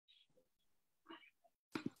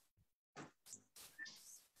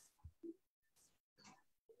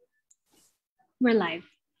We're live.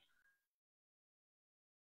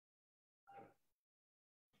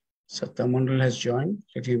 Sattar Mandal has joined.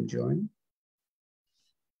 Let him join.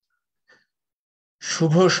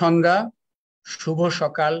 শুভ সন্ধ্যা, শুভ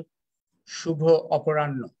সকাল, শুভ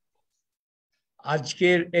অপরাহ্ন।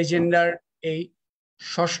 আজকের এজেন্ডার এই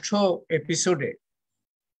ষষ্ঠ এপিসোডে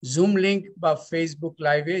জুম লিংক বা ফেসবুক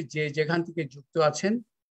লাইভে যে যেখান থেকে যুক্ত আছেন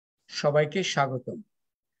সবাইকে স্বাগতম।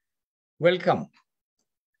 ওয়েলকাম।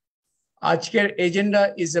 আজকের agenda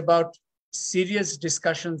is about serious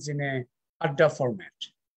discussions in a Adda format.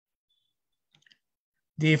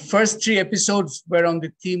 The first three episodes were on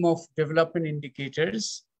the theme of development indicators.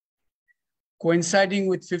 Coinciding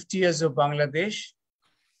with 50 years of Bangladesh,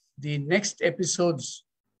 the next episodes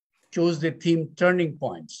chose the theme turning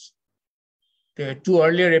points. The two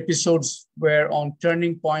earlier episodes were on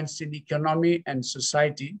turning points in economy and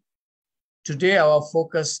society. Today, our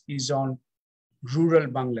focus is on rural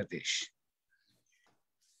Bangladesh.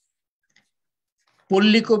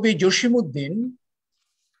 পল্লী কবি জসিমউদ্দিন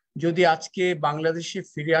যদি আজকে বাংলাদেশে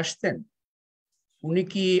ফিরে আসতেন, উনি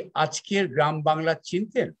কি আজকের গ্রাম Bangla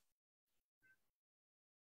চিনতেন?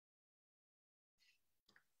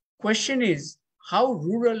 Question is, how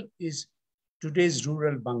rural is today's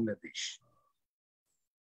rural Bangladesh?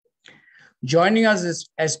 Joining us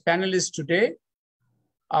as panelists today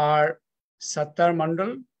are Sattar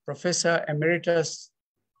Mandal, Professor Emeritus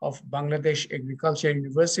of Bangladesh Agriculture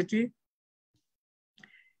University,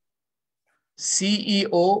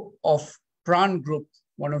 CEO of PRAN Group,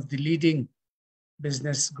 one of the leading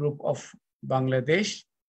business group of Bangladesh,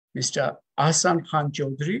 Mr. Ahsan Khan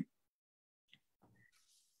Chaudhary,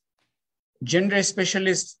 gender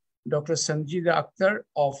specialist Dr. Sanjida Akhtar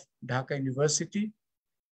of Dhaka University,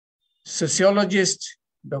 sociologist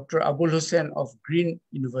Dr. Abul Hussain of Green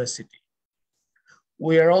University.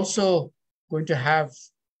 We are also going to have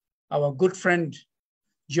our good friend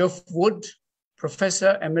Geof Wood,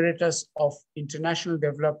 Professor Emeritus of International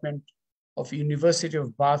Development of University of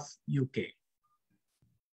Bath, UK.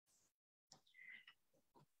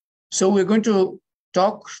 So we're going to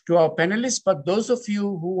talk to our panelists, but those of you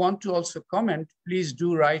who want to also comment, please do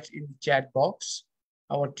write in the chat box.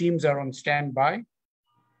 Our teams are on standby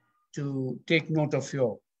to take note of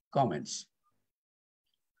your comments.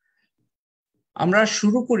 আমরা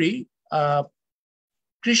শুরু করি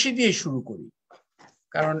কৃষি দিয়ে শুরু করি,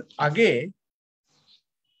 কারণ আগে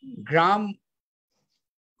গ্রাম,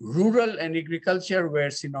 rural and agriculture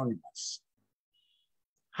were synonymous.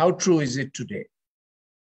 How true is it today?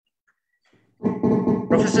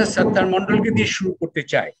 Professor Sattar Mandalke দিয়ে শুরু করতে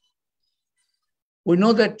চাই। We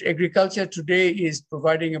know that agriculture today is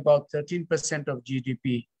providing about 13% of GDP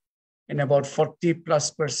and about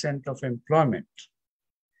 40+% of employment.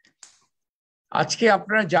 আজকে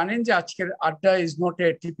আপনারা জানেন যে আজকের আড্ডা is not a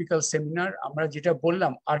typical seminar. আমরা যেটা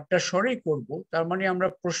বললাম আড্ডা স্বরেই করব, তার মানে আমরা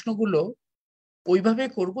প্রশ্নগুলো ওইভাবে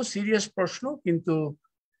করব, সিরিয়াস প্রশ্ন, কিন্তু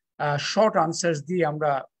শর্ট আনসার্স দিয়ে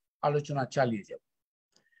আমরা আলোচনা চালিয়ে যাব।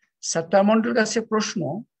 সাত্তার মন্ডল কাছে প্রশ্ন,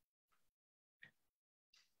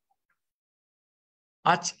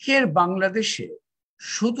 আজকের বাংলাদেশে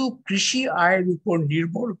শুধু কৃষি আয়ের উপর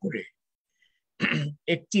নির্ভর করে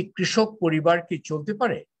একটি কৃষক পরিবার কি চলতে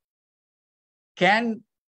পারে? Can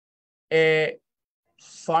a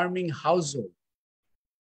farming household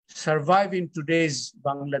survive in today's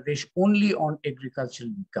Bangladesh only on agricultural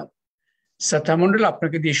income? Sattar Mandal,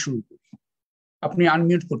 আপনাকে দিয়ে শুরু করি। আপনি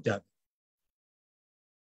আনমিউট করতে হবে।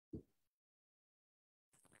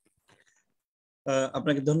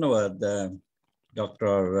 আপনাকে ধন্যবাদ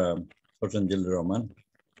ডক্টর হোসেন রহমান।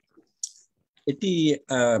 এটি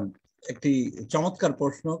একটি চমৎকার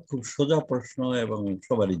প্রশ্ন, খুব সোজা প্রশ্ন এবং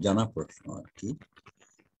সবারই জানা প্রশ্ন আর কি।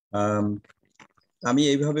 আমি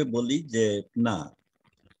এইভাবে বলি যে না,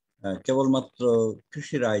 কেবলমাত্র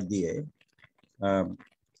কৃষির আয় দিয়ে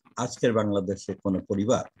আজকের বাংলাদেশে কোনো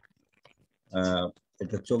পরিবার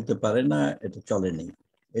এটা চলতে পারে না, এটা চলেনি।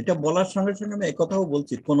 এটা বলার সঙ্গে সঙ্গে আমি একথাও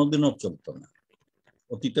বলছি, কোনোদিনও চলতো না,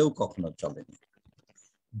 অতীতেও কখনো চলেনি।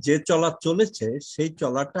 যে চলা চলেছে সেই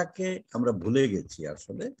চলাটাকে আমরা ভুলে গেছি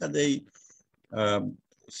আসলে। কাজেই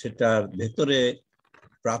সেটার ভেতরে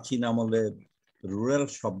প্রাচীন আমলে রুরাল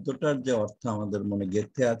শব্দটার যে অর্থ আমাদের মনে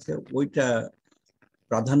গেঁথে আছে, ওইটা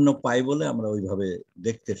প্রাধান্য পায় বলে আমরা ওইভাবে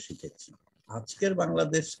দেখতে শিখেছি। আজকের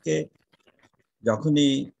বাংলাদেশকে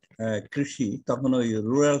যখনই কৃষি, তখন ওই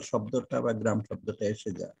রুরাল শব্দটা বা গ্রাম শব্দটা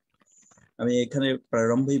এসে যায়। আমি এখানে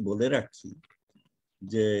প্রারম্ভেই বলে রাখি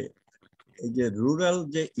যে এই যে রুরাল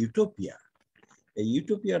যে ইউটোপিয়া, এই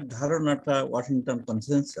ইউটোপিয়ার ধারণাটা ওয়াশিংটন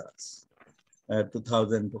কনসেনসাস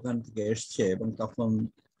 2000 ওখান থেকে এসছে, এবং তখন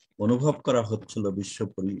অনুভব করা হচ্ছিল বিশ্ব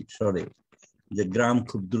পরিসরে যে গ্রাম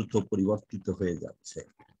খুব দ্রুত পরিবর্তিত হয়ে যাচ্ছে।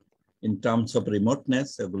 In terms of remoteness,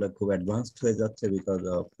 এগুলো খুব অ্যাডভান্সড হয়ে যাচ্ছে because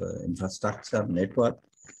of infrastructure, network.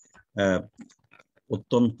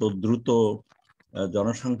 অত্যন্ত দ্রুত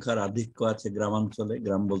জনসংখ্যার আধিক্য আছে গ্রামাঞ্চলে,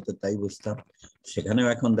 গ্রাম বলতে তাই বুঝতাম। সেখানেও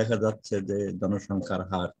এখন দেখা যাচ্ছে যে জনসংখ্যার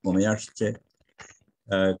হার কমে আসছে।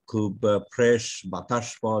 খুব ফ্রেশ বাতাস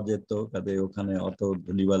পাওয়া যেত, কাজে ওখানে অত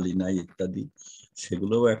ধুলিবালি নাই ইত্যাদি,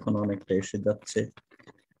 সেগুলোও এখন অনেকটা এসে যাচ্ছে।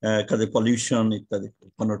 কাজে পলিউশন ইত্যাদি,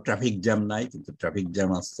 কোনো ট্রাফিক জ্যাম নাই, কিন্তু ট্রাফিক জ্যাম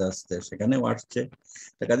আস্তে আস্তে সেখানেও আসছে।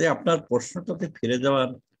 কাজে আপনার প্রশ্নটাতে ফিরে যাওয়ার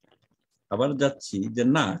আবার যাচ্ছি যে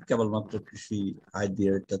না, কেবলমাত্র কৃষি আয়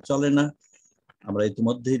দিয়ে এটা চলে না। আমরা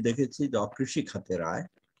ইতিমধ্যেই দেখেছি যে অকৃষি খাতের আয়,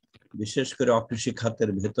 বিশেষ করে অকৃষি খাতের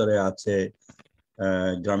ভেতরে আছে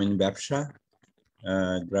গ্রামীণ ব্যবসা,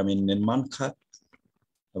 গ্রামীণ নির্মাণ খাত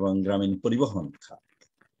এবং গ্রামীণ পরিবহন খাত,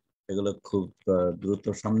 এগুলো খুব দ্রুত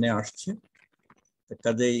সামনে আসছে।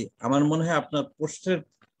 কাজেই আমার মনে হয় আপনার প্রশ্নের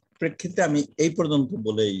প্রেক্ষিতে আমি এই পর্যন্ত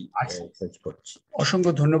বলেই শেষ করছি।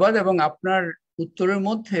 অসংখ্য ধন্যবাদ। এবং আপনার উত্তরের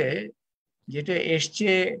মধ্যে যেটা এসছে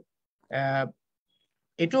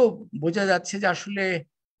এটাও বোঝা যাচ্ছে যে আসলে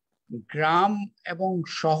গ্রাম এবং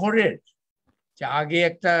শহরের যে আগে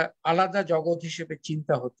একটা আলাদা জগৎ হিসেবে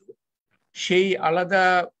চিন্তা হতো, সেই আলাদা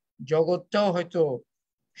জগৎটাও হয়তো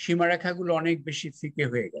সীমারেখাগুলো অনেক বেশি ফিকে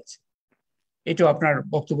হয়ে গেছে। এটাও আপনার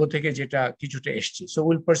বক্তব্য থেকে যেটা কিছুটা এসছে। So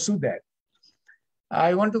we'll pursue that.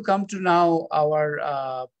 I want to come to now our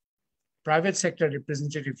private sector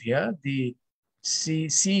representative here, the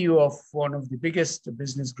CEO of one of the biggest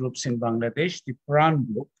business groups in Bangladesh, the PRAN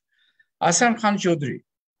Group, Ahsan Khan Chaudhary.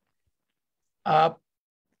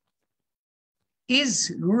 Is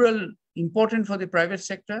rural important for the private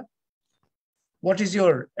sector? What is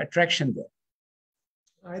your attraction there?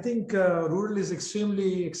 I think rural is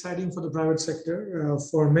extremely exciting for the private sector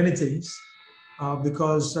for many things,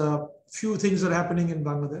 because few things are happening in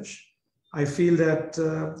Bangladesh. I feel that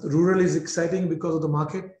rural is exciting because of the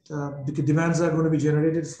market. The demands are going to be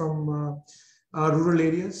generated from rural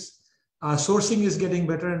areas. Sourcing is getting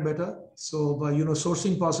better and better. So,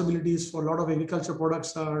 sourcing possibilities for a lot of agriculture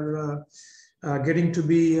products are getting to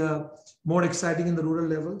be more exciting in the rural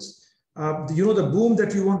levels. The boom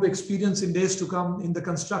that we want to experience in days to come in the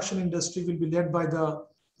construction industry will be led by the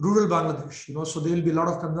rural Bangladesh. So there will be a lot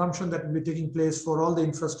of consumption that will be taking place for all the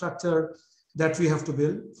infrastructure that we have to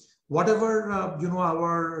build. Whatever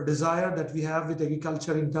our desire that we have with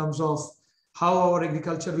agriculture in terms of how our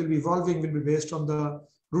agriculture will be evolving will be based on the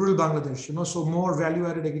rural Bangladesh. So more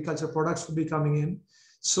value-added agriculture products will be coming in.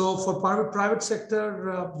 So for private sector,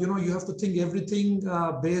 you have to think everything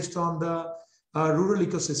based on the rural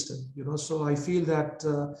ecosystem. So I feel that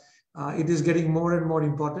it is getting more and more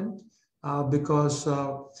important because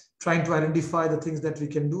trying to identify the things that we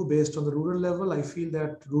can do based on the rural level, I feel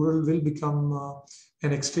that rural will become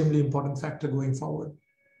an extremely important factor going forward.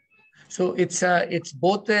 So it's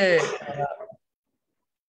both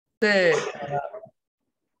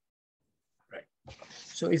right.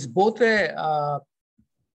 So it's both a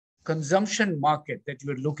consumption market that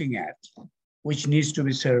you're looking at, which needs to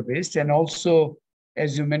be serviced, and also, as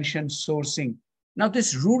you mentioned, sourcing. Now, this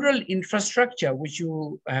rural infrastructure, which you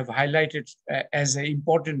have highlighted as an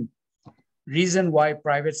important reason why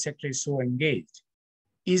private sector is so engaged,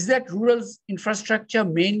 is that rural infrastructure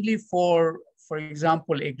mainly for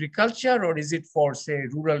example, agriculture, or is it for, say,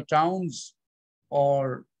 rural towns,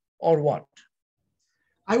 or what?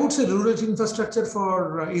 I would say rural infrastructure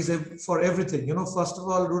for everything. First of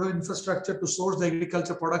all, rural infrastructure to source the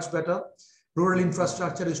agriculture products better. Rural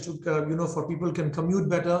infrastructure is to, for people can commute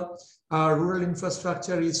better. Rural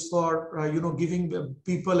infrastructure is for, giving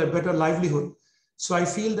people a better livelihood. So I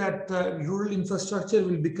feel that rural infrastructure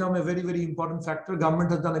will become a very, very important factor.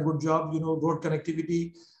 Government has done a good job. Road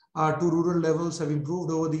connectivity to rural levels have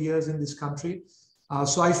improved over the years in this country.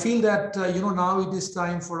 So I feel that, now it is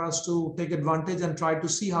time for us to take advantage and try to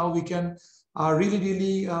see how we can really,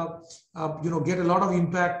 get a lot of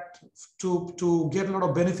impact to get a lot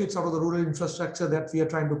of benefits out of the rural infrastructure that we are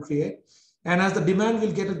trying to create. And as the demand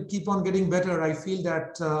will keep on getting better, I feel that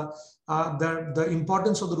the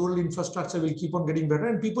importance of the rural infrastructure will keep on getting better.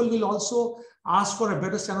 And people will also ask for a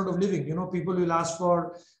better standard of living. People will ask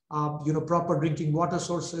for, proper drinking water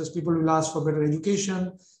sources. People will ask for better education.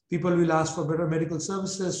 People will ask for better medical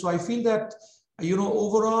services. So I feel that,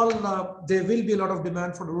 overall, there will be a lot of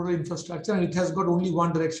demand for rural infrastructure, and it has got only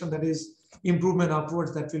one direction, that is improvement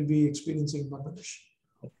upwards, that will be experiencing in Bangladesh.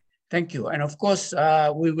 Thank you. And of course,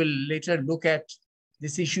 we will later look at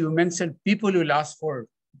this issue. You mentioned people will ask for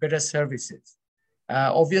better services.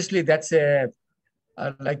 Obviously, that's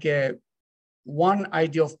like one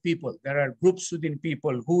idea of people. There are groups within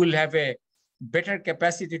people who will have a better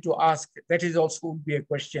capacity to ask? That is also would be a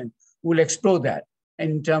question. We'll explore that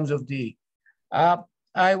in terms of the.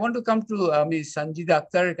 I want to come to Ms. Sanjida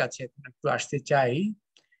Akhtarer kache একটু আসতে চাই।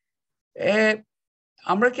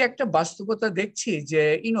 আমরা কি একটা বাস্তবতা দেখছি যে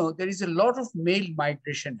there is a lot of male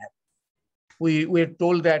migration happening. We're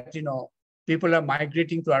told that people are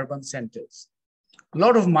migrating to urban centers. A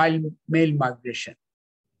lot of male migration.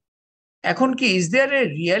 এখন কি is there a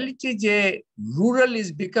reality যে rural is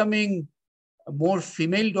becoming more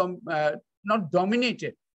female not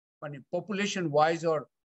dominated, মানে population wise or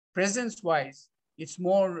presence wise, it's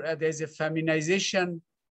more there's a feminization,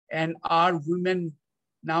 and are women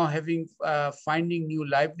now having finding new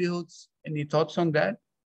livelihoods? Any thoughts on that?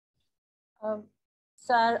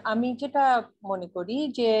 Sir, আমি যেটা মনে করি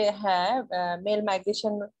যে হ্যাঁ, mail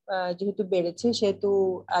migration যেহেতু বেড়েছে সেহেতু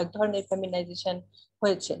এক ধরনের ফেমিনাইজেশন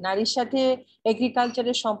হয়েছে। নারীর সাথে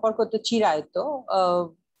এগ্রিকালচারের সম্পর্ক তো চিরায়ত,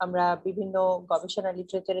 আমরা বিভিন্ন গবেষণা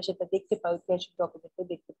লিটারেচারে সেটা দেখতে পাই, ঐতিহাসিক ডকুমেন্টে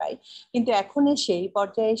দেখতে পাই। কিন্তু এখন সেই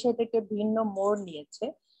পর্যায়ে এসে এটাকে ভিন্ন মোড় নিয়েছে,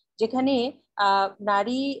 যেখানে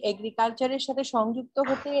নারী এগ্রিকালচারের সাথে সংযুক্ত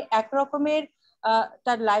হতে একরকমের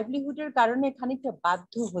তার লাইভলিহুডের কারণে খানিকটা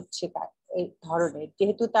বাধ্য হচ্ছে তার এই ধরনের,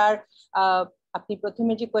 যেহেতু তার আপনি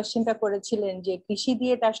প্রথমে যে কোয়েশ্চেনটা করেছিলেন যে কৃষি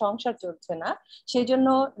দিয়ে তার সংসার চলছে না, সেই জন্য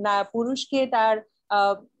পুরুষকে তার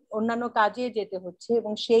অন্যান্য কাজে যেতে হচ্ছে,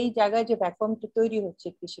 এবং সেই জায়গায় যে ভ্যাকুয়ামটা তৈরি হচ্ছে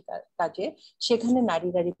কৃষি কাজে, সেখানে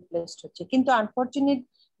নারীরা রিপ্লেসড হচ্ছে। কিন্তু আনফর্চুনেট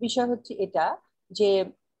বিষয় হচ্ছে এটা যে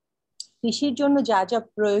কৃষির জন্য যা যা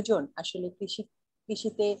প্রয়োজন, আসলে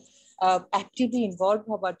কৃষিতে অ্যাক্টিভলি ইনভলভ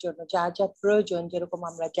হবার জন্য যা যা প্রয়োজন, যেরকম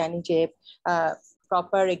আমরা জানি যে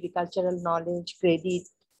proper agricultural knowledge, credit,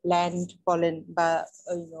 land বলেন বা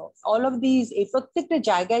অল অফ দিস, এই প্রত্যেকটা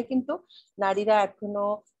জায়গায় কিন্তু নারীরা এখনো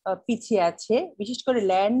পিছিয়ে আছে, বিশেষ করে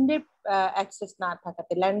ল্যান্ডের অ্যাক্সেস না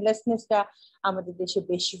থাকাতে, ল্যান্ডলেসনেসটা আমাদের দেশে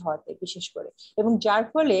বেশি হওয়াতে বিশেষ করে, এবং যার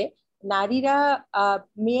ফলে নারীরা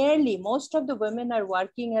merely most of the women are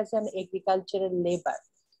working as an agricultural labor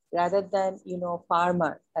rather than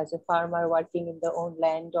farmer, as a farmer working in their own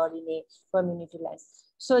land or in a community land.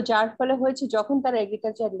 So যার ফলে হয়েছে যখন তারা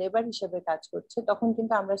এগ্রিকালচার লেবার হিসেবে কাজ করছে, তখন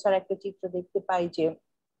কিন্তু আমরা স্যার একটা চিত্র দেখতে পাই যে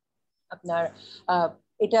আপনার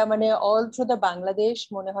এটা মানে অল থ্রু দ্য বাংলাদেশ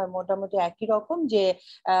মনে হয় মোটামুটি একই রকম, যে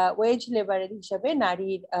ওয়েজ লেবারের হিসাবে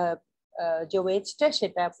নারীর যে ওয়েজটা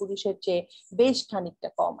সেটা পুরুষের চেয়ে বেশ খানিকটা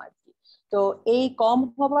কম আর কি। তো এই কম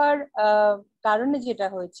হবার কারণে যেটা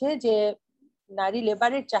হয়েছে যে নারী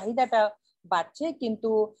লেবারের চাহিদাটা বাড়ছে, কিন্তু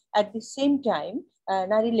অ্যাট দি সেম টাইম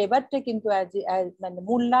নারী লেবারটা কিন্তু মানে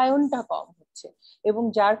মূল্যায়নটা কম হচ্ছে, এবং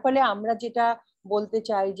যার ফলে আমরা যেটা বলতে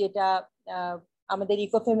চাই, যেটা আমাদের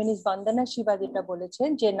ইকোফেমিনিস্ট বন্দনা শিবা যেটা বলেছেন,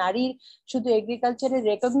 যে নারীর শুধু এগ্রিকালচারের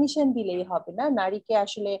রেকগনিশন দিলেই হবে না, নারীকে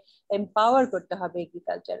আসলে এম্পাওয়ার করতে হবে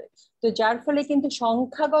এগ্রিকালচারে। তো যার ফলে কিন্তু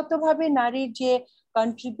সংখ্যাগতভাবে নারীর যে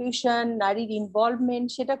কন্ট্রিবিউশন, নারীর ইনভলভমেন্ট,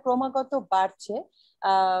 সেটা ক্রমাগত বাড়ছে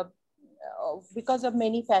বিকজ অফ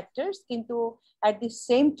মেনি ফ্যাক্টরস, কিন্তু অ্যাট দি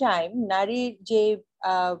সেম টাইম নারীর যে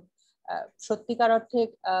সত্যিকার অর্থে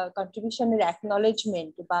কন্ট্রিবিউশনের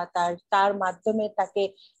অ্যাকনলেজমেন্ট বা তার মাধ্যমে তাকে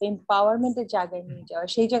এম্পাওয়ারমেন্টের জায়গায় নিয়ে যাওয়া,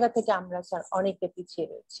 সেই জায়গা থেকে আমরা স্যার অনেকটা পিছিয়ে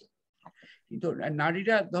রয়েছি। কিন্তু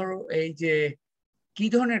নারীরা ধরো এই যে কি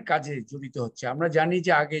ধরনের কাজে জড়িত হচ্ছে, আমরা জানি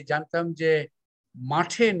যে আগে জানতাম যে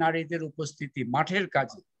মাঠে নারীদের উপস্থিতি, মাঠের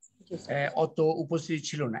কাজে অত উপস্থিতি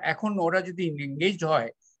ছিল না, এখন ওরা যদি এনগেজড হয়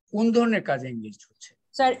কোন ধরনের কাজে এনগেজড হচ্ছে?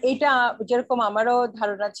 স্যার এটা যেরকম আমারও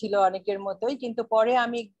ধারণা ছিল অনেকের মতোই, কিন্তু পরে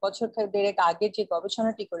আমি বছর দেড়েক আগে যে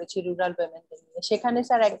গবেষণাটি করেছি রুরাল উইমেনদের নিয়ে, সেখানে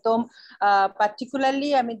স্যার একদম পার্টিকুলারলি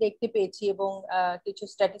আমি দেখতে পেয়েছি এবং কিছু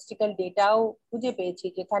স্ট্যাটিস্টিক্যাল ডেটাও খুঁজে পেয়েছি,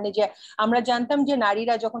 যেখানে যে আমরা জানতাম যে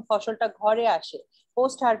নারীরা যখন ফসলটা ঘরে আসে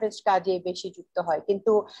পোস্ট হারভেস্ট কাজে বেশি যুক্ত হয়,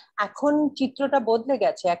 কিন্তু এখন চিত্রটা বদলে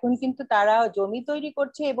গেছে। এখন কিন্তু তারা জমি তৈরি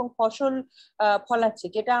করছে এবং ফসল ফলাচ্ছে,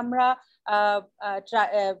 যেটা আমরা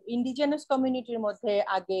ইন্ডিজিনাস কমিউনিটির মধ্যে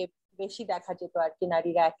আগে বেশি দেখা যেত আর কি,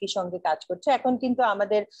 নারীরা একই সঙ্গে কাজ করছে। এখন কিন্তু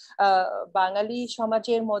আমাদের বাঙালি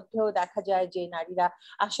সমাজের মধ্যেও দেখা যায় যে নারীরা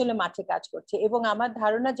আসলে মাঠে কাজ করছে, এবং আমার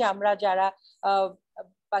ধারণা যে আমরা যারা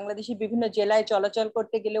বাংলাদেশের বিভিন্ন জেলায় চলাচল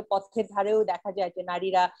করতে গেলেও পথের ধারেও দেখা যায় যে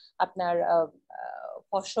নারীরা আপনার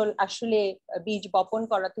ফসল আসলে বীজ বপন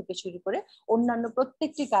করা থেকে শুরু করে অন্যান্য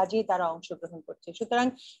প্রত্যেকটি কাজে তারা অংশগ্রহণ করছে। সুতরাং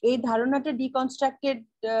এই ধারণাটা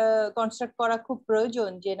কনস্ট্রাক্ট করা খুব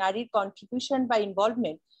প্রয়োজন, যে নারীর কন্ট্রিবিউশন বা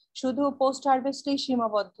ইনভলভমেন্ট শুধু পোস্ট হারভেস্টেই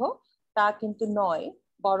সীমাবদ্ধ তা কিন্তু নয়,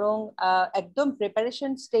 বরং একদম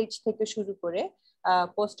প্রিপারেশন স্টেজ থেকে শুরু করে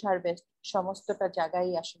পোস্ট হারভেস্ট সমস্তটা জায়গায়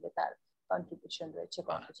আসলে তার কন্ট্রিবিউশন রয়েছে,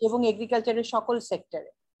 এবং এগ্রিকালচারের সকল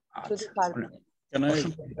সেক্টরে, শুধু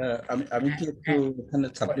আমি কি একটু এখানে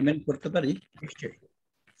সাপ্লিমেন্ট করতে পারি?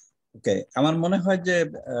 ওকে, আমার মনে হয় যে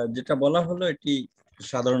যেটা বলা হলো এটি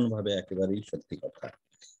সাধারণভাবে একেবারেই সত্যি কথা।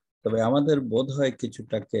 তবে আমাদের বোধ হয়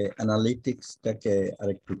কিছুটাকে অ্যানালিটিক্সটাকে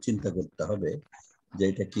আরেকটু চিন্তা করতে হবে যে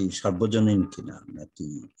এটা কি সার্বজনীন কিনা, নাকি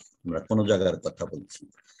আমরা কোনো জায়গার কথা বলছি।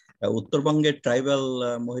 উত্তরবঙ্গের ট্রাইবাল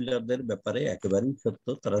মহিলাদের ব্যাপারে একেবারেই সত্য,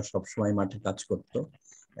 তারা সবসময় মাঠে কাজ করত,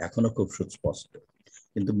 এখনো খুব সুস্পষ্ট।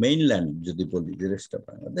 কিন্তু মেইনল্যান্ড যদি বলি, যে রেস্ট অফ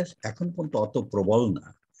বাংলাদেশ এখন পর্যন্ত অত প্রবল না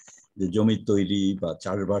যে জমি তৈরি বা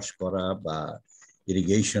চাষবাস করা বা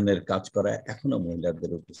ইরিগেশনের কাজ করা এখনো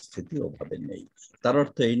মহিলাদের উপস্থিতি ওভাবে নেই। তার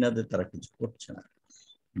অর্থ এই না যে তারা কিছু করছে না।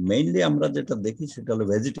 মেইনলি আমরা যেটা দেখি সেটা হলো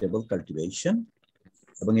ভেজিটেবল কাল্টিভেশন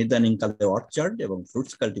এবং ইদানিং কালে অর্চার্ড এবং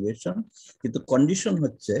ফ্রুটস কাল্টিভেশন, কিন্তু কন্ডিশন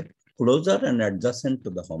হচ্ছে closure and adjacent to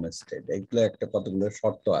the homestead. এগুলো একটা কতগুলো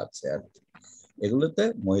শর্ত আছে আর কি, এগুলোতে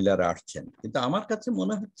মহিলারা আসছেন। কিন্তু আমার কাছে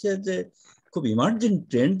মনে হচ্ছে যে খুব ইমার্জিং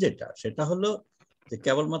ট্রেন্ড যেটা, সেটা হলো যে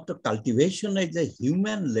কেবলমাত্র কাল্টিভেশনে যে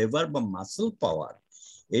হিউম্যান লেবার বা মাসল পাওয়ার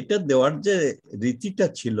এটা দেওয়ার যে রীতিটা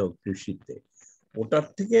ছিল কৃষিতে, ওটার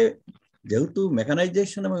থেকে যেহেতু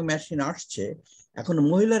মেকানাইজেশন এবং মেশিন আসছে, এখন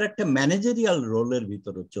মহিলার একটা ম্যানেজারিয়াল রোলের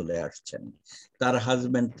ভিতরে চলে আসছেন। তার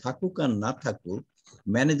হাজবেন্ড থাকুক আর না থাকুক,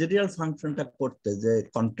 ম্যানেজারিয়াল ফাংশনটা করতে, যে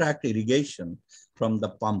contract irrigation from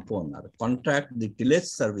the pump owner, contract the tillage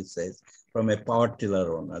services from a power tiller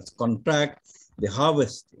owner, contract the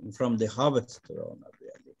harvesting from the harvester owner.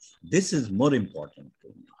 Really, this is more important to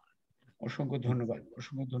me. অসংখ্য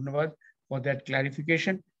ধন্যবাদ for that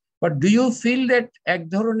clarification. But do you feel that এক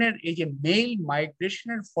ধরনের এই যে mail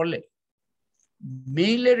মাইগ্রেশনের ফলে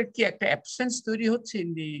মেইলের কি একটা absence তৈরি হচ্ছে ইন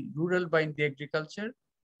দি রুরাল বা ইন দি এগ্রিকালচার?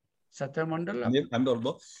 সত্তর মন্ডল, আমি বলবো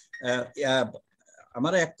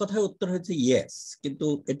আমার এক কথায় উত্তর হচ্ছে ইয়েস, কিন্তু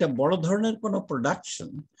এটা বড় ধরনের কোনো প্রোডাকশন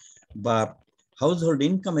বা হাউস হোল্ড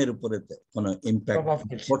ইনকামের উপরে কোনো ইম্প্যাক্ট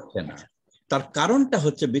করছে না। তার কারণটা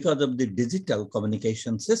হচ্ছে because of the digital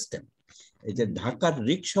communication system. এই যে ঢাকার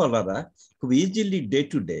রিক্সাওয়ালারা খুব easily day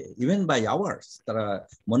to day, even by hours, তারা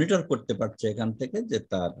মনিটর করতে পারছে এখান থেকে যে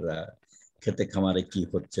তার খেতে খামারে কি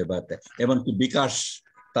হচ্ছে, বা এমনকি বিকাশ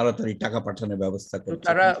তাড়াতাড়ি টাকা পাঠানোর ব্যবস্থা করছে।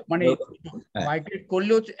 তারা মানে মাইগ্রেট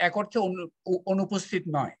করলেও এক অর্থে অনুপস্থিত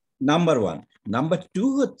নয়, নাম্বার ওয়ান। নাম্বার টু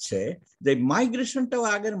হচ্ছে যে মাইগ্রেশনটাও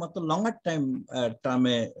আগের মতো লঙ্গার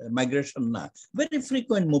টার্মে মাইগ্রেশন না, ভেরি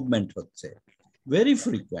ফ্রিকুয়েন্ট মুভমেন্ট হচ্ছে, very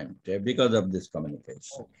frequent because of this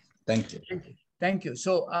communication. Thank you. Thank you.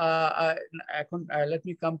 So এখন let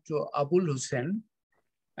me come to Abul Hossain.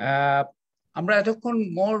 আমরা এতক্ষণ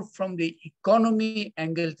মোর ফ্রম দি ইকোনমি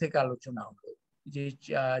অ্যাঙ্গেল থেকে আলোচনা হলো, যে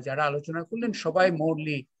যারা আলোচনা করলেন সবাই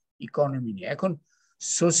মোরলি ইকোনমি নিয়ে। এখন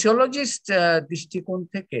সোশিওলজিস্ট দৃষ্টিকোণ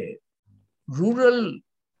থেকে rural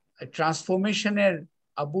ট্রান্সফরমেশনের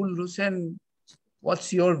Abul Hossain, what's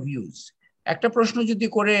your views? একটা প্রশ্ন যদি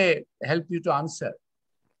করে হেল্প ইউ টু আনসার,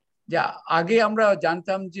 যে আগে আমরা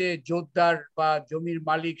জানতাম যে জোরদার বা জমির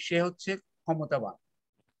মালিক সে হচ্ছে ক্ষমতাবান,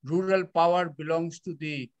 rural power belongs to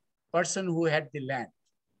the person who had the land.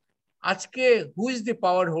 আজকে who is the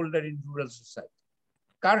power holder in rural society?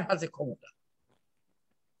 কার হাতে ক্ষমতা?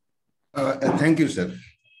 Thank you sir.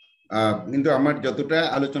 কিন্তু আমার যতটা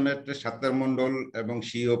আলোচনাটা সাত্তার মন্ডল এবং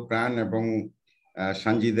সিও প্রাণ এবং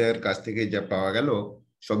সঞ্জিদের কাছ থেকে যা পাওয়া গেল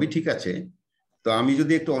সবই ঠিক আছে। তো আমি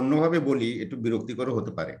যদি একটু অন্যভাবে বলি একটু বিরক্তিকর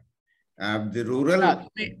হতে পারে। রুরাল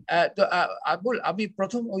আবুল, আমি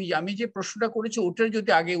প্রথম ওই আমি যে প্রশ্নটা করেছি ওটার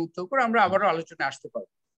যদি আগে উত্তর করে আমরা আবারও আলোচনায় আসতে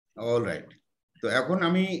পারবো। অলরাইট। তো এখন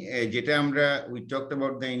আমি যেটা আমরা we talked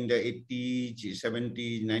about the in the 80s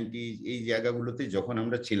 70s 90s এই জায়গাগুলোতে যখন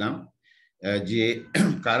আমরা ছিলাম, যে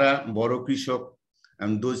কারা বড় কৃষক,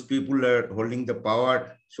 those people R holding the power,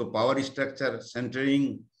 so power structure centering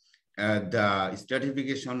the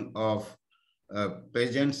stratification of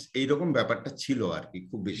peasants, এইরকম ব্যাপারটা ছিল আর কি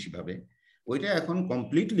খুব বেশিভাবে। ওইটা এখন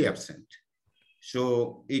কমপ্লিটলি অ্যাবসেন্ট। সো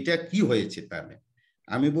এটা কি হয়েছে? তাহলে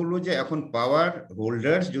আমি বলবো যে এখন পাওয়ার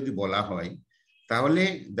হোল্ডার্স যদি বলা হয় তাহলে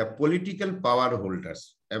দ্য পলিটিক্যাল পাওয়ার হোল্ডার্স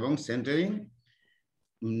এবং সেন্টারিং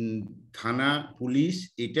থানা পুলিশ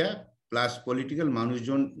এটা প্লাস পলিটিক্যাল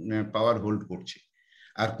মানুষজন পাওয়ার হোল্ড করছে।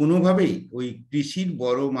 আর কোনোভাবেই ওই কৃষির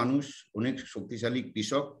বড় মানুষ, অনেক শক্তিশালী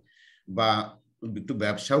কৃষক বা একটু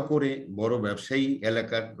ব্যবসাও করে বড় ব্যবসায়ী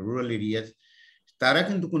এলাকার রুরাল এরিয়াস, তারা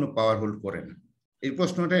কিন্তু কোনো পাওয়ার হোল্ড করে না। এই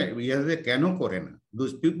প্রশ্নটা ইয়াতে কেন করে না?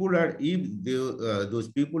 those people are, if they, those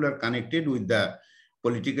people are connected with the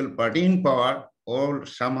political party in power or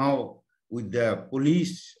somehow with the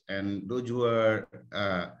police and those who are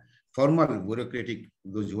formal bureaucratic,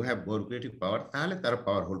 those who have bureaucratic power, তাহলে তারা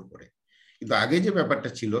পাওয়ার hold করে। কিন্তু আগে যে ব্যাপারটা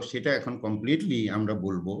ছিল সেটা এখন কমপ্লিটলি আমরা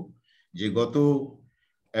বলবো যে গত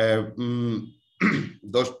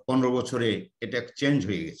 10-15 বছরে এটা চেঞ্জ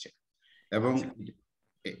হয়ে গেছে। এবং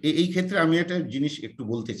এই ক্ষেত্রে আমি একটা জিনিস একটু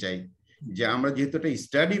বলতে চাই যে আমরা যেহেতু একটা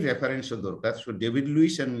স্টাডি রেফারেন্সও দরকার, সো ডেভিড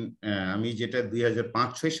লুইস এন্ড আমি যেটা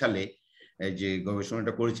 2005-06 সালে যে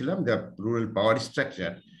গবেষণাটা করেছিলাম দ্য রুরাল পাওয়ার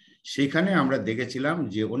স্ট্রাকচার, সেখানে আমরা দেখেছিলাম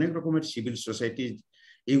যে অনেক রকমের সিভিল সোসাইটি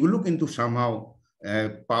এগুলো কিন্তু সামহাও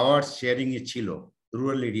পাওয়ার শেয়ারিং এ ছিল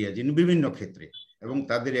রুরাল এরিয়া বিভিন্ন ক্ষেত্রে, এবং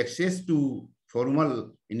তাদের অ্যাক্সেস টু ফর্মাল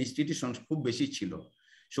ইনস্টিটিউশন খুব বেশি ছিল।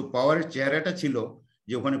 সো পাওয়ারের চেহারাটা ছিল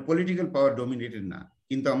যে ওখানে পলিটিক্যাল পাওয়ার ডমিনেটেড না,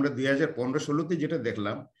 কিন্তু আমরা 2015-16-তে যেটা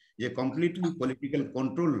দেখলাম যে completely political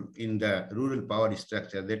control in the rural power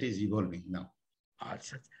structure that is evolving নাও।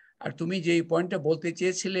 আচ্ছা, আর তুমি যে পয়েন্টটা বলতে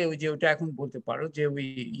চেয়েছিলে ওই যে ওটা এখন বলতে পারো যে ওই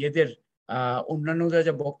এদের অন্যান্যরা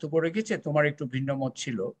যা বক্তব্য রেখেছে তোমার একটু ভিন্ন মত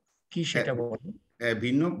ছিল, কি সেটা বলো।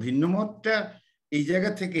 ভিন্ন মতটা এই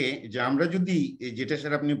জায়গা থেকে যে আমরা যদি যেটা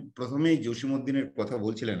স্যার আপনি প্রথমেই জসিমউদ্দিনের কথা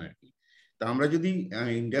বলছিলেন আর কি, তা আমরা যদি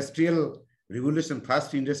industrial revolution,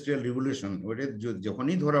 first industrial revolution ওটা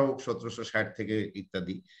যখনই ধরা হোক 1760 থেকে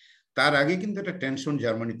ইত্যাদি, তার আগে কিন্তু একটা টেনশন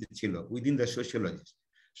জার্মানিতে ছিল within the sociologist.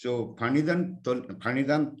 So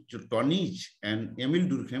ফার্নিদান Tönnies and Emil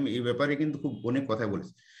Durkheim এই ব্যাপারে কিন্তু খুব অনেক কথা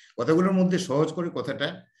বলেছে। কথাগুলোর মধ্যে সহজ করে কথাটা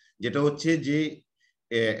যেটা হচ্ছে যে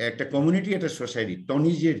একটা কমিউনিটি, একটা সোসাইটি,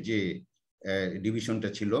 টনিজের যে ডিভিশনটা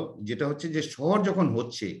ছিল, যেটা হচ্ছে যে শহর যখন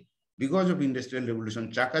হচ্ছে বিকজ অফ ইন্ডাস্ট্রিয়াল রেভলিউশন,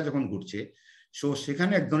 চাকা যখন ঘুরছে, সো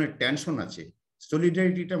সেখানে এক ধরনের টেনশন আছে,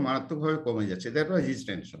 সলিডারিটিটা মারাত্মকভাবে কমে যাচ্ছে, that was his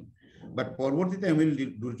tension. But পরবর্তীতে এমিল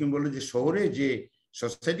ডুরকিম বলল যে শহরে যে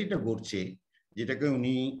সোসাইটিটা ঘটছে, যেটাকে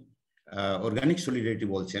উনি অর্গানিক সলিডারিটি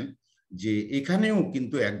বলছেন, যে এখানেও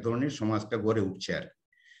কিন্তু এক ধরনের সমাজটা গড়ে উঠছে আর।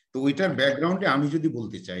 তো ওইটার ব্যাকগ্রাউন্ডে আমি যদি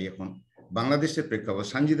বলতে চাই এখন বাংলাদেশের প্রেক্ষাপট,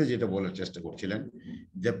 সঞ্জিতা যেটা বলার চেষ্টা করছিলেন,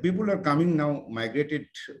 the people are coming now migrated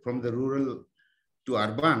from the rural two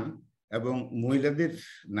urban, এবং মহিলাদের,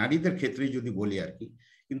 নারীদের ক্ষেত্রে যদি বলি আর কি,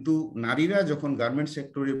 কিন্তু নারীরা যখন গার্মেন্ট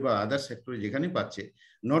সেক্টরে বা আদার সেক্টরে যেখানে পাচ্ছে,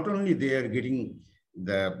 not only they are getting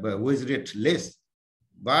the ways rate less,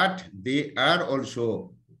 but they are also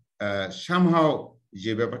somehow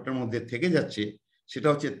যে ব্যাপারটার মধ্যে থেকে যাচ্ছে সেটা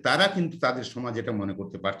হচ্ছে তারা কিন্তু তাদের সমাজ এটা মনে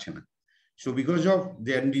করতে পারছে না। So because of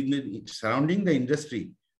they surrounding the industry,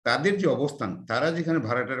 তাদের যে অবস্থান, তারা যেখানে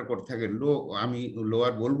ভাড়াটারা করতে থাকে, আমি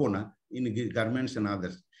লোয়ার বলবো না, ইন গার্মেন্টস এন্ড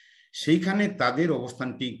আদার্স, সেইখানে তাদের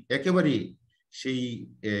অবস্থানটি একেবারে সেই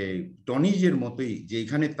টনিজের মতোই, যে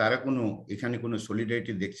এখানে তারা এখানে কোনো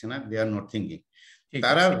সলিডারিটি দেখছে না, দে আর নট থিঙ্কিং।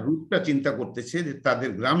 তারা রুটটা চিন্তা করতেছে যে তাদের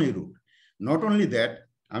গ্রামের রুট। নট অনলি দ্যাট,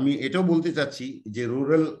 আমি এটাও বলতে চাচ্ছি যে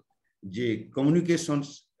রুরাল যে communications,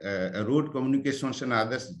 road communications and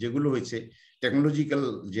others যেগুলো হয়েছে, টেকনোলজিক্যাল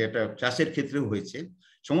যে একটা চাষের ক্ষেত্রেও হয়েছে,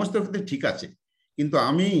 সমস্ত ক্ষেত্রে ঠিক আছে, কিন্তু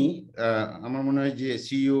আমি আমার মনে হয় যে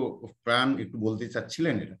সিইও প্রাণ একটু বলতে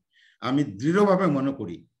চাচ্ছিলেন, এটা আমি দৃঢ়ভাবে মনে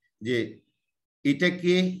করি যে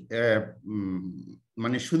এটাকে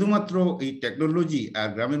মানে শুধুমাত্র এই টেকনোলজি আর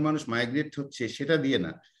গ্রামের মানুষ মাইগ্রেট হচ্ছে সেটা দিয়ে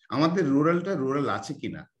না, আমাদের রুরালটা রুরাল আছে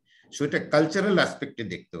কিনা, সেটা কালচারাল অ্যাসপেক্টে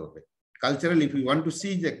দেখতে হবে। Cultural, if you want to C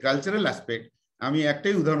the cultural aspect, আমি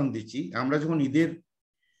একটাই উদাহরণ দিচ্ছি,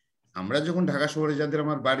 আমরা যখন ঢাকা শহরে যাদের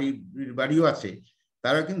আমার বাড়িও আছে,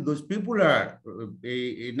 তারা কিন্তু those people R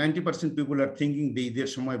 90% people are thinking যে ঈদের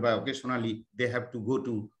সময় বা occasionally they have to go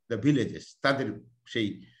to the villages, তাদের সেই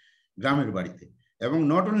গ্রামের বাড়িতে, এবং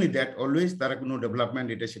নট অনলি দ্যাট, অলওয়েজ তারা কোনো ডেভেলপমেন্ট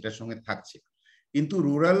এটা সেটার সঙ্গে থাকছে। কিন্তু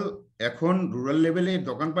এখন রুরাল লেভেলে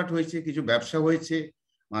দোকানপাট হয়েছে, কিছু ব্যবসা হয়েছে,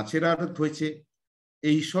 মাছের আড়ত হয়েছে,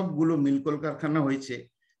 এই সবগুলো মিল কলকারখানা হয়েছে,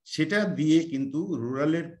 সেটা দিয়ে কিন্তু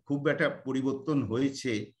রুরালের খুব একটা পরিবর্তন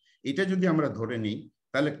হয়েছে। এটা যদি আমরা ধরে নিই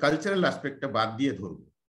তাহলে কালচারাল অ্যাসপেক্টটা বাদ দিয়ে ধরবো।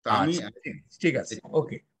 ঠিক আছে,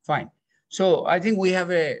 ওকে, fine. So I think we have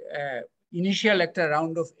a initial একটা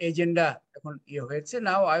রাউন্ড অফ এজেন্ডা এখন হয়েছে।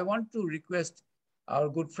 Now I want to request our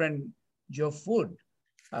good friend Geof,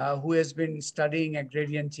 who has been studying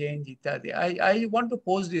agrarian change, ইত্যাদি. I want to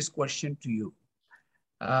pose this question to you.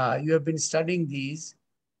 You have been studying these.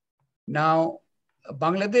 Now,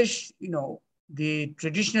 Bangladesh, the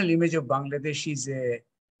traditional image of Bangladesh is a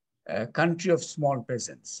country of small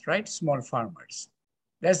peasants, right? Small farmers.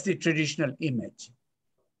 That's the traditional image.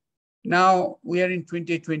 Now, we are in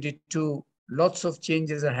 2022. Lots of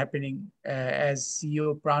changes are happening. As CEO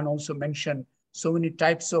Pran also mentioned, so many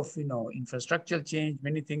types of, infrastructural change,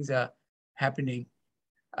 many things are happening.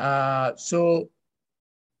 So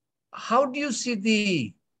how do you see the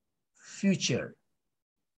future?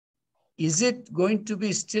 Is it going to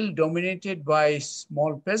be still dominated by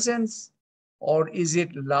small peasants, or is it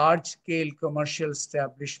large-scale commercial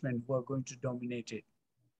establishment who are going to dominate it?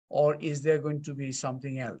 Or is there going to be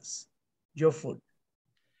something else? Geof.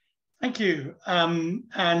 Thank you,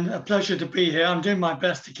 and a pleasure to be here. I'm doing my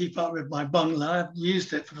best to keep up with my Bangla. I've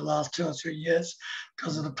used it for the last 2 or 3 years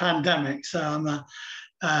because of the pandemic, so I'm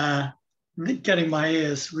getting my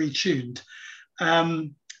ears retuned.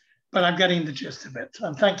 But I'm getting the gist of it.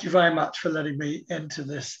 And thank you very much for letting me into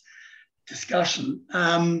this discussion.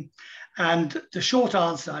 And the short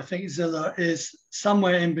answer, I think, Zilla, is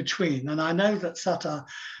somewhere in between. And I know that Sata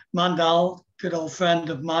Mandal, good old friend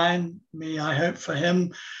of mine, me, I hope for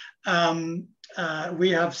him, we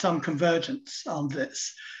have some convergence on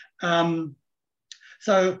this.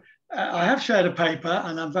 So I have shared a paper,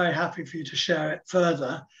 and I'm very happy for you to share it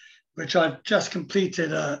further, which I've just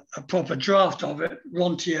completed a proper draft of it,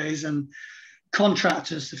 Rentiers and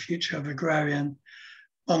Contractors, the Future of Agrarian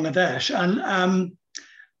Bangladesh. And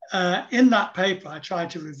in that paper, I tried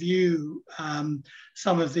to review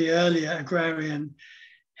some of the earlier agrarian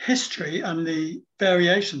history and the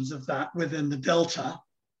variations of that within the Delta,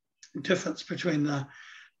 the difference between the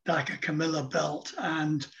Dhaka Camilla belt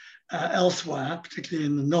and elsewhere, particularly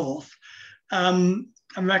in the north. And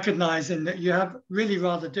recognizing that you have really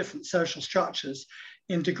rather different social structures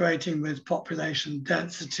integrating with population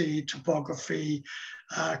density, topography,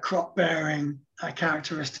 crop bearing,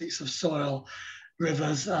 characteristics of soil,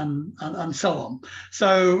 rivers, and so on.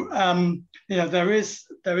 So you know, there is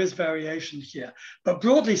variation here. But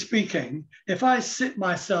broadly speaking, if I sit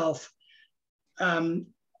myself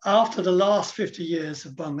after the last 50 years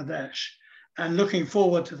of Bangladesh and looking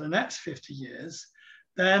forward to the next 50 years,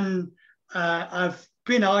 then I've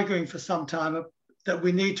been arguing for some time that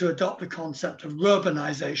we need to adopt the concept of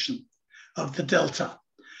urbanization of the Delta.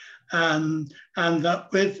 And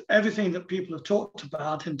that with everything that people have talked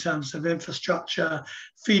about in terms of infrastructure,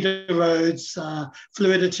 feeder roads,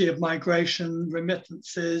 fluidity of migration,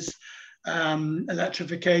 remittances,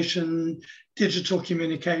 electrification, digital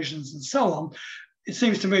communications, and so on, it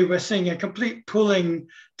seems to me we're seeing a complete pulling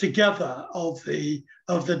together of the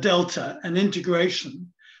Delta and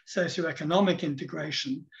integration, socioeconomic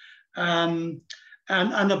integration, and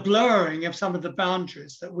a blurring of some of the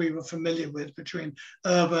boundaries that we were familiar with between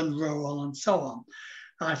urban, rural, and so on.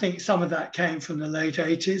 I think some of that came from the late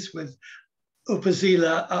 80s with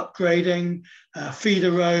Upazila upgrading,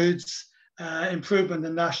 feeder roads, improvement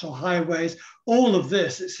in national highways. All of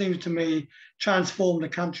this, it seems to me, transformed the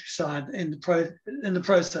countryside in the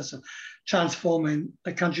process of transforming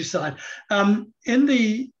the countryside. In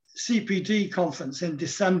the CPD conference in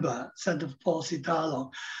December, Centre for Policy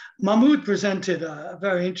Dialogue, Mahmoud presented a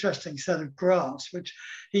very interesting set of graphs, which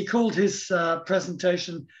he called his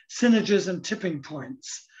presentation Synergies and Tipping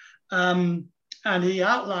Points. And he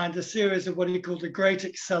outlined a series of what he called the great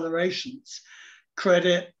accelerations: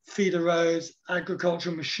 credit, feeder roads,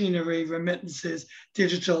 agricultural machinery, remittances,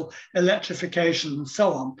 digital, electrification, and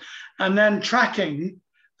so on. And then tracking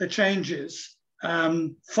the changes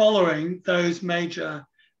following those major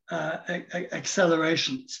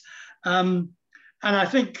accelerations. And I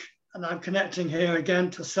think, and I'm connecting here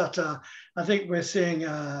again to Sata, I think we're seeing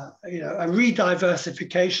a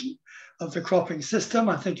re-diversification of the cropping system.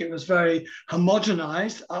 I think it was very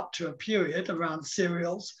homogenized up to a period around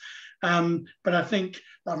cereals. But I think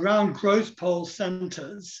around growth pole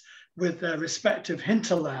centers with their respective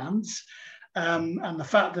hinterlands and the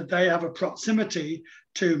fact that they have a proximity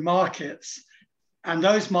to markets, and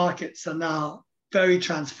those markets are now very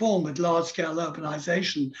transformed with large-scale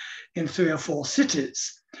urbanization in 3 or 4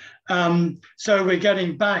 cities. So we're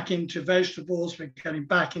getting back into vegetables, we're getting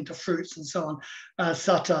back into fruits and so on, as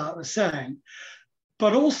Sata was saying.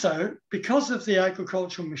 But also, because of the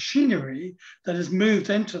agricultural machinery that has moved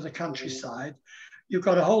into the countryside, you've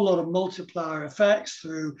got a whole lot of multiplier effects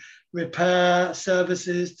through repair,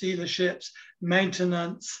 services, dealerships,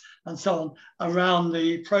 maintenance, and so on, around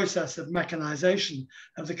the process of mechanization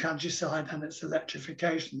of the countryside and its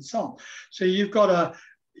electrification and so on. So you've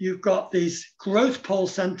got these growth pole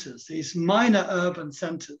centers, these minor urban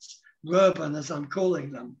centers, urban as I'm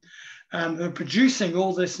calling them, who are producing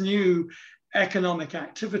all this new economic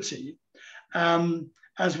activity,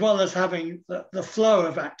 as well as having the flow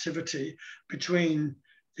of activity between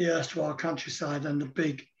the erstwhile countryside and the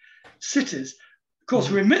big cities. Of course,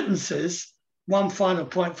 remittances, one final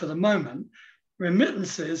point for the moment,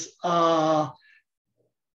 remittances are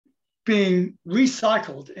being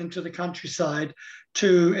recycled into the countryside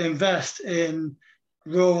to invest in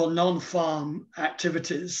rural non-farm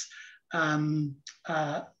activities. Some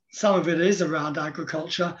of it is around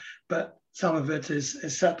agriculture, but some of it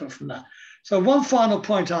is separate from that. So one final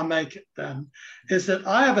point I'll make then is that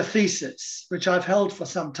I have a thesis, which I've held for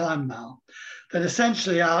some time now, that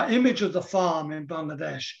essentially our image of the farm in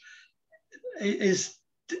Bangladesh is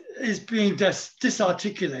being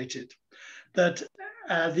disarticulated. That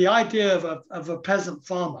the idea of a peasant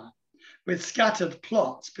farmer with scattered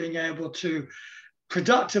plots being able to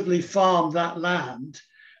productively farm that land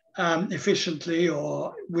efficiently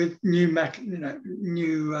or with new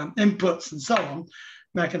inputs and so on,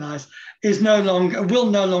 mechanized, will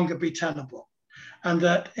no longer be tenable. And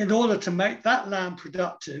that in order to make that land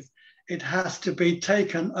productive, it has to be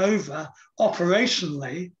taken over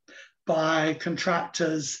operationally by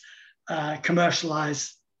contractors,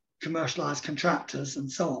 commercialized contractors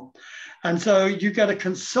and so on. And so you get a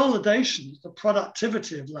consolidation of the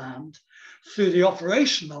productivity of land through the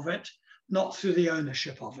operation of it, not through the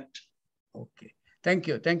ownership of it. Okay, thank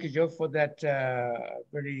you, Geof, for that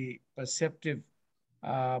very perceptive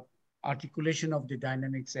articulation of the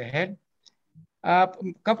dynamics ahead. A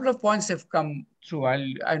couple of points have come through.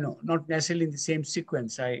 I know, not necessarily in the same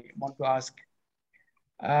sequence. I want to ask.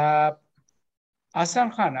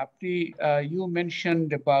 Ahsan Khan, you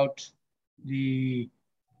mentioned about the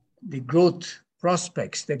growth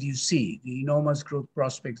prospects that you see, the enormous growth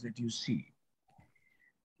prospects that you see.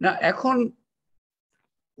 Now,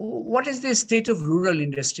 what is the state of rural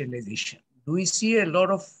industrialization? Do we see a lot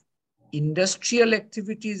of industrial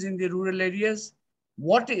activities in the rural areas?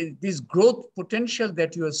 What is this growth potential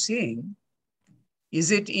that you are seeing? Is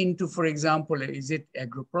it into, for example, is it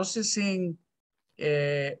agro-processing?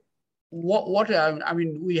 I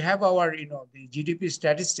mean, we have our, the GDP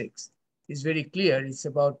statistics is very clear. It's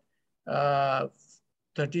about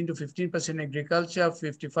 13 to 15% agriculture,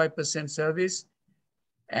 55% service,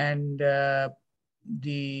 and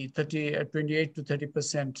the 28 to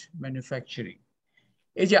 30% manufacturing.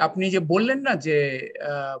 এই যে আপনি যে বললেন না যে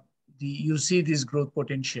you see this growth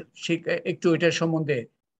potential, একটু এটার সম্বন্ধে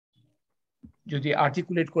যদি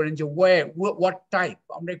আর্টিকুলেট করেন যে what type,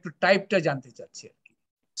 আমরা একটু টাইপটা জানতে চাচ্ছি আর কি।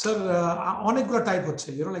 Sir, অনেকগুলো টাইপ হচ্ছে,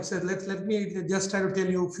 like said, let me just try to tell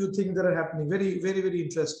you a few things that are happening, very, very, very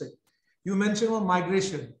interesting. You mentioned about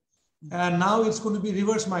migration, and now it's going to be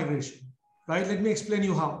reverse migration, right? Let me explain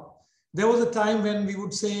you how. There was a time when we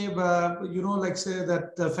would say, like say that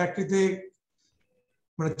factory te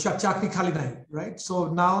chakri khali nahi, right? So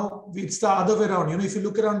now it's the other way around. If you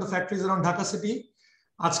look around the factories around Dhaka city,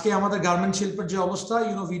 আজকে আমাদের garment শিল্পের যে অবস্থা,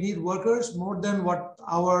 we need workers more than what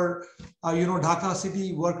our Dhaka city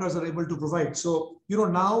workers are able to provide. So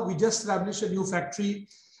now we just established a new factory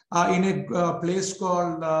in a place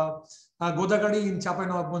called Godagadi in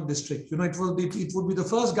Chapai-Nawabganj district. It would be the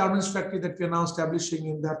first garments factory that we are now establishing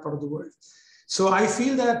in that part of the world. So I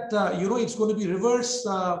feel that it's going to be reverse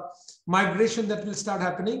migration that will start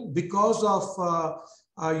happening because of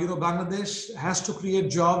Bangladesh has to create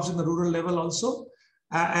jobs in the rural level also.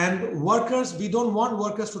 And workers, we don't want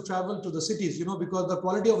workers to travel to the cities, because the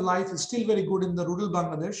quality of life is still very good in the rural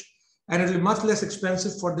Bangladesh, and it will be much less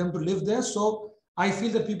expensive for them to live there. So I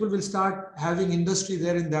feel that people will start having industry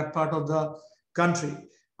there in that part of the country.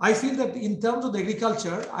 I feel that in terms of the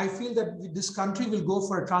agriculture, I feel that this country will go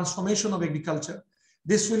for a transformation of agriculture.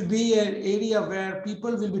 This will be an area where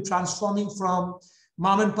people will be transforming from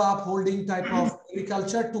mom and pop holding type of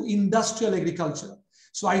agriculture to industrial agriculture.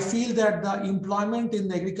 So I feel that the employment in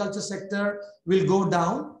the agriculture sector will go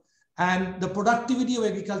down and the productivity of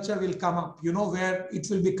agriculture will come up, where it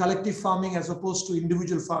will be collective farming as opposed to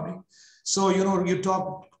individual farming. So, you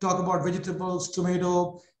talk about vegetables,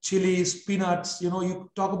 tomato, chilies, peanuts, you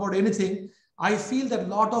talk about anything. I feel that a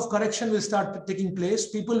lot of correction will start taking place.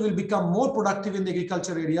 People will become more productive in the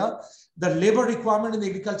agriculture area. The labor requirement in the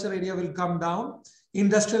agriculture area will come down.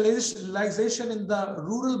 Industrialization in the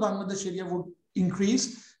rural Bangladesh area would increase.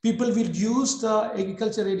 People will use the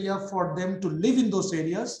agriculture area for them to live in those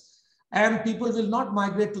areas, and people will not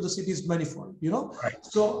migrate to the cities manifold, Right.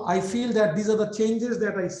 So I feel that these are the changes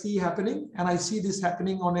that I see happening, and I see this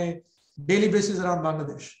happening on a daily basis around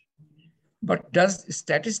Bangladesh. But does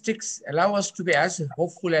statistics allow us to be as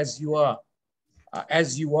hopeful as you are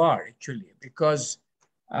actually? Because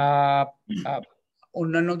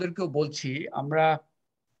অন্যান্যদেরকেও বলছি আমরা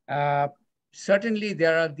certainly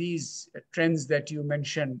there are these trends that you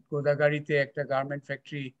mentioned. Godagariতে একটা garment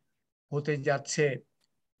factory হতে যাচ্ছে.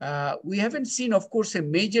 We haven't seen, of course, a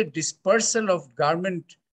major dispersal of garment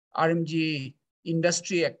RMG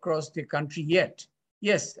industry across the country yet.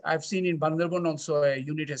 Yes, I've seen in Bandarban also a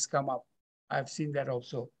unit has come up. I've seen that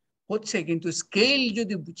also. হচ্ছে কিন্তু scale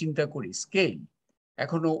যদি চিন্তা করি, scale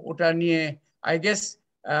এখনো ওটা নিয়ে I guess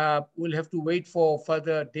we'll have to wait for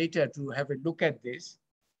further data to have a look at this.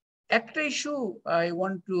 একটা issue I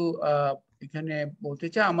want to এখানে বলতে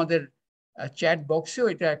চাই, আমাদের চ্যাট বক্সেও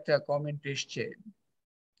এটা একটা কমেন্ট এসছে.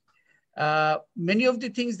 Many of the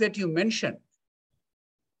things that you mentioned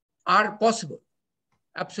are possible,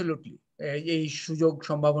 absolutely. এই সুযোগ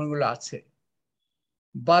সম্ভাবনাগুলো আছে,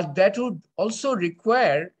 but that would also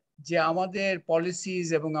require যে আমাদের policies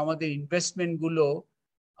এবং আমাদের investment গুলো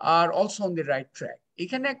are also on the right track.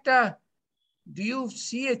 এখানে একটা, do you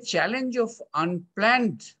see a challenge of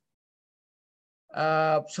unplanned,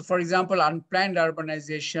 so for example, unplanned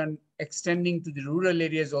urbanization extending to the rural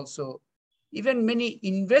areas also, even many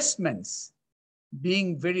investments being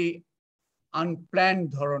very unplanned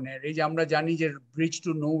ধরনের, এই যে আমরা জানি যে bridge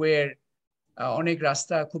to nowhere, অনেক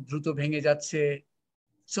রাস্তা খুব দ্রুত ভেঙে যাচ্ছে,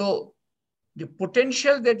 so the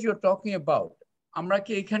potential that you're talking about, আমরা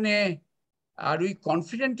কি এখানে, are we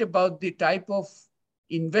confident about the type of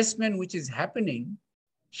investment which is happening,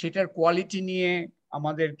 সেটার কোয়ালিটি নিয়ে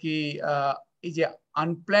আমাদের কি এই যে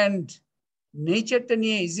আনপ্ল্যান্ড নেচারটা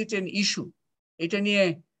নিয়ে, ইজ ইট এন ইস্যু, এটা নিয়ে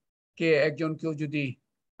কে একজন কেউ যদি,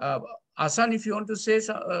 Ahsan, if you want to say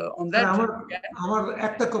on that. আমার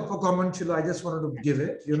একটা কমেন্ট ছিল, I just wanted to give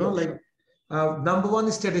it, you know, like number one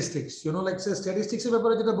is statistics, you know, like say statistics এর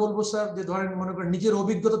ব্যাপারে যেটা বলবো স্যার, যে ধরেন মনে করেন নিজের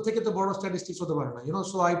অভিজ্ঞতা থেকে তো বড় স্ট্যাটিস্টিক্স হতে পারে না, you know,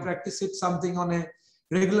 so I practice it something on a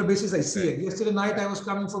regular basis. I see it. Yesterday night I was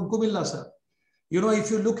coming from Kumilla, sir. You know, if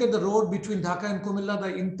you look at the road between Dhaka and Kumilla,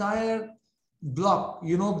 the entire block,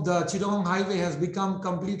 you know, the Chittagong highway has become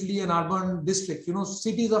completely an urban district, you know,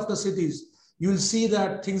 cities after cities. You'll see that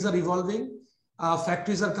things are evolving.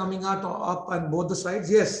 Factories are coming up on both the sides.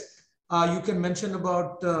 Yes, you can mention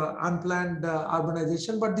about unplanned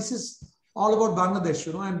urbanization, but this is all about Bangladesh,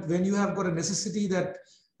 you know, and when you have got a necessity that,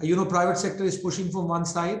 you know, private sector is pushing from one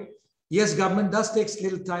side, yes, government does take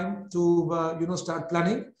little time to, you know, start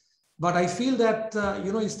planning, but I feel that,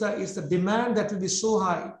 you know, it's the demand that will be so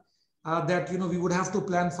high that, you know, we would have to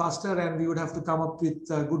plan faster and we would have to come up with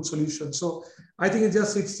good solutions. So I think it's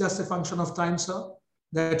just a function of time, sir,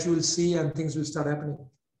 that you will see and things will start happening.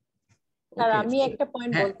 আর আমি একটা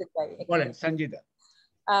point বলতে চাই, বলেন সঞ্জিদা।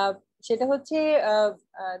 সেটা হচ্ছে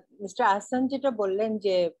mister Ahsan যেটা বললেন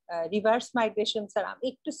যে রিভার্স মাইগ্রেশন, স্যার আমি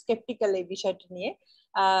একটু স্কেপটিক্যাল এই বিষয়টা নিয়ে,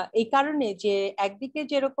 এই কারণে যে একদিকে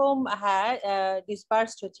যেরকম হ্যাঁ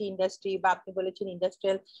ডিসপার্সড হচ্ছে ইন্ডাস্ট্রি, বা আপনি বলেছেন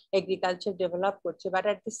ইন্ডাস্ট্রিয়াল এগ্রিকালচার ডেভেলপ করছে, but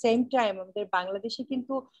at the same time আমাদের বাংলাদেশে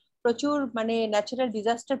কিন্তু প্রচুর মানে ন্যাচারাল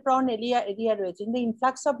ডিজাস্টার প্রন এরিয়া রয়েছে, কিন্তু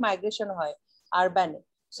ইনফ্লাক্স অফ মাইগ্রেশন হয় আরবানে।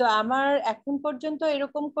 সো আমার এখন পর্যন্ত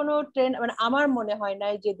এরকম কোনো ট্রেন্ড, মানে আমার মনে হয় না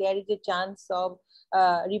যে there is a chance of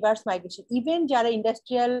rivers migration. Even যারা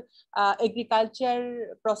ইন্ডাস্ট্রিয়াল এগ্রিকালচার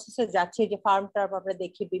প্রসেসে যাচ্ছে, যে ফার্ম টার্ম আমরা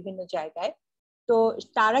দেখি বিভিন্ন জায়গায়, তো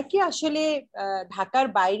তারা কি আসলে ঢাকার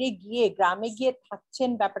বাইরে গিয়ে গ্রামে গিয়ে থাকছেন?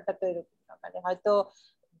 ব্যাপারটা তো এরকম না, মানে হয়তো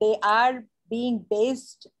দে are being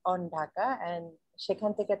based on Dhaka and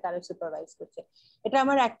সেখান থেকে তারা সুপারভাইজ করছে। এটা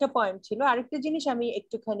আমার একটা পয়েন্ট ছিল। আরেকটা জিনিস আমি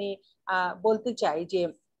একটুখানি বলতে চাই যে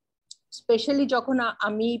স্পেশালি যখন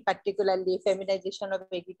আমি পার্টিকুলারলি ফেমিনাইজেশন অফ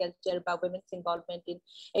এগ্রিকালচার বা উইমেন্স ইনভলভমেন্ট ইন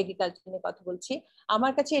এগ্রিকালচার নিয়ে কথা বলছি,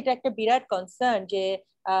 আমার কাছে এটা একটা বিরাট কনসার্ন যে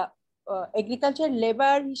এগ্রিকালচার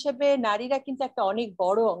লেবার হিসেবে নারীরা কিন্তু একটা অনেক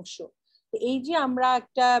বড় অংশ। এই যে আমরা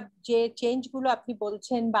একটা যে চেঞ্জ গুলো আপনি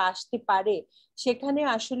বলছেন বা আসতে পারে, সেখানে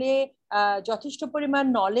আসলে যথেষ্ট পরিমাণ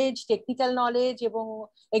নলেজ, টেকনিক্যাল নলেজ এবং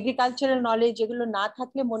এগ্রিকালচারাল নলেজ এগুলো না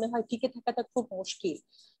থাকলে মনে হয় টিকে থাকাটা খুব মুশকিল।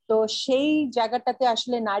 তো সেই জায়গাটাতে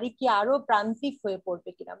আসলে নারী কি আরো প্রান্তিক হয়ে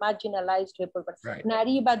পড়বে কিনা, মার্জিনালাইজড হয়ে পড়বে,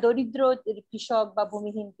 নারী বা দরিদ্র কৃষক বা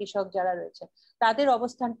ভূমিহীন কৃষক যারা রয়েছে তাদের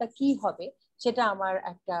অবস্থানটা কি হবে, সেটা আমার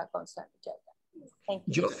একটা কনসার্ন জায়গা। Thank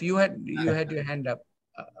you. Geof, you had your hand up.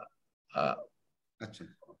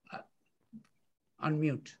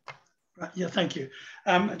 Unmute. Right, yeah, thank you.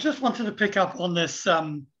 I just wanted to pick up on this,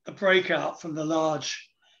 the breakout from the large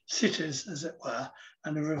cities, as it were,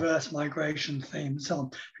 and the reverse migration theme and so on.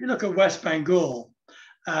 If you look at West Bengal,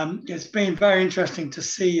 it's been very interesting to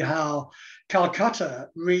see how Calcutta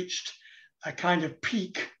reached a kind of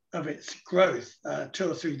peak of its growth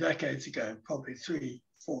 2 or 3 decades ago, probably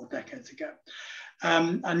 3-4 decades ago.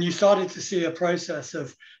 And you started to see a process of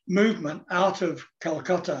movement out of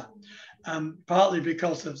Calcutta, partly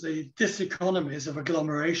because of the diseconomies of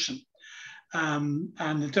agglomeration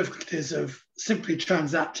and the difficulties of simply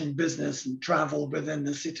transacting business and travel within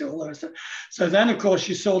the city, all those stuff. So then, of course,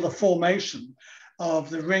 you saw the formation of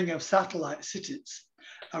the ring of satellite cities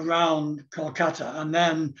around Kolkata, and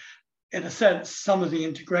then, in a sense, some of the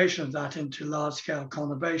integration of that into large-scale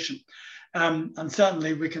conurbation. And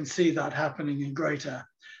certainly we can see that happening in Greater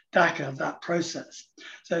Dhaka, that process.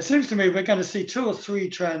 So it seems to me we're going to see 2 or 3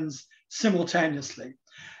 trends simultaneously.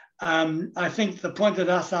 I think the point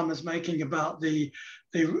that Ahsan was making about the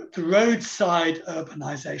roadside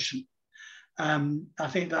urbanization, I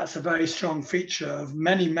think that's a very strong feature of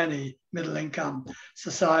many middle-income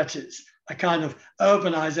societies, a kind of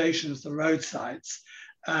urbanization of the roadsides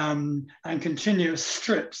and continuous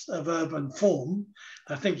strips of urban form.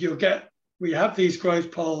 I think we have these growth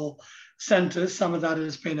pole centers. Some of that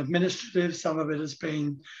has been administrative, some of it has been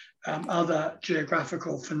other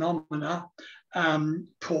geographical phenomena.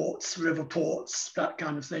 ports, river ports, that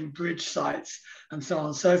kind of thing, bridge sites, and so on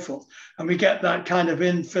and so forth. And we get that kind of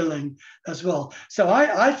infilling as well. So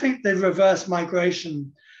I think the reverse migration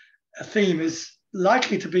theme is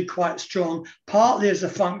likely to be quite strong, partly as a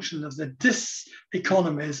function of the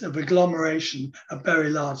diseconomies of agglomeration of very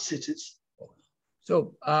large cities. So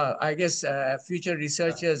I guess future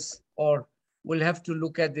researchers will have to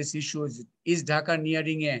look at this issue. Is Dhaka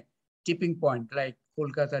nearing a tipping point like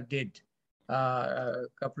Kolkata did a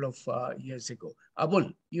couple of years ago? Abul,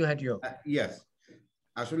 you had your... Yes.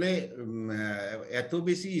 আসলে এত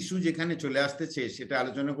বেশি issue যেখানে চলে আসতেছে সেটা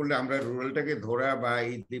আলোচনা করলে আমরা রুরালটাকে ধরা বা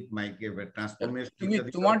এই দ্বীপ মাইকে ট্রান্সফরমেশন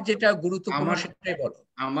তোমার যেটা গুরুত্বপূর্ণ সেটাই বলো।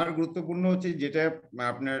 আমার গুরুত্বপূর্ণ হচ্ছে যেটা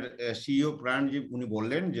আপনার সিইও প্রাণ যে উনি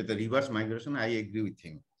বললেন যেটা reverse migration, I agree with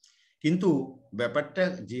him, কিন্তু ব্যাপারটা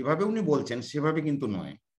যেভাবে উনি বলছেন সেভাবে কিন্তু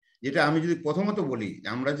নয়। যেটা আমি যদি প্রথমত বলি,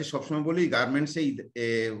 আমরা যে সবসময় বলি গার্মেন্টসে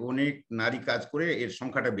অনেক নারী কাজ করে, এর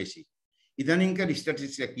সংখ্যাটা বেশি। ইদানিংকার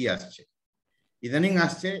স্ট্যাটিস্টিক্সটা কি আসছে? ইদানিং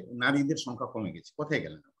আসছে নারীদের সংখ্যা কমে গেছে। কোথায়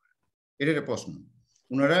গেলেন? এটা একটা প্রশ্ন।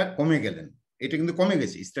 ওনারা কমে গেলেন, এটা কিন্তু কমে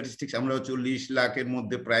গেছে স্ট্যাটিস্টিক্স। আমরা 40 লাখের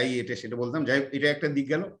মধ্যে প্রায় এটা সেটা বলতাম। যাই হোক, এটা একটা দিক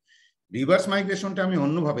গেল। রিভার্স মাইগ্রেশনটা আমি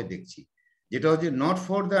অন্যভাবে দেখছি, যেটা হচ্ছে নট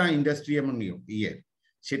ফর দ্য ইন্ডাস্ট্রি এবং ইয়ের,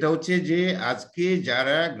 সেটা হচ্ছে যে আজকে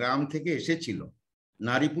যারা গ্রাম থেকে এসেছিল,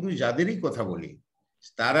 নারী পুরুষ যাদেরই কথা বলি,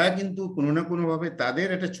 তারা কিন্তু কোনো না কোনোভাবে তাদের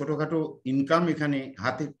একটা ছোটখাটো ইনকাম এখানে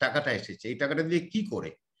হাতে টাকাটা এসেছে। এই টাকাটা দিয়ে কি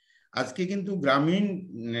করে? আজকে কিন্তু গ্রামীণ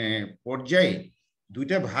পর্যায়ে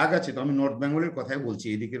দুইটা ভাগ আছে। তো আমি নর্থ বেঙ্গলের কথাই বলছি,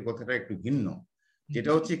 এদিকের কথাটা একটু ভিন্ন।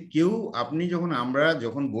 যেটা হচ্ছে আমরা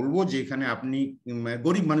যখন বলবো যে এখানে আপনি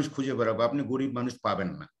গরিব মানুষ খুঁজে বেড়াবো, আপনি গরিব মানুষ পাবেন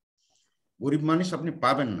না, গরিব মানুষ আপনি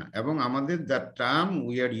পাবেন না। এবং আমাদের the term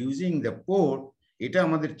we are using the poor, এটা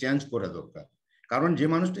আমাদের চেঞ্জ করা দরকার। কারণ যে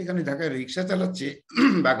মানুষটা এখানে ঢাকায় রিক্সা চালাচ্ছে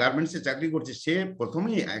বা গার্মেন্টসে চাকরি করছে, সে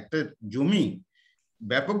প্রথমেই একটা জমি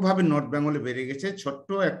ব্যাপকভাবে নর্থ বেঙ্গলে বেড়ে গেছে, ছোট্ট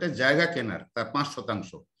একটা জায়গা কেনার তার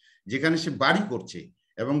 5%, যেখানে সে বাড়ি করছে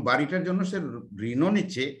এবং বাড়িটার জন্য সে ঋণও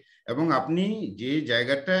নিচ্ছে। এবং আপনি যে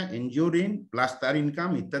জায়গাটা এনজিও ঋণ প্লাস তার ইনকাম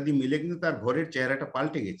ইত্যাদি মিলে কিন্তু তার ঘরের চেহারাটা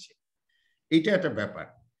পাল্টে গেছে। এইটা একটা ব্যাপার,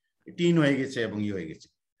 টিন হয়ে গেছে এবং হয়ে গেছে।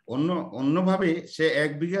 অন্যভাবে সে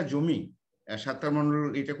 1 বিঘা জমি, সাত্তার মন্ডল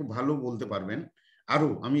এটা খুব ভালো বলতে পারবেন আরো,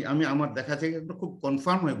 আমি আমার দেখা থেকে একটু খুব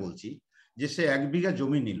কনফার্ম হয়ে বলছি যে সে 1 বিঘা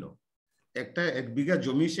জমি নিল। একটা 1 বিঘা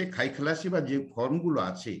জমি সে খাইখালাসি বা যে ফর্মগুলো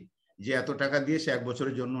আছে যে এত টাকা দিয়ে সে 1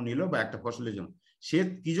 বছরের জন্য নিল বা একটা ফসলের জন্য, সে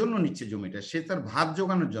কি জন্য নিচ্ছে জমিটা? সে তার ভাত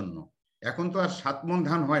জোগানোর জন্য। এখন তো আর 7 মণ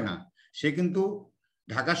ধান হয় না, সে কিন্তু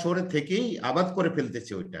ঢাকা শহরে থেকেই আবাদ করে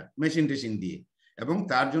ফেলতেছে ওইটা মেশিন টেশিন দিয়ে, এবং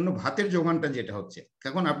তার জন্য ভাতের জোগানটা যেটা হচ্ছে।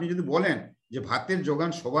 এখন আপনি যদি বলেন যে ভাতের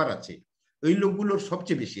জোগান সবার আছে, ওই লোকগুলোর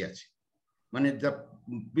সবচেয়ে বেশি আছে। মানে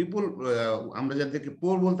পিপল, আমরা যাদেরকে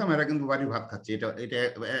পোর বলতাম, এরা কিন্তু বাড়ির ভাত খাচ্ছে। এটা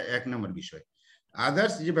 1 নম্বর বিষয়।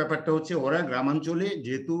 আদার্স যে ব্যাপারটা হচ্ছে, ওরা গ্রামাঞ্চলে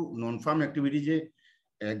যেহেতু নন ফার্ম অ্যাক্টিভিটি যে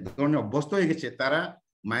এক ধরনের অভ্যস্ত হয়ে গেছে, তারা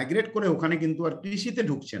মাইগ্রেট করে ওখানে কিন্তু আর কৃষিতে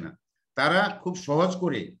ঢুকছে না। তারা খুব সহজ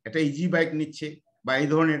করে একটা ইজি বাইক নিচ্ছে বা এই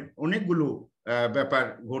ধরনের অনেকগুলো ব্যাপার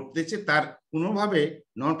ঘটতেছে। তার কোনোভাবে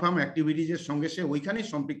নন ফার্ম অ্যাক্টিভিটিজের সঙ্গে সে ওইখানেই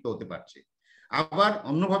সম্পৃক্ত হতে পারছে। আবার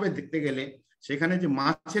অন্যভাবে দেখতে গেলে সেখানে যে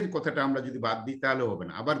মাছের কথাটা আমরা যদি বাদ দিই তাহলে হবে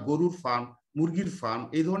না। আবার গরুর ফার্ম, মুরগির ফার্ম,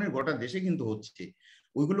 এই ধরনের গোটা দেশে কিন্তু হচ্ছে।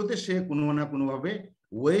 ওইগুলোতে সে কোনো না কোনোভাবে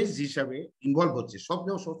ওয়েজ হিসাবে ইনভলভ হচ্ছে।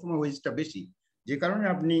 সবসময় ওয়েজটা বেশি, যে কারণে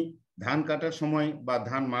আপনি ধান কাটার সময় বা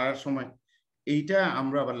ধান মারার সময়, এইটা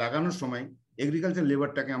আমরা আবার লাগানোর সময় এগ্রিকালচার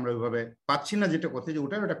লেবারটাকে আমরা ওইভাবে পাচ্ছি না। যেটা কথা, যে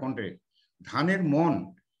ওটাও একটা কন্ট্রাক্ট। ধানের মন,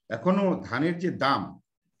 এখনো ধানের যে দাম,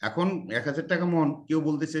 এখন 1000 টাকা মন কেউ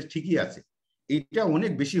বলতেছে ঠিকই আছে, এটা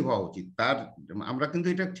অনেক বেশি হওয়া উচিত। তার আমরা কিন্তু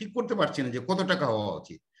এটা ঠিক করতে পারছি না যে কত টাকা হওয়া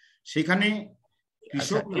উচিত। সেখানে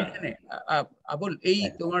আবুল, এই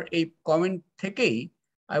তোমার এই কমেন্ট থেকেই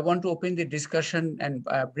I want to open the discussion and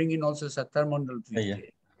bring in also Sattar Mondal.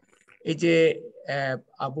 এই যে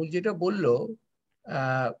আবুল যেটা বললো,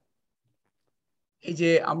 এই যে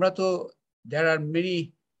আমরা তো there are many,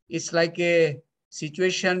 it's like a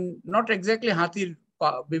situation, not exactly হাতির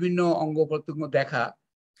বিভিন্ন অঙ্গ প্রত্যঙ্গ দেখা,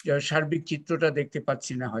 সার্বিক চিত্রটা দেখতে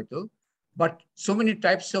পাচ্ছি না হয়তো, but so many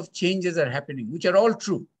types of changes are happening which are all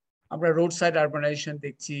true. আমরা রোড সাইড আরবানাইজেশন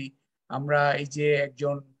দেখছি, আমরা এই যে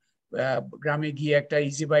একজন গ্রামে গিয়ে একটা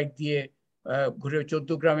ইজি বাইক দিয়ে ঘুরে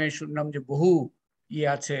 14 গ্রামে শুনলাম যে বহু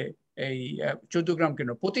আছে, এই 14 গ্রাম কেন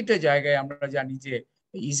প্রতিটা জায়গায় আমরা জানি যে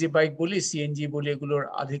ইজি বাইক বলি, সিএনজি বলি, এগুলোর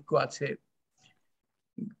আধিক্য আছে।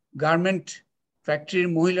 গার্মেন্ট ফ্যাক্টরির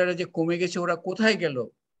মহিলারা যে কমে গেছে, ওরা কোথায় গেল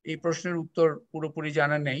এই প্রশ্নের উত্তর পুরোপুরি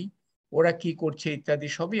জানা নেই। ওরা কি করছে ইত্যাদি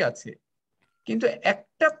সবই আছে। কিন্তু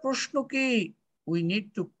একটা প্রশ্ন কি উই নিড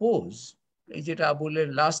টু পোজ, এই যেটা আবুলের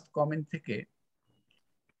লাস্ট কমেন্ট থেকে,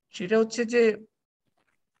 সেটা হচ্ছে যে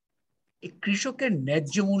কৃষকের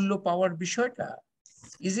ন্যায্য মূল্য পাওয়ার বিষয়টা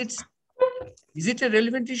is it A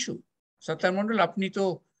relevant issue? সত্তার মন্ডল, আপনি তো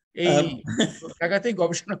এই জায়গাতেই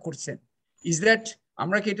গবেষণা করছেন। ইজ দ্যাট,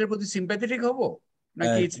 আমরা কি এটার প্রতি সিম্প্যাথেটিক হব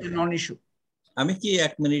নাকি ইটস এ নন ইস্যু? আমি কি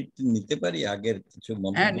 1 মিনিট নিতে পারি? আগের কিছু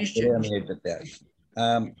মন্তব্য করে আমি এটাতে আসি।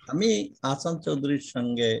 আমি আহসান চৌধুরীর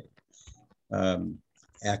সঙ্গে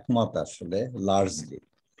একমত আসলে লার্জলি।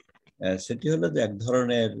 সেটি হলো যে এক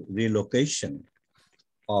ধরনের রিলোকেশন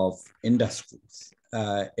অফ ইন্ডাস্ট্রিজ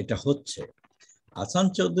এটা হচ্ছে। আহসান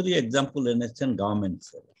চৌধুরী এক্সাম্পল এনেছেন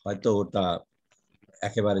গভর্নমেন্টসের, হয়তো ওটা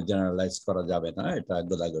একেবারে জেনারেলাইজ করা যাবে না, এটা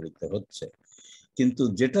গোদাগড়িতে হচ্ছে, কিন্তু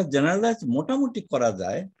যেটা জেনারেলাইজ মোটামুটি করা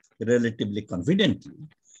যায় রিলেটিভলি কনফিডেন্টলি,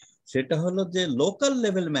 সেটা হলো যে local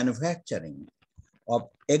level manufacturing of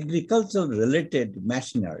agricultural related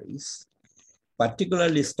machineries,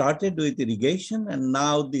 particularly started with irrigation and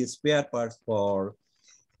now the spare parts for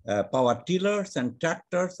power tillers and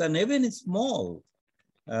tractors and even small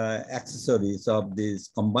accessories of these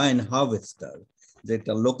combined harvester,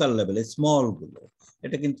 যেটা local লেভেলে small গুলো,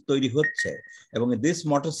 এটা কিন্তু তৈরি হচ্ছে। এবং this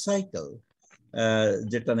motorcycle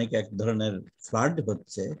যেটা নাকি এক ধরনের ফ্লাড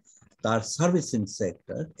হচ্ছে, তার সার্ভিসিং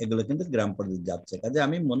সেক্টর, এগুলো কিন্তু গ্রাম পর্যায়ে যাচ্ছে। কাজে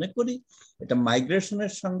আমি মনে করি এটা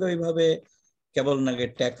মাইগ্রেশনের সঙ্গে ওইভাবে কেবল নাকি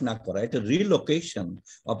ট্যাগ না করা, এটা রিলোকেশন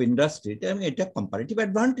অফ ইন্ডাস্ট্রি, এটা কম্পারেটিভ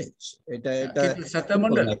অ্যাডভান্টেজ। এটা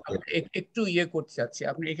একটু ইয়ে করতে চাচ্ছি,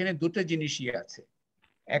 আপনি এখানে দুটো জিনিস আছে।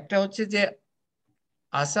 একটা হচ্ছে যে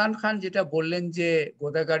আহসান খান যেটা বললেন যে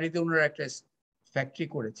গোদাগাড়িতে ওনারা একটা ফ্যাক্টরি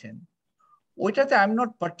করেছেন, ওইটাতে I am not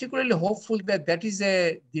particularly hopeful that is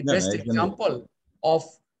the best example of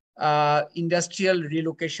industrial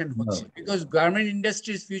relocation হচ্ছে, because garment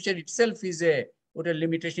industries future itself is ওটার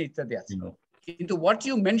লিমিটেশন ইত্যাদি আছে। কিন্তু what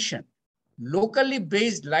you mention, locally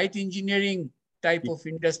based light engineering type of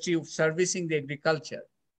industry servicing the agriculture,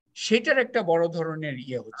 সেটার একটা বড় ধরনের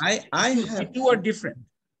ইয়ে হচ্ছে। টু আর ডিফারেন্ট।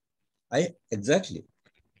 এক্স্যাক্টলি।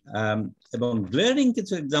 এবং গ্লেয়ারিং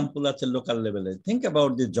কিছু এক্সাম্পল আছে লোকাল লেভেলে। থিঙ্ক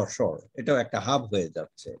অ্যাবাউট দি যশোর, এটাও একটা হাব হয়ে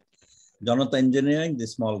যাচ্ছে। জনতা engineering, the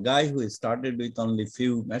small guy who started with only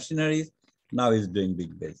few machineries, now is doing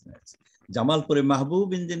big business. Jamalpuri Mahbub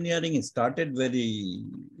Engineering started very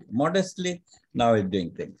modestly, now is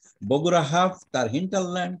doing things. Bogura Half, তার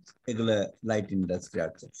hinterland, এগুলো light industry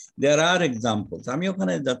আছে। There are examples. আমি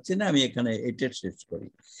ওখানে যাচ্ছি না, আমি এখানে এটা শেষ করি।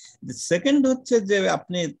 The second হচ্ছে যে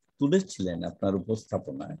আপনি তুলেছিলেন আপনার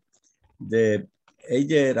উপস্থাপনায় যে এই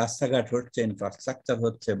যে রাস্তাঘাট হচ্ছে, ইনফ্রাস্ট্রাকচার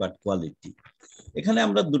হচ্ছে, বাট কোয়ালিটি, এখানে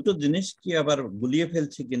আমরা দুটো জিনিস কি আবার গুলিয়ে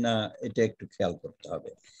ফেলছি কিনা এটা একটু খেয়াল করতে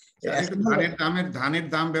হবে। ধানের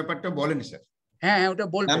দাম ব্যাপারটা বলেন স্যার। হ্যাঁ, ওটা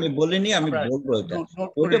বলবো। আমি বলিনি, আমি বলবো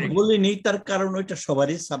ওটা বলিনি, তার কারণ ওইটা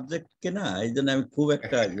সবারই সাবজেক্ট কিনা, এই জন্য আমি খুব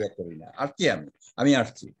একটা ইয়ে করি না। আর কি আমি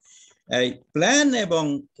আসছি, এই প্ল্যান এবং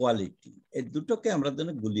কোয়ালিটি, এই দুটোকে আমরা যেন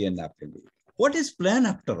গুলিয়ে না ফেলি। What is plan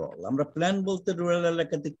after all? আমরা প্ল্যান বলতে রুরাল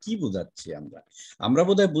এলাকাতে কি বোঝাচ্ছি? আমরা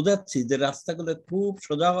বোধহয় বোঝাচ্ছি যে রাস্তাগুলো খুব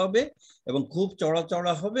সোজা হবে এবং খুব চড়া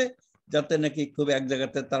চড়া হবে, যাতে নাকি খুব এক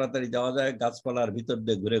জায়গাতে তাড়াতাড়ি যাওয়া যায়, গাছপালার ভিতর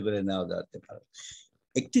দিয়ে ঘুরে ঘুরে নেওয়া যেতে পারে।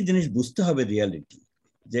 একটি জিনিস বুঝতে হবে, রিয়ালিটি,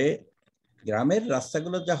 যে গ্রামের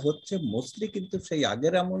রাস্তাগুলো যা হচ্ছে মোস্টলি কিন্তু সেই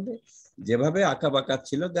আগের আমলে যেভাবে আঁকা বাঁকা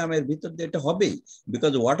ছিল, গ্রামের ভিতর দিয়ে এটা হবেই,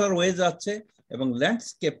 বিকজ ওয়াটার ওয়েজ আছে এবং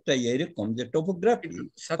ল্যান্ডস্কেপটা এরকম যে টোপোগ্রাফি।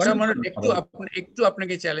 একটু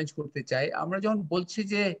আপনাকে চ্যালেঞ্জ করতে চাই, আমরা যখন বলছি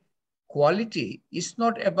যে কোয়ালিটি ইজ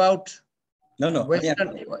নট অ্যাবাউট,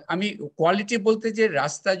 আমি কোয়ালিটি বলতে যে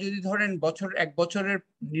রাস্তা যদি ধরেন এক বছরের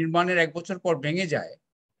নির্মাণের 1 বছর পর ভেঙে যায়,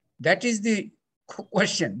 that is the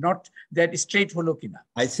question, not that straight holo kina.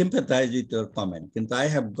 I sympathize with your comment, কিন্তু I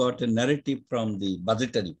have got a narrative from the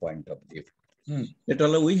budgetary point of view. That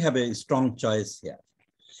we have a strong choice here.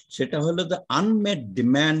 সেটা হলো the unmet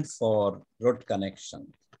demand for road connection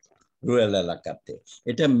rural এলাকাতে।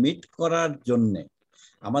 এটা meet করার জন্য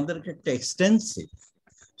আমাদেরকে একটা extensive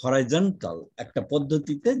horizontal একটা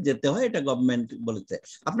পদ্ধতিতে যেতে হয়। এটা গভর্নমেন্ট বলেছে।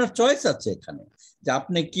 আপনার চয়েস আছে এখানে, যে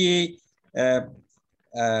আপনি কি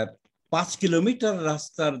 5 কিলোমিটার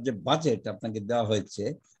রাস্তার যে বাজেট আপনাকে দেওয়া হয়েছে,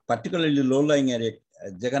 পার্টিকুলারলি লো লাইং এর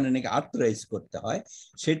যেখানে নাকি আর্থরাইজ করতে হয়,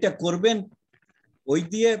 সেটা করবেন, ওই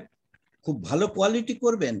দিয়ে খুব ভালো কোয়ালিটি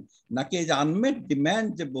করবেন, নাকি এই যে আনমেট ডিমান্ড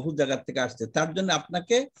যে বহু জায়গা থেকে আসছে, তার জন্য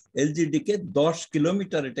আপনাকে এলজিডি কে 10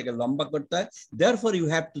 কিলোমিটার এটাকে লম্বা করতে হয়। Therefore you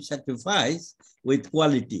have to sacrifice with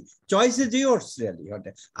quality. Choice is yours really.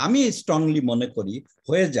 আমি স্ট্রংলি মনে করি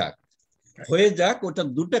হয়ে যাক, ওটা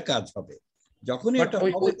দুটো কাজ হবে। যখনই এটা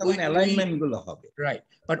হবে তখন অ্যালাইনমেন্ট গুলো হবে, রাইট।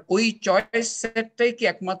 বাট ওই চয়েস সেটটাই কি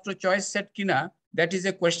একমাত্র চয়েস সেট কিনা, that is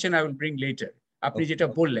a question I will bring letter. আপনি যেটা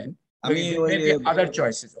বললেন আমি other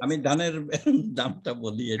choices আমি ধানের দামটা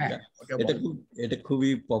বলি, এটা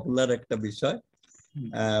খুবই পপুলার একটা বিষয়।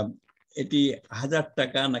 এটি 1000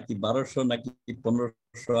 টাকা নাকি 1200 নাকি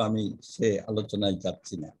 1500 আমি সে আলোচনায়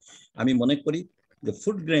যাচ্ছি না। আমি মনে করি যে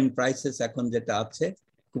ফুড গ্রেন প্রাইসেস এখন যেটা আছে,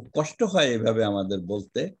 খুব কষ্ট হয় এভাবে আমাদের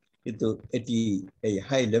বলতে, কিন্তু এটি এই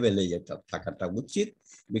হাই লেভেলে এটা থাকাটা উচিত,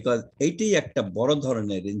 বিকজ এইটাই একটা বড়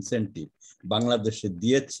ধরনের ইনসেন্টিভ বাংলাদেশে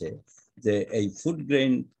দিয়েছে যে এই ফুড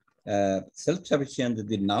গ্রেন সেলফ সাফিসিয়েন্ট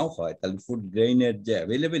যদি নাও হয়, তাহলে ফুড গ্রেইনের যে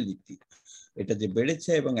অ্যাভেলেবিলিটি এটা যে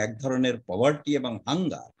বেড়েছে, এবং এক ধরনের পভার্টি এবং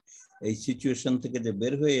হাঙ্গার এই সিচুয়েশন থেকে যে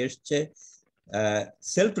বের হয়ে এসছে,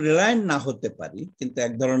 সেলফ রিলায়েন্ট না হতে পারি, কিন্তু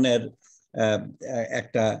এক ধরনের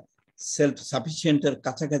একটা সেলফ সাফিসিয়েন্টের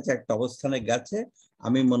কাছাকাছি একটা অবস্থানে গেছে।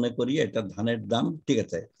 আমি মনে করি এটা ধানের দাম ঠিক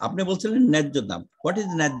আছে। আপনি বলছিলেন ন্যায্য দাম, হোয়াট ইজ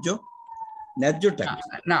ন্যায্য? ন্যায্যটা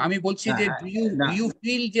না, আমি বলছি যে ডু ইউ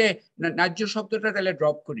ফিল যে ন্যায্য শব্দটা তাহলে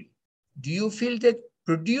ড্রপ করি, ডু ইউ ফিল যে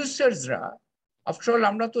প্রডিউসার্সরা, আফটার অল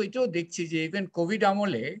আমরা তো এটাও দেখছি যে ইভেন কোভিড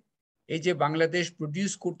আমলে এই যে বাংলাদেশ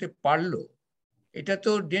প্রডিউস করতে পারলো, এটা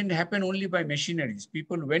তো didn't happen only by machineries.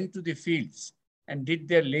 People went to the fields and did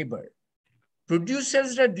their labor. Producers,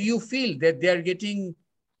 do you feel that they are getting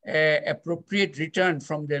appropriate return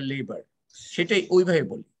from their labor? সেটাই ওইভাবে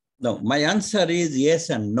বলি। No, my answer is yes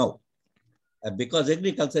and no. Because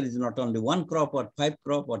agriculture is not only one crop or 5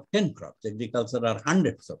 crop or 10 crops. Agriculture are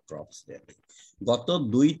hundreds of crops really. গত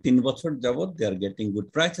 2-3 বছর যাবত they are getting good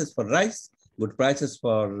prices for rice, good prices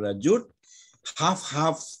for jute,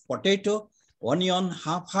 half potato, onion,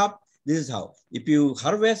 half. This is how. If you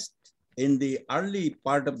harvest in the early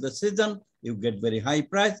part of the season, you get very high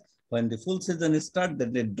price. When the full season starts,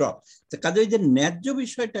 then it drops. তো কাজেই যে ন্যায্য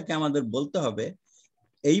বিষয়টাকে আমাদের বলতে হবে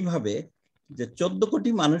এইভাবে যে 14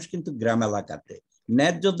 কোটি মানুষ কিন্তু গ্রাম এলাকাতে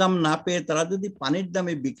ন্যায্য দাম না পেয়ে তারা যদি পানির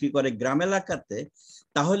দামে বিক্রি করে গ্রাম এলাকাতে,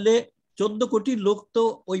 তাহলে 14 কোটি লোক তো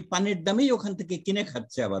ওই পানির দামেই ওখান থেকে কিনে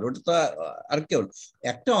খাচ্ছে। আবার ওটা তো আর কেউ,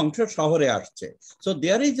 একটা অংশ শহরে আসছে। So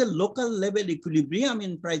there is a local level equilibrium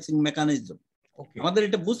in pricing mechanism. আমাদের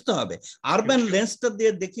এটা বুঝতে হবে। আরবান লেন্সটা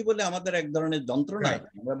দিয়ে দেখি বলে আমাদের এক ধরনের যন্ত্রণা,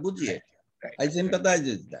 আমরা বুঝিয়ে। I sympathize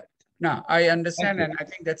with that. No, I understand, and I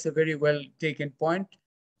think that's a very well taken point.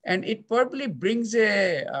 And it probably brings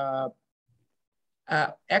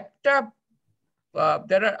একটা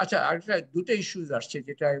there are আচ্ছা দুটো ইস্যুস আসছে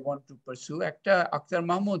যেটা I want to pursue. একটা Akhtar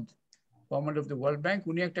Mahmud, former of the world bank,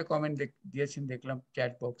 উনি একটা comment দিয়েছেন দেখলাম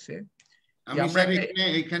চ্যাট বক্সে। আমি স্যার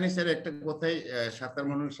এখানে স্যার একটা কথাই সাতার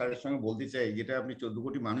মানুষ স্যারের সঙ্গে বলতে চাই, যেটা আপনি 14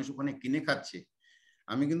 কোটি মানুষ ওখানে কিনে খাচ্ছে।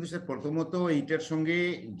 আমি কিন্তু স্যার প্রথমত এইটার সঙ্গে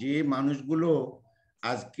যে মানুষগুলো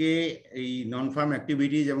আজকে এই নন ফার্ম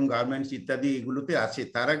অ্যাক্টিভিটিজ এবং গার্মেন্টস ইত্যাদি এগুলোতে আছে,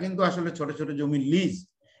 তারা কিন্তু আসলে ছোট ছোট জমি লিজ,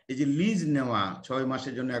 এই যে লিজ নেওয়া 6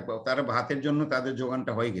 মাসের জন্য তারা ভাতের জন্য তাদের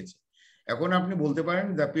যোগানটা হয়ে গেছে। এখন আপনি বলতে পারেন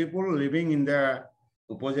the people living in the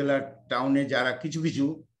উপজেলা টাউনে যারা কিছু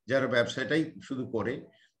যারা ব্যবসাটাই শুধু করে,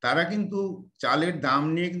 তারা কিন্তু চালের দাম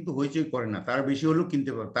নিয়ে কিন্তু হইচই করে না, তারা বেশি হলেও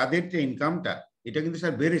কিনতে পারে, তাদের যে ইনকামটা এটা কিন্তু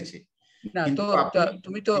স্যার বেড়েছে। না তো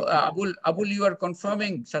তুমি তো আবুল ইউ আর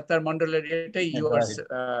কনফার্মিং সত্তার মন্ডলের এটাই you R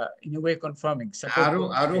in way confirming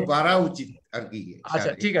আরো বাড়া উচিত আর কি।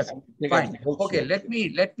 আচ্ছা ঠিক আছে, fine, okay,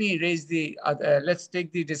 let me raise the let's take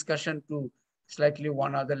the discussion to slightly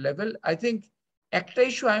one other level. I think একটা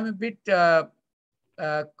issue I M A bit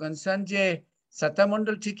concern যে সত্তা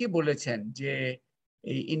মন্ডল ঠিকই বলেছেন যে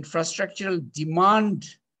এই ইনফ্রাস্ট্রাকচারাল ডিমান্ড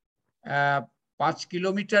 5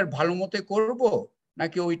 কিলোমিটার ভালো মতো করব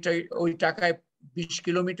নাকি ওই টাকায় 20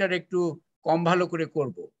 কিলোমিটার একটু কম ভালো করে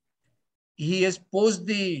করব। He has posed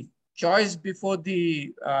the choice before the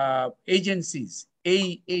agencies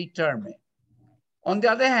এই টার্মে। On the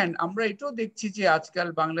other hand, আমরা এটাও দেখছি যে আজকাল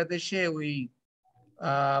বাংলাদেশে ওই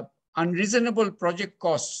unreasonable project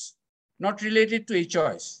costs not related to a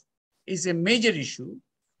choice is a major issue.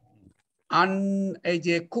 এই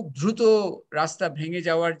যে খুব দ্রুত রাস্তা ভেঙে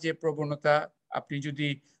যাওয়ার যে প্রবণতা, আপনি যদি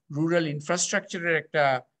রুরাল ইনফ্রাস্ট্রাকচারের একটা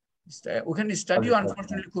ওখানে স্টাডিও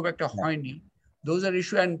আনফরচুনেটলি খুব একটা হয়নি, those are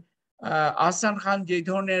issue. And Ahsan খান যে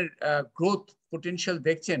ধরনের গ্রোথ পোটেনশিয়াল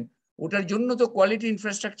দেখছেন, ওটার জন্য তো কোয়ালিটি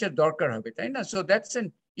ইনফ্রাস্ট্রাকচার দরকার হবে, তাই না? So that's an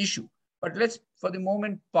issue, but let's for the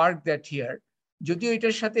moment park that here. যদিও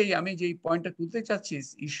এটার সাথে আমি যে পয়েন্টটা তুলতে চাচ্ছি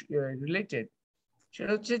রিলেটেড,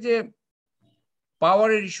 সেটা হচ্ছে যে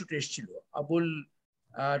পাওয়ারের ইস্যুটা এসেছিল।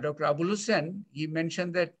 Doctor Abul Hossain he mention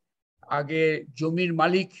that আগে জমির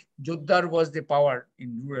মালিক জোদ্দার was the power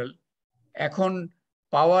in rural, এখন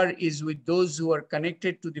power is with those who are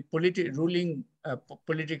connected to the ruling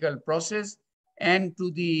political process and to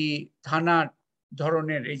the থানা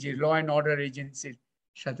ধরনের এই যে ল অ্যান্ড অর্ডার এজেন্সির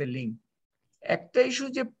সাথে লিঙ্ক। একটা ইস্যু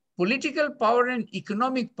যে পলিটিক্যাল পাওয়ার অ্যান্ড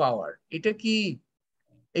ইকোনমিক পাওয়ার, এটা কি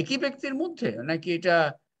একই ব্যক্তির মধ্যে নাকি এটা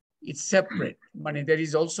ইটস সেপারেট, মানে there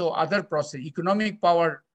is also other process, economic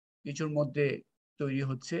পাওয়ার কিছুর মধ্যে তৈরি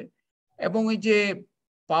হচ্ছে, এবং এই যে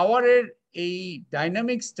পাওয়ারের এই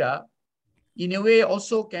ডাইনামিক্সটা in a way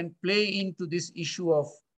also can play into this issue of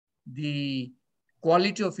the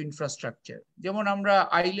quality of infrastructure. যেমন আমরা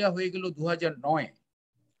আইলা হয়ে গেল 2009,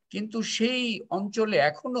 কিন্তু সেই অঞ্চলে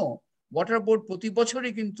এখনো ওয়াটার বোর্ড প্রতি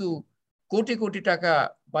বছরই কিন্তু কোটি কোটি টাকা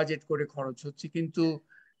বাজেট করে খরচ হচ্ছে, কিন্তু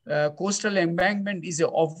coastal embankment is a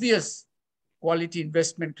obvious quality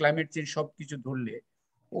investment, climate change সবকিছু ধরলে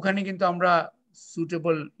ওখানে কিন্তু আমরা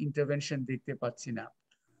সুটেবল ইন্টারভেনশন দেখতে পাচ্ছি না।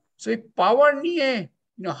 সো এই পাওয়ার নিয়ে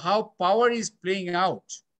how power is playing out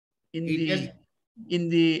in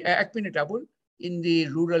the এক minute Abul, in the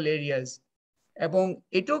rural areas, এবং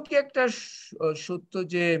এটাও কি একটা সত্য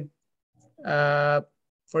যে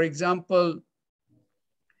ফর এক্সাম্পল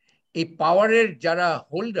এই পাওয়ারের যারা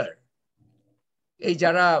হোল্ডার, এই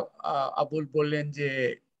যারা আবুল বললেন যে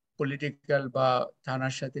পলিটিক্যাল বা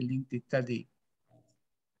থানার সাথে লিঙ্ক ইত্যাদি,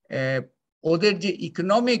 ওদের যে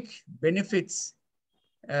ইকোনমিক বেনিফিটস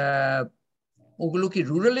ওগুলো কি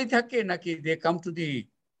রুরালি থাকে নাকি দে কাম টু দি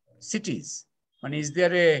সিটিজ? মানে is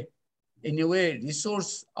there A in a way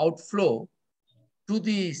resource outflow to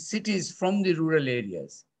the cities from the rural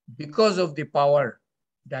areas because of the power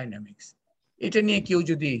dynamics? এটা নিয়ে কেউ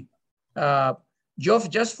যদি Geof,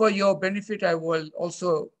 just for your benefit, I will also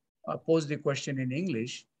pose the question in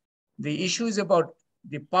English. The issue is about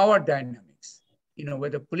the power dynamics,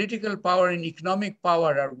 whether political power and economic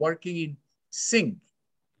power are working in sync.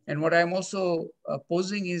 And what I'm also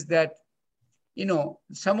posing is that,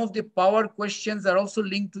 some of the power questions are also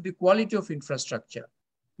linked to the quality of infrastructure.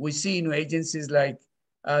 We see, agencies like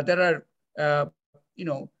there are,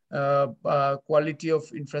 quality of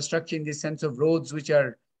infrastructure in the sense of roads which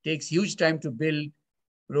takes huge time to build,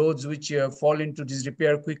 roads which fall into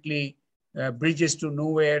disrepair quickly, bridges to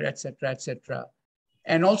nowhere, etc., etc.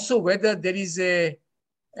 And also whether there is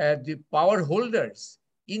the power holders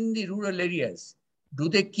in the rural areas, do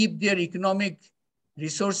they keep their economic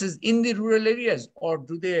resources in the rural areas, or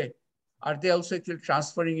are they also actually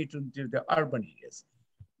transferring it into the urban areas?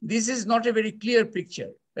 This is not a very clear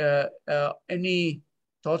picture. Any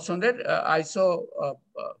thoughts on that? I saw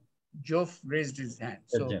Geof raised his hand,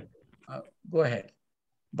 so go ahead.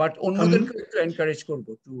 But অন্যদেরকে একটু encourage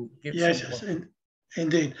করবো to give yes,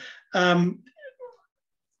 indeed.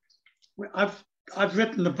 I've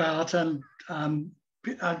written about, and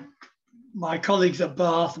my colleagues at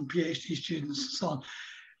Bath and PhD students and so on,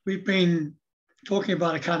 we've been talking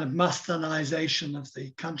about a kind of Musternization of the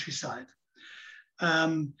countryside.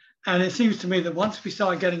 And it seems to me that once we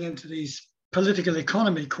start getting into these political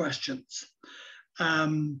economy questions,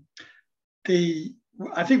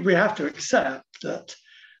 I think we have to accept that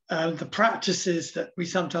the practices that we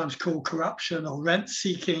sometimes call corruption or rent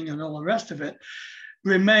seeking and all the rest of it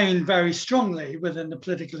remain very strongly within the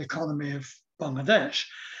political economy of Bangladesh.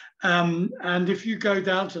 And if you go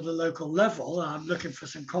down to the local level, I'm looking for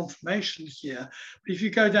some confirmation here, but if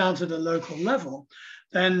you go down to the local level,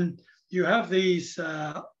 then you have these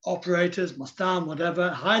operators, Mustam, whatever,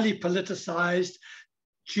 highly politicized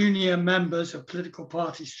junior members of political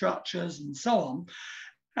party structures and so on.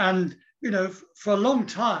 And, for a long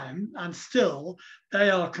time, and still, they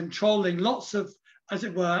are controlling lots of, as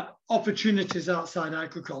it were, opportunities outside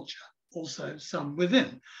agriculture, also some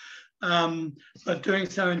within. But doing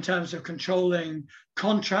so in terms of controlling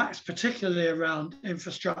contracts, particularly around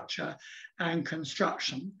infrastructure and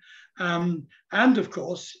construction. And of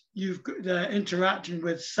course, they're interacting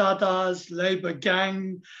with Sadas, labor gang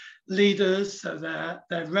leaders, so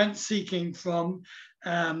they're rent seeking from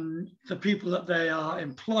the people that they are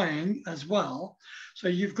employing as well. So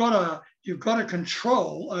you've got to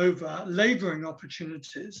control over laboring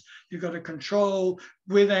opportunities. You've got to control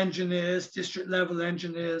with engineers, district level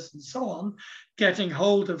engineers and so on, getting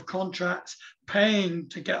hold of contracts, paying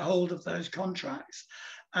to get hold of those contracts,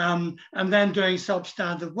 and then doing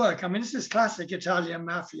substandard work. I mean, this is classic Italian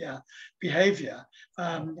mafia behavior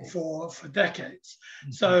for decades.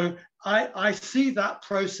 Mm-hmm. So I see that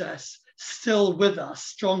process still with us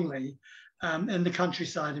strongly in the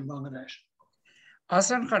countryside in Bangladesh.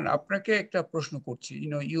 Hasan Khan, আপনাকে একটা প্রশ্ন করছি.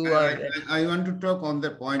 You are. I want to talk on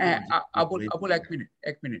the point. Abul, এক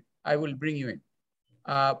minute. I will bring you in.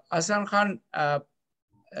 Hasan Khan,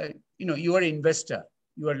 you are an investor.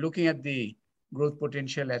 You are looking at the growth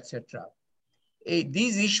potential, etc.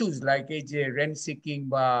 These issues like rent seeking,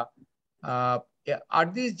 are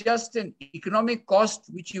these just an economic cost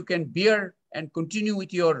which you can bear and continue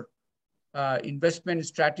with your investment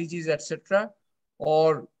strategies, etc., or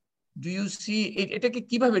do you see এটাকে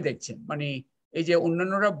কিভাবে দেখছেন? মানে এই যে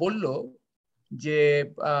অন্যান্যরা বলল যে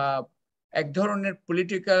এক ধরনের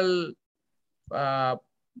পলিটিক্যাল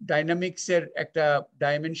ডাইনামিক্সের একটা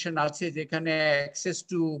ডাইমেনশন আছে যেখানে অ্যাক্সেস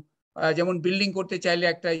টু, যেমন বিল্ডিং করতে চাইলে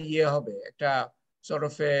একটা হবে, একটা সর্ট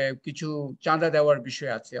অফ কিছু চাঁদা দেওয়ার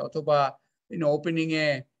বিষয় আছে, অথবা ওপেনিং এ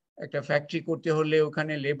একটা ফ্যাক্টরি করতে হলে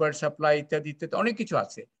ওখানে লেবার সাপ্লাই ইত্যাদি ইত্যাদি অনেক কিছু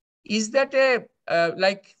আছে। Is that a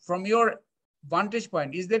like from your vantage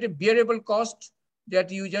point, is that a bearable cost that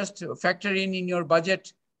you just factor in your budget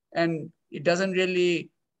and it doesn't really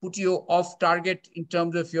put you off target in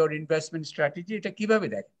terms of your investment strategy? এটা কিভাবে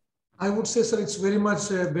দেখেন? I would say, sir, it's very much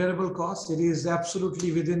a bearable cost. It is absolutely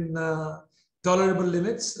within tolerable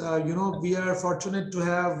limits. We are fortunate to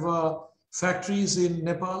have factories in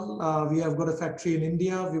Nepal. We have got a factory in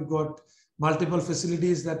India. We've got multiple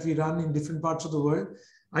facilities that we run in different parts of the world.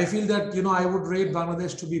 I feel that, I would rate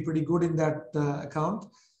Bangladesh to be pretty good in that account.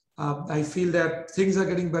 I feel that things are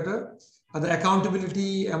getting better. The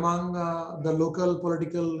accountability among the local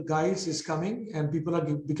political guys is coming, and people are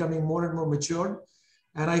becoming more and more matured.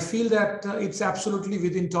 And I feel that it's absolutely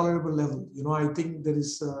within tolerable level. I think there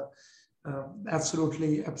is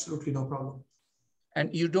absolutely no problem. And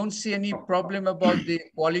you don't see any problem about the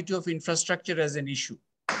quality of infrastructure as an issue?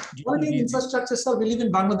 Quality of infrastructure, sir, we live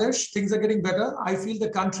in Bangladesh. Things are getting better. I feel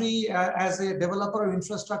the country as a developer of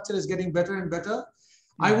infrastructure is getting better and better.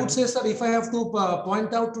 I would say, sir, if I have to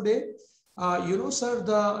point out today, sir,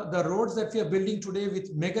 the roads that we are building today with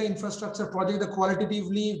mega infrastructure project, the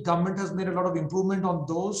qualitatively government has made a lot of improvement on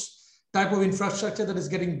those type of infrastructure that is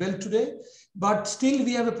getting built today. But still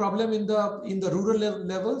we have a problem in the rural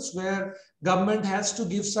levels where government has to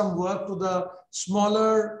give some work to the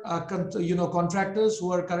smaller contractors who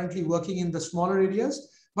are currently working in the smaller areas.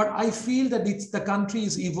 But I feel that the country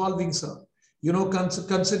is evolving, sir.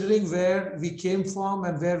 Considering where we came from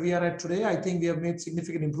and where we are at today, I think we have made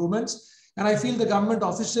significant improvements. And I feel the government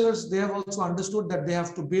officers, they have also understood that they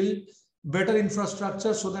have to build better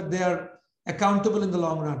infrastructure so that they are accountable in the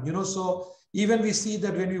long run. So even we see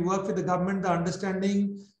that when we work with the government, the understanding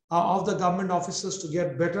of the government officers to get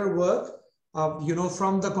better work,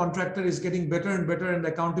 from the contractor is getting better and better, and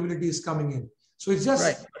accountability is coming in. So it's just,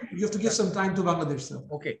 right. You have to give some time to Bangladesh, sir.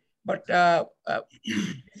 Okay. But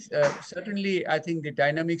certainly, I think the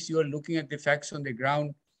dynamics, you are looking at the facts on the ground,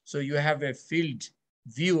 so you have a field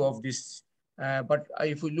view of this. But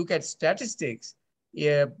if we look at statistics,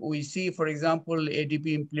 we see, for example, ADP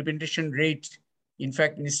implementation rate, in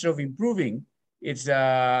fact, instead of improving, it's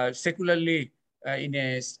secularly in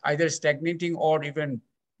either stagnating or even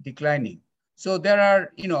declining. So there are,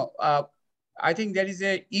 I think there is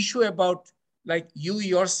an issue about, like, you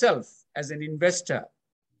yourself as an investor,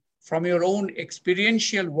 from your own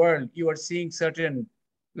experiential world, you are seeing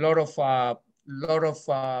lot of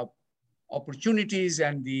opportunities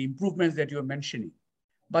and the improvements that you're mentioning.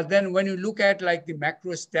 But then when you look at like the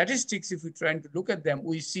macro statistics, if we're trying to look at them,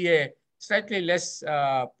 we see a slightly less,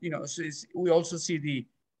 so we also see the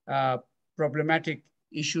problematic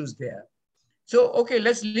issues there. So, okay,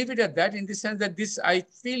 let's leave it at that, in the sense that I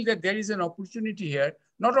feel that there is an opportunity here,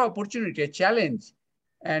 not an opportunity, a challenge.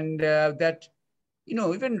 And that,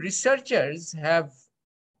 even researchers have,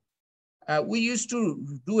 we used to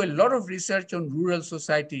do a lot of research on rural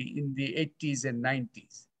society in the 80s and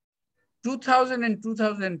 90s. 2000 and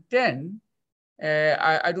 2010,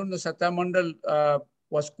 I don't know, Satya Mandal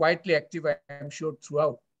was quietly active, I'm sure,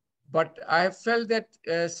 throughout. But I have felt that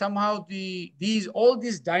somehow all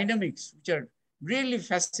these dynamics, which are really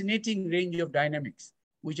fascinating range of dynamics,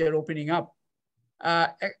 which are opening up, a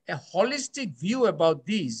holistic view about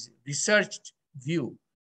these, researched view,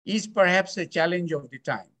 is perhaps a challenge of the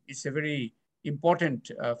time. It's a very important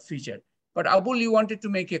feature. But Abul, you wanted to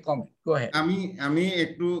make a comment. Go ahead. আমি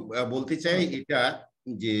একটু বলতে চাই, এটা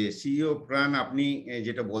যে CEO প্রাণ আপনি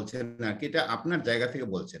যেটা বলছেন না, এটা আপনার জায়গা থেকে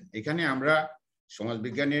বলছেন। এখানে আমরা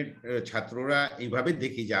সমাজবিজ্ঞানের ছাত্ররা এইভাবে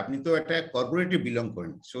দেখি যে আপনি তো একটা কর্পোরেটে বিলং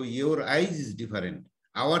করেন, so your eyes is different,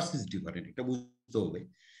 hours is different, এটা বুঝতে হবে।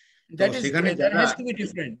 That has to be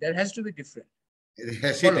different. That has to be different.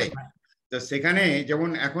 সেটাই। তো সেখানে যেমন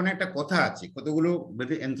এখন একটা কথা আছে, কতগুলো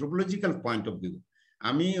অ্যানথ্রোপোলজিক্যাল পয়েন্ট অফ ভিউ।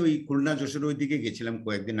 আমি ওই খুলনা যশোর ওই দিকে গেছিলাম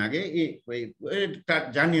কয়েকদিন আগে,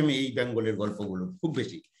 জানি আমি এই বেঙ্গলের গল্পগুলো খুব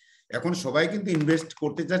বেশি। এখন সবাই কিন্তু ইনভেস্ট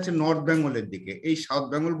করতে চাচ্ছে নর্থ বেঙ্গলের দিকে। এই সাউথ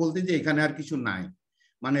বেঙ্গল বলতে যে এখানে আর কিছু নাই,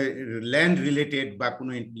 মানে ল্যান্ড রিলেটেড বা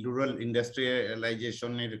কোনো রুরাল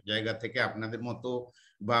ইন্ডাস্ট্রিয়ালাইজেশনের জায়গা থেকে আপনাদের মতো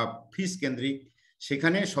বা ফিস কেন্দ্রিক,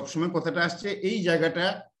 সেখানে সবসময় কথাটা আসছে এই জায়গাটা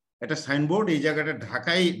একটা সাইনবোর্ড, এই জায়গাটা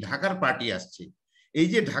ঢাকার পার্টি আসছে। এই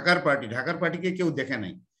যে ঢাকার পার্টিকে কেউ দেখে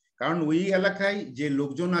নাই, কারণ ওই এলাকায় যে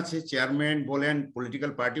লোকজন আছে, চেয়ারম্যান বলেন,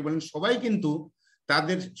 পলিটিক্যাল পার্টি বলেন, সবাই কিন্তু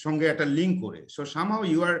তাদের সঙ্গে একটা লিঙ্ক করে। So somehow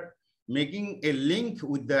you are making A link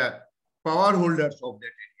with the power holders of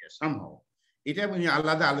that area somehow. এটা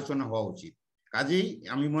আলাদা আলোচনা হওয়া উচিত। কাজেই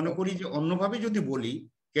আমি মনে করি যে অন্যভাবে যদি বলি,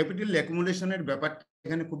 ক্যাপিটাল অ্যাকুমুলেশনের ব্যাপারটা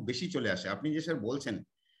এখানে খুব বেশি চলে আসে। আপনি যে স্যার বলছেন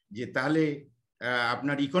যে তাহলে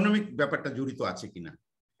আপনার ইকোনমিক ব্যাপারটা জড়িত আছে কিনা,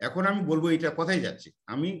 এখন আমি বলবো এটা কোথায় যাচ্ছে।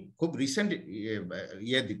 আমি খুব রিসেন্ট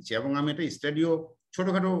দিচ্ছি এবং আমি একটা স্টাডিও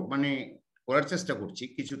ছোটখাটো মানে করার চেষ্টা করছি,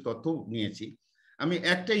 কিছু তথ্য নিয়েছি। আমি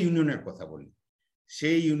একটা ইউনিয়নের কথা বলি,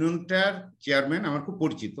 সেই ইউনিয়নটার চেয়ারম্যান আমার খুব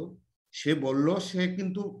পরিচিত। সে বলল সে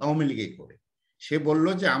কিন্তু আওয়ামী লীগেই করে। সে বলল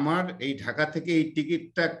যে আমার এই ঢাকা থেকে এই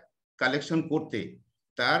টিকিটটা কালেকশন করতে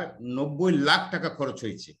তার 90 লাখ টাকা খরচ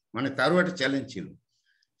হয়েছে, মানে তারও একটা চ্যালেঞ্জ ছিল।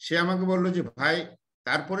 সে আমাকে বলল যে ভাই,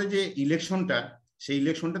 তারপরে যে ইলেকশনটা, সেই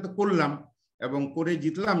ইলেকশনটা তো করলাম এবং করে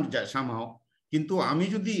জিতলাম সামহাও, কিন্তু আমি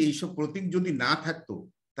যদি এইসব প্রতীক যদি না থাকতো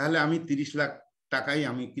তাহলে আমি 30 লাখ টাকায়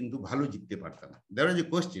আমি কিন্তু ভালো জিততে পারতাম। দ্যাট ওয়াজ এ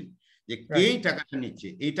কোয়েশ্চেন যে কে এই টাকাটা নিচ্ছে,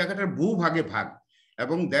 এই টাকাটার বহু ভাগে ভাগ,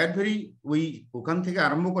 এবং দ্যাট ভেরি ওখান থেকে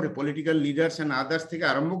আরম্ভ করে পলিটিক্যাল লিডার্স অ্যান্ড আদার্স থেকে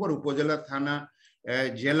আরম্ভ করে উপজেলা, থানা,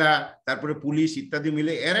 জেলা, তারপরে পুলিশ ইত্যাদি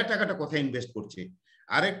মিলে এরা টাকাটা কোথায় ইনভেস্ট করছে।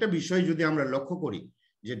 আরেকটা বিষয় যদি আমরা লক্ষ্য করি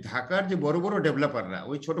যে ঢাকার যে বড় বড় ডেভেলপাররা,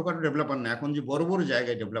 ওই ছোটখাটো ডেভেলপার না, এখন যে বড় বড়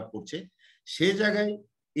জায়গায় ডেভেলপ করছে, সে জায়গায়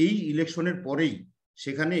এই ইলেকশনের পরেই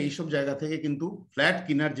সেখানে এইসব জায়গা থেকে কিন্তু ফ্ল্যাট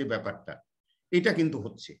কেনার যে ব্যাপারটা, এটা কিন্তু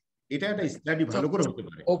হচ্ছে। এটা একটা স্টাডি ভালো করে হতে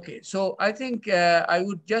পারে। Okay, so I think I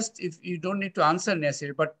would just, if you don't need to answer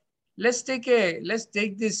Nasir, but let's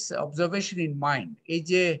take this observation in mind.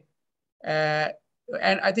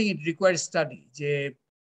 And I think it requires study.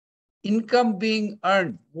 Income being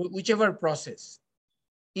earned, whichever process,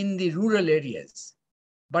 in the rural areas,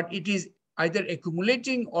 but it is either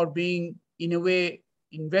accumulating or being in a way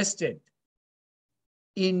invested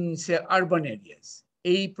in say urban areas.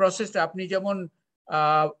 এই প্রসেসটা আপনি যেমন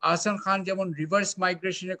আহসান খান যেমন reverse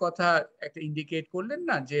মাইগ্রেশনের কথা একটা indicate করলেন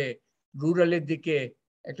না, যে রুরালের দিকে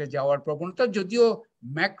একটা যাওয়ার প্রবণতা, যদিও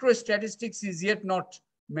macro statistics is yet not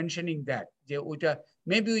mentioning that, যে ওইটা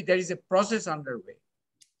maybe there is a process underway.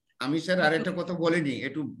 আমি স্যার আরেকটা কথা বলিনি,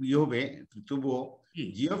 একটু হবে তবুও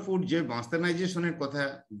জিওফুড যে মাস্টার্নাইজেশনের কথা,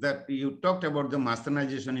 that you talked about the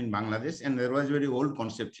masternisation in Bangladesh, and there was very old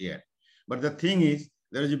concept here, but the thing is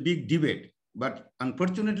there is a big debate, but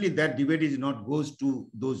unfortunately that debate is not goes to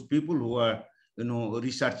those people who are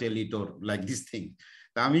research elite or like this thing.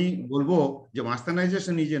 তা আমি বলবো যে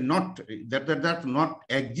masternisation is a not that not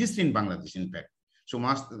exist in Bangladesh in fact. So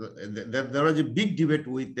there was a big debate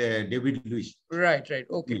with David Lewis. Right,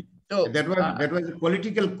 okay. So that was a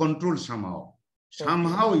political control somehow.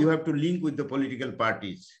 Somehow you have to link with the political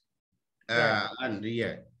parties. And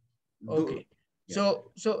yeah. Okay.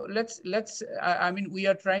 So let's I mean, we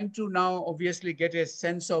are trying to now obviously get a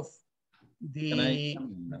sense of the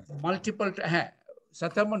multiple.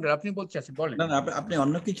 আপনি বলছেন, বলেন। না, আপনি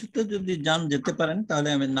অন্য কিছুতে যদি যান যেতে পারেন, তাহলে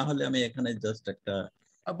আমি না হলে আমি এখানে জাস্ট একটা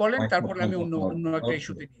বলেন, তারপর আমি অন্য একটা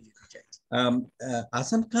ইস্যুতে নিয়ে যেতে চাই।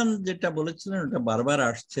 আহসান খান যেটা বলেছিলেন ওটা বারবার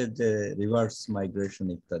আসছে, যে রিভার্স মাইগ্রেশন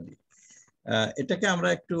ইত্যাদি, এটাকে আমরা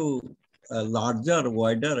একটু লার্জার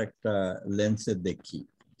ওয়াইডার একটা লেন্সে দেখি।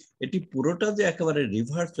 এটি পুরোটা যে একেবারে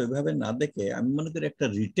রিভার্স ওইভাবে না দেখে আমি মনে করি একটা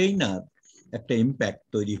রিটেইনার একটা ইম্প্যাক্ট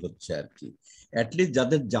তৈরি হচ্ছে আর কি। অ্যাটলিস্ট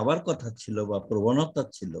যাদের যাওয়ার কথা ছিল বা প্রবণতা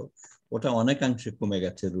ছিল, ওটা অনেকাংশে কমে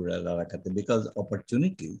গেছে রুরাল এলাকাতে, because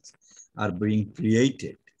opportunities are being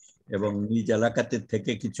created. এবং নিজ এলাকাতে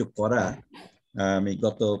থেকে কিছু করা, আমি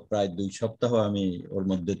গত প্রায় 2 সপ্তাহ আমি ওর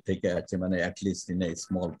মধ্যে থেকে আছি, মানে at least in a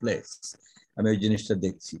small place আমি ওই জিনিসটা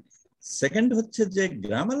দেখছি। সেকেন্ড হচ্ছে যে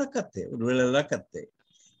গ্রাম এলাকাতে, রুরাল এলাকাতে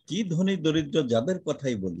কি ধনী দরিদ্র যাদের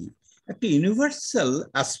কথাই বলি, একটা ইউনিভার্সাল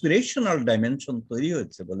অ্যাসপিরেশনাল ডাইমেনশন তৈরি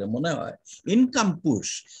হয়েছে বলে মনে হয়। ইনকাম পুশ,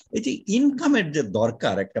 এই যে ইনকামের যে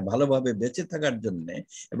দরকার একটা ভালোভাবে বেঁচে থাকার জন্য,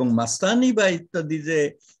 এবং মাস্তানি বা ইত্যাদি, যে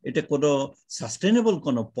এটা কোনো সাস্টেনেবল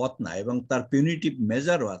কোনো পথ না, এবং তার পিউনিটিভ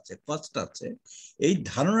মেজারও আছে, কস্ট আছে, এই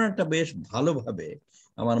ধারণাটা বেশ ভালোভাবে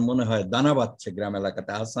আমার মনে হয় দানা বাঁধছে গ্রাম এলাকাতে।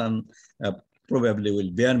 Ahsan probably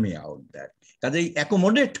will bear me out that কাজেই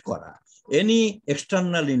অ্যাকোমোডেট করা এনি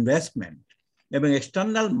এক্সটার্নাল ইনভেস্টমেন্ট, এবং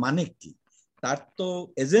এক্সটার্নাল মানে কি, তার তো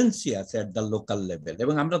এজেন্সি আছে অ্যাট দ্য লোকাল লেভেল,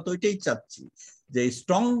 এবং আমরা তো ওইটাই চাচ্ছি যে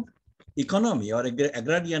strong economy or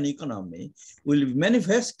agrarian economy will be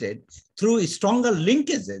manifested through stronger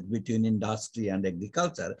linkages between industry and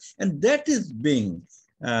agriculture, and that is being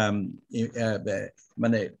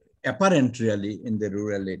apparent really in the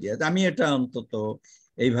rural areas. আমি এটা অন্তত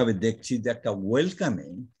এইভাবে দেখছি যে একটা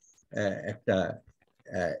ওয়েলকামিং একটা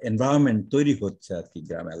এনভায়রনমেন্ট তৈরি হচ্ছে আর কি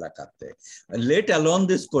গ্রাম এলাকাতে। Let alone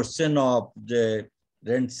this question of যে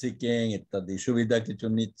রেন্ট সিকিং ইত্যাদি, সুবিধা কিছু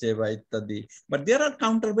নিচ্ছে বা ইত্যাদি। But there R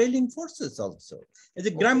কাউন্টারভেইলিং forces also. এই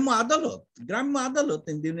যে গ্রাম্য আদালত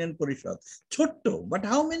ইন ইউনিয়ন পরিষদ ছোট্ট, but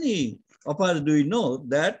how many of us do we know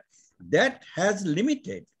that has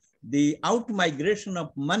limited the out migration of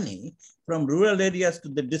money from rural areas to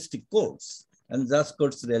the district courts and judge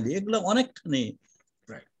courts really এগুলো অনেকখানি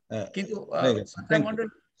কিন্তু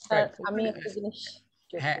আমি একটা জিনিস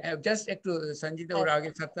হ্যাঁ জাস্ট একটু সঞ্জিতা ওর আগে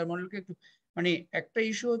সত্তার মন্ডলকে একটু মানে একটা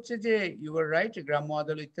ইস্যু হচ্ছে যে ইউ আর রাইট, গ্রাম্য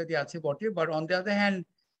আদালত ইত্যাদি আছে বটে, but on the other hand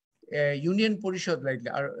union পরিষদ লাইক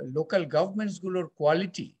আর লোকাল গভর্নমেন্টস গুলোর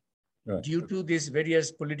quality due to this various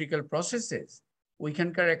political processes,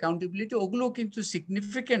 ওইখানকার অ্যাকাউন্টেবিলিটি ওগুলো কিন্তু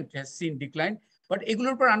significant has seen decline, but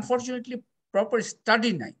এগুলোর পর আনফরচুনেটলি প্রপার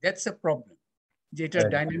স্টাডি নাই, দ্যাটস এ প্রবলেম, যে এটার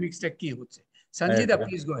ডাইনামিক্সটা কি হচ্ছে। Sanjita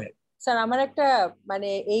please go ahead. Sir আমার একটা মানে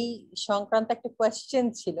এই সংক্রান্ত একটা কোয়েশ্চেন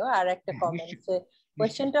ছিল আর একটা কমেন্ট।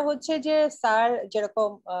 কোয়েশ্চেনটা হচ্ছে যে স্যার যেরকম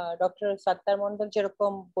ডক্টর সত্তার মন্ডল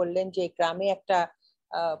যেরকম বললেন যে গ্রামে একটা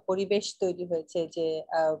পরিবেশ তৈরি হয়েছে, যে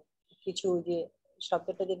কিছু যে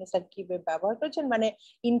শব্দটা যিনি স্যার কি ব্যবহার করেছেন মানে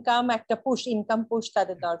ইনকাম পুশ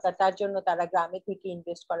তাদের দরকার, তার জন্য তারা গ্রামে থেকে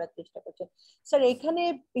ইনভেস্ট করার চেষ্টা করছেন। স্যার এখানে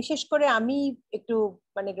বিশেষ করে আমি একটু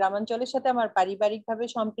মানে গ্রামাঞ্চলের সাথে আমার পারিবারিক ভাবে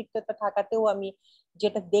সম্পৃক্ততা থাকাতেও আমি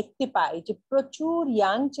যেটা দেখতে পাই যে প্রচুর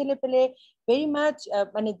ইয়াং ছেলে পেলে ভেরি মাচ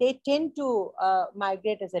মানে দে tend two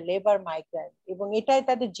migrate as a labour migrant, এবং এটাই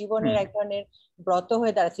তাদের জীবনের এক ধরনের ব্রত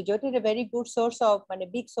হয়ে দাঁড়াচ্ছে, যেটা is a very good source of মানে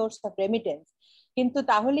বিগ সোর্স অফ রেমিটেন্স। কিন্তু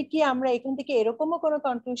তাহলে কি আমরা এখান থেকে এরকমও কোনো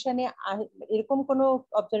কনক্লুশনে এরকম কোনো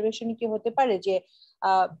অবজারভেশন কি হতে পারে যে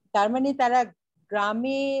তার মানে তারা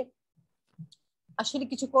গ্রামে আসলে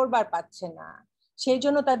কিছু করবার পাচ্ছে না, সেই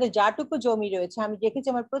জন্য তাদের যাটুকু জমি রয়েছে, আমি দেখেছি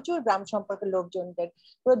আমার প্রচুর গ্রাম সম্পর্কের লোকজনদের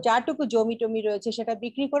যাটুকু জমি টমি রয়েছে সেটা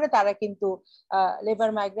বিক্রি করে তারা কিন্তু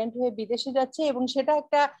লেবার মাইগ্রেন্ট হয়ে বিদেশে যাচ্ছে, এবং সেটা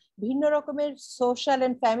একটা ভিন্ন রকমের সোশ্যাল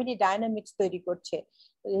এন্ড ফ্যামিলি ডাইনামিক্স তৈরি করছে।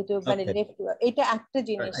 মানে এটা একটা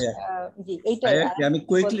জিনিস। জি এইটা আমি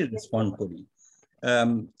কুইকলি রেসপন্ড করি।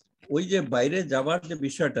 ওই যে বাইরে যাবার যে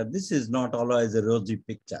বিষয়টা, this is not always a Rosie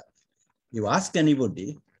picture. You ask anybody,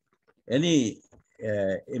 any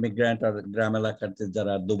immigrant আর গ্রাম এলাকাতে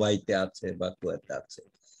যারা দুবাইতে আছে বা কুয়েতে আছে,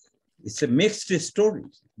 ইটস এ মিক্সড স্টোরি,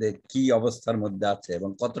 যে কি অবস্থার মধ্যে আছে এবং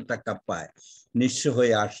কত টাকা পায়, নিঃস্ব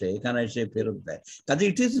হয়ে আসে, এখানে এসে ফেরত দেয়। কাজে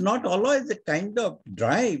it is not always a kind of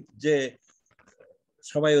drive যে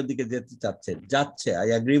সবাই ওদিকে যেতে যাচ্ছে। আই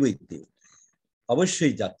অ্যাগ্রি উইথ ইউ,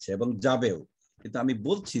 অবশ্যই যাচ্ছে এবং যাবেও, কিন্তু আমি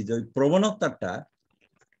বলছি যে ওই প্রবণতাটা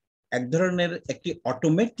এক ধরনের একটি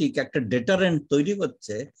অটোমেটিক একটা ডেটারেন্ট তৈরি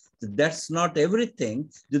হচ্ছে। That's not everything.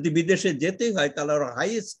 যদি বিদেশে যেতেই হয় তাহলে আরো হাই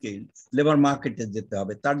স্কিল লেবার মার্কেটে যেতে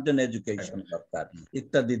হবে, তার জন্য এডুকেশন দরকার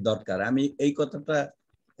ইত্যাদি দরকার। আমি এই কথাটা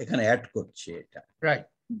এখানে অ্যাড করছি। এটা রাইট।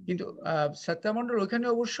 কিন্তু সত্যামন্ডল ওখানে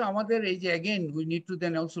অবশ্য আমাদের এই যে again we need to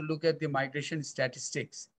then also look at the migration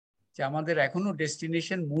statistics, যে আমাদের এখনো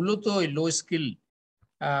ডেস্টিনেশন মূলত ওই লো skill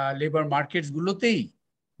labour markets গুলোতেই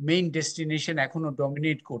main destination এখনো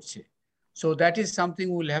ডমিনেট করছে। So that is something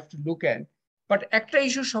will have to look at. But একটা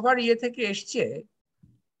ইস্যু সবার ইয়ে থেকে এসছে,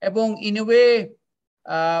 এবং ইন এ ওয়ে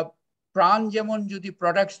প্রাণ যেমন যদি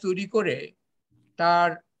প্রোডাক্টস তৈরি করে তার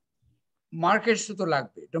markets to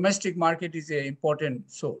lagbe, domestic market is an important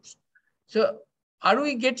source. So are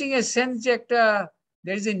we getting a sense that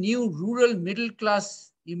there is a new rural middle class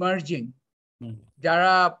emerging,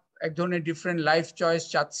 jara ek dhoroner different life choice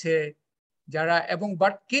chacche jara, ebong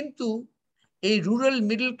but kintu এই rural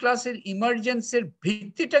middle ক্লাসের ইমার্জেন্সের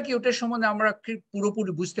ভিত্তিটা কি ওটার সম্বন্ধে আমরা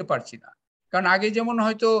পুরোপুরি বুঝতে পারছি না। কারণ আগে যেমন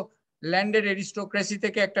হয়তো ল্যান্ডের অ্যারিস্টোক্রেসি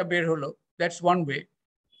থেকে একটা বের হলো, দ্যাটস ওয়ান ওয়ে,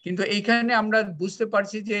 কিন্তু এইখানে আমরা বুঝতে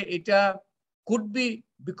পারছি যে এটা could be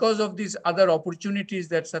because of these other opportunities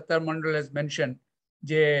that Sattar Mandal has mentioned,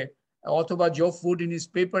 যে অথবা Geof Wood in his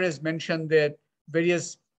paper has mentioned that various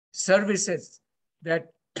services that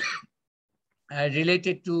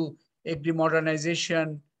related to agri modernization,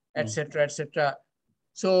 etc., etc.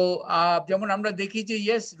 So যেমন আমরা দেখি যে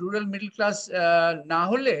yes, rural middle class না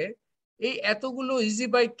হলে এই এতগুলো ইজি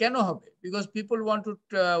বাই কেন হবে? Because people want to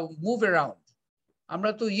move around.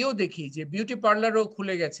 আমরা তো ইয়েও দেখি যে বিউটি পার্লারও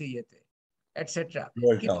খুলে গেছে ইয়েতে, এটসেট্রা।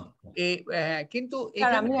 কিন্তু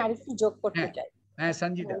আমি আরেকটু যোগ করতে চাই। হ্যাঁ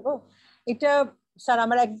সঞ্জিতা। এটা স্যার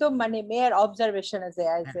আমার একদম মানে মেয়ার অবজারভেশন এজ এ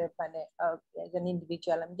মানে এজ অ্যান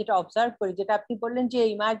ইন্ডিভিজুয়াল আমি যেটা অবজার্ভ করি, যেটা আপনি বললেন যে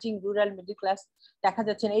ইমার্জিং রুরাল মিডল ক্লাস দেখা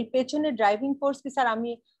যাচ্ছে না, এর পেছনে ড্রাইভিং ফোর্স কি স্যার?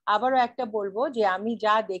 আমি আবারও একটা বলবো যে আমি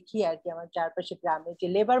যা দেখি আর কি আমার চারপাশে গ্রামে যে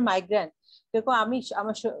লেবার মাইগ্রেন্ট, দেখো আমি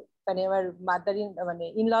আমার মানে আমার মাদারিন মানে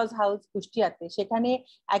ইনলজ হাউস কুষ্টিয়াতে, সেখানে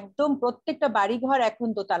একদম প্রত্যেকটা বাড়িঘর এখন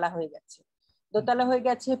দোতলা হয়ে গেছে, দোতলা হয়ে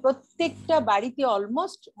গেছে, প্রত্যেকটা বাড়িতে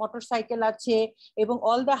অলমোস্ট মোটরসাইকেল আছে, এবং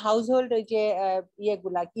অল দ্য হাউস হোল্ড ওই যে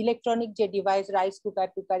ইয়েগুলা ইলেকট্রনিক যে ডিভাইস, রাইস কুকার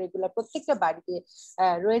টুকার, এগুলা প্রত্যেকটা বাড়িতে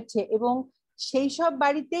রয়েছে। এবং সেই সব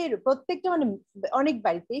বাড়িতে, প্রত্যেকটা মানে অনেক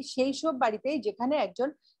বাড়িতে, সেই সব বাড়িতে যেখানে একজন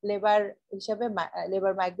লেবার হিসাবে,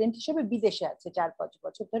 লেবার মাইগ্রেন্ট হিসেবে বিদেশে আছে 4-5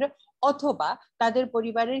 বছর ধরে, অথবা তাদের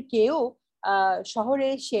পরিবারের কেউ শহরে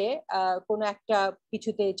এসে কোনো একটা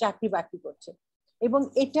কিছুতে চাকরি বাকরি করছে। এবং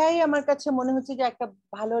এটাই আমার কাছে মনে হচ্ছে যে একটা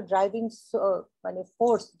ভালো ড্রাইভিং মানে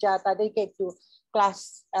ফোর্স, যা তাদেরকে একটু ক্লাস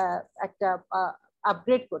একটা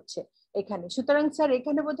আপগ্রেড করছে এখানে। সুতরাং স্যার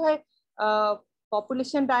এখানে বোধহয়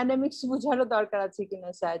পপুলেশন ডাইনামিক্স বোঝারও দরকার আছে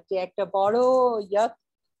কিনা স্যার, যে একটা বড় ইয়াথ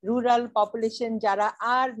রুরাল পপুলেশন যারা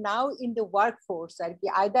আর নাও ইন দ্য ওয়ার্ক ফোর্স আর কি,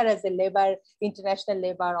 either as a labour, international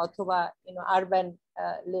labour, অথবা আরবান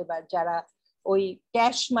লেবার, যারা ওই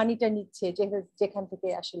ক্যাশ মানিটা নিচ্ছে যেখান থেকে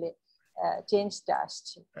আসলে চেঞ্জটা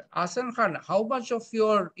আসছে। আহসান খান, how much of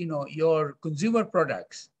your consumer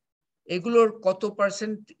products এগুলোর কত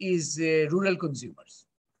 % is rural consumers?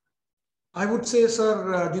 I would say, sir,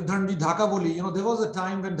 Dhaka boli, there was a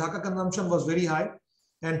time when Dhaka consumption was very high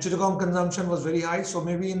and Chittagong consumption was very high. So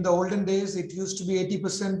maybe in the olden days, it used to be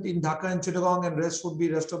 80% in Dhaka and Chittagong, and rest would be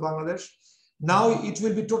rest of Bangladesh. Now it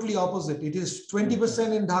will be totally opposite. It is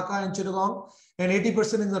 20% in Dhaka and Chittagong and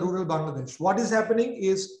 80% in the rural Bangladesh. What is happening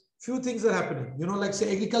is few things are happening. Like say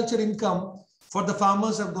agriculture income for the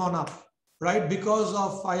farmers have gone up, right? Because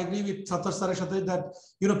of, I agree with Satar Sarashathe that,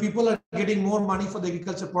 people are getting more money for the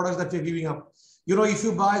agriculture products that we're giving up. If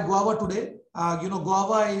you buy guava today,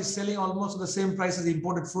 guava is selling almost the same price as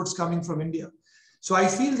imported fruits coming from India. So I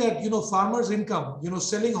feel that, farmers' income,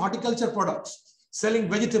 selling horticulture products, selling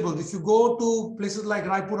vegetables. If you go to places like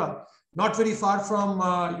Raipura, not very far from,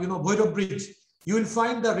 Bhairav Bridge, you will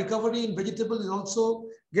find the recovery in vegetables is also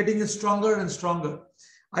getting stronger and stronger.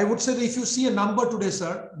 I would say that if you see a number today,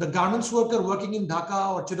 sir, the garments worker working in Dhaka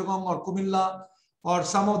or Chittagong or Kumilla or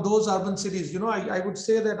some of those urban cities, I would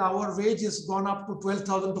say that our wage has gone up to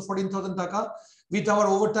 12,000 to 14,000 taka with our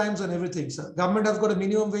overtimes and everything, sir. Government has got a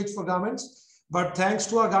minimum wage for garments, but thanks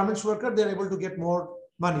to our garments worker, they're able to get more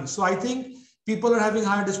money. So I think people are having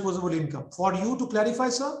higher disposable income. For you to clarify,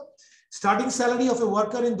 sir, starting salary of a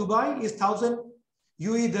worker in Dubai is 1,000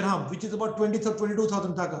 UAE dirham, which is about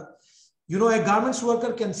 22,000 taka. A garments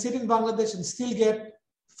worker can sit in Bangladesh and still get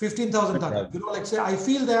 15,000 taka. Like say, I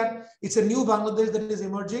feel that it's a new Bangladesh that is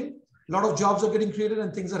emerging. A lot of jobs are getting created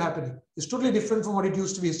and things are happening. It's totally different from what it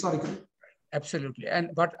used to be historically. Absolutely.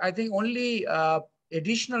 But I think only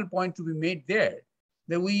additional point to be made there,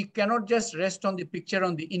 that we cannot just rest on the picture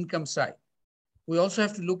on the income side. We also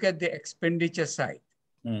have to look at the expenditure side.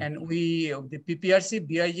 And the PPRC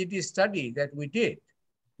BIGD study that we did,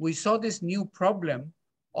 we saw this new problem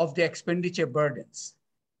of the expenditure burdens.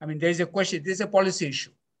 I mean, there's a question, there's a policy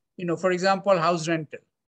issue. For example, house rental,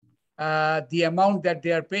 the amount that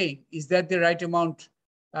they are paying, is that the right amount?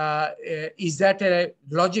 Is that a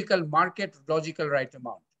logical market, logical right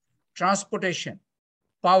amount? Transportation,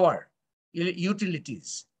 power,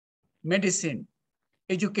 utilities, medicine,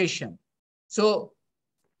 education. So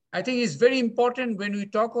I think it's very important when we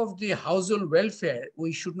talk of the household welfare,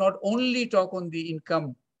 we should not only talk on the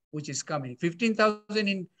income which is coming. 15,000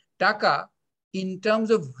 in Dhaka, in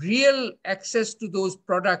terms of real access to those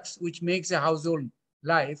products which makes a household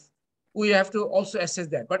life, we have to also assess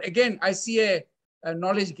that. But again, I see a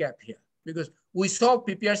knowledge gap here, because we saw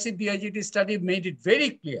PPRC BIGT study made it very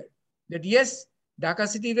clear that yes, Dhaka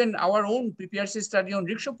city, even our own PPRC study on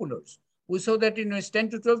rickshaw pullers, we saw that it's 10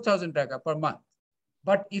 to 12,000 taka per month.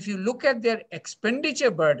 But if you look at their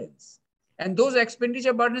expenditure burdens, and those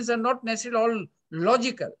expenditure burdens are not necessarily all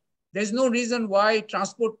logical. There's no reason why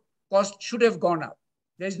transport cost should have gone up.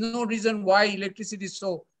 There's no reason why electricity is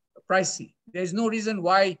so pricey. There's no reason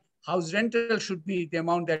why house rental should be the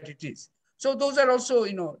amount that it is. So those are also,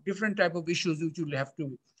 different type of issues which you'll have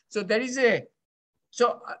to. So there is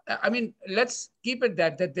I mean, let's keep it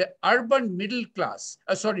that the urban middle class,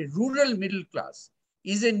 rural middle class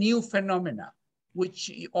is a new phenomena, which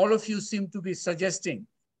all of you seem to be suggesting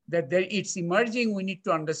that it's emerging. We need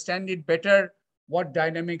to understand it better, what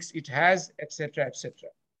dynamics it has, etc., etc.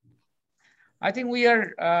 I think we are.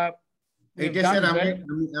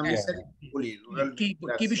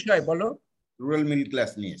 Rural middle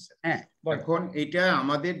class নিয়ে sir, এখন এটা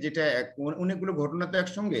আমাদের যেটা অনেকগুলো ঘটনা তো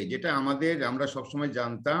একসঙ্গে, যেটা আমরা সবসময়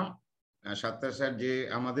জানতাম সাত্তার স্যার, যে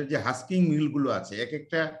আমাদের যে হাস্কিং মিলগুলো আছে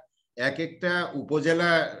এক একটা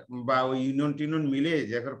উপজেলা বা ওই ইউনিয়ন টিউনিয়ন মিলে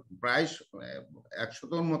যেখানে প্রায়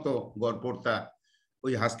 100-র মতো গড়পড়তা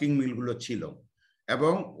ওই হাস্কিং মিলগুলো ছিল,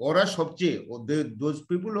 এবং ওরা সবচেয়ে those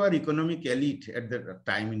people who are economic elite at the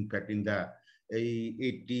time, in fact, in the এই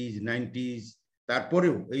 80s 90s,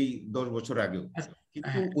 তারপরেও এই 10 বছর আগেও,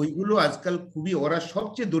 কিন্তু ওইগুলো আজকাল খুবই, ওরা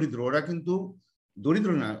সবচেয়ে দরিদ্র, ওরা কিন্তু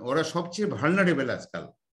দরিদ্র না, ওরা সবচেয়ে ভালনারেবল আজকাল।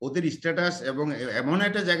 ওদের স্ট্যাটাস এবং এমন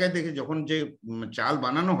একটা জায়গায় দেখে যখন যে চাল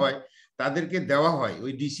বানানো হয় তাদেরকে দেওয়া হয়,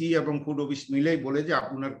 ওই ডিসি এবং ফুড অফিস মিলেই বলে যে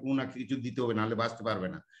আপনার কোনো কিছু দিতে হবে, নাহলে বাঁচতে পারবে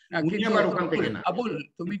না। উনি আবার ওখান থেকে না। আবুল,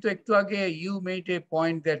 তুমি তো একটু আগে you made a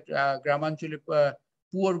point that গ্রামাঞ্চলে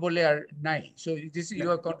পুয়ার বলে আর নাই, so this you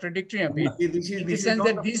R contradicting a bit in the sense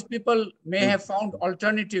that this people may have found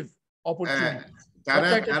alternative opportunities.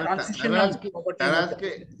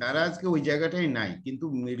 তারা আজকে ওই জায়গাটাই নাই, কিন্তু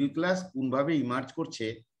মিডল ক্লাস কোনভাবে ইমার্জ করছে,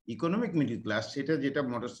 ইকোনমিক মিডল ক্লাস, সেটা যেটা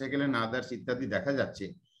মোটরসাইকেল এন্ড আদার্স ইত্যাদি দেখা যাচ্ছে,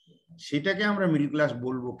 সেটাকে আমরা মিডল ক্লাস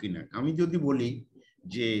বলবো কিনা। আমি যদি বলি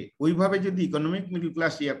যে ওইভাবে যদি ইকোনমিক মিডল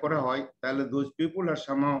ক্লাস ইয়া করা হয়, তাহলে those people R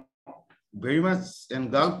somehow very much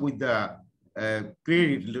engulf with the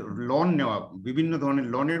credit, loan নেওয়া, বিভিন্ন ধরনের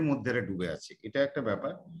লোনের মধ্যে ডুবে আছে, এটা একটা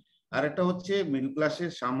ব্যাপার। আর একটা হচ্ছে মিডল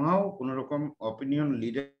ক্লাসের সামহাও কোন রকম অপিনিয়ন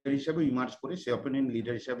লিডার হিসেবে ইমার্জ করে, সে অপিনিয়ন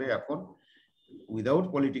লিডার হিসেবে এখন উইদাউট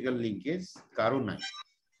পলিটিক্যাল লিঙ্কেজ কারো নাই।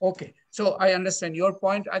 Okay, so I understand your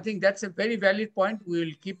point. I think that's a very valid point. We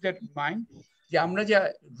will keep that in mind. যে আমরা যে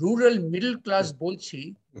রুরাল মিডল ক্লাস বলছি,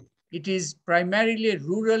 it is primarily a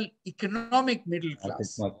rural economic middle class.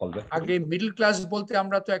 আগে middle class বলতে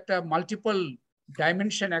আমরা তো একটা multiple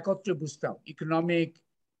dimension একত্রে বুঝতাম, ইকোনমিক,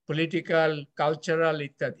 পলিটিক্যাল, কালচারাল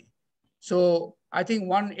ইত্যাদি। So I think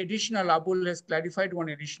one additional, Abul has clarified one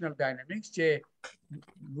additional dynamics, যে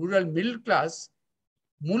rural middle class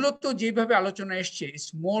মূলত যেভাবে আলোচনা এসছে is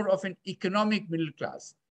more of N economic middle class.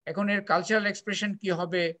 এখন এর কালচারাল এক্সপ্রেশন কি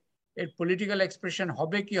হবে, এর পলিটিক্যাল এক্সপ্রেশন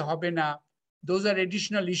হবে কি হবে না, those are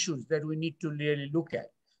additional issues that we need to really look at.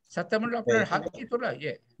 সত্যমল, আপনার হাত কি তোলা?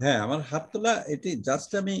 হ্যাঁ, আমার হাত তোলা। এটি জাস্ট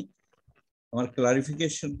আমি আমার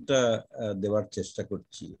ক্লারিফিকেশনটা দেওয়ার চেষ্টা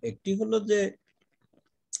করছি। একটি হলো যে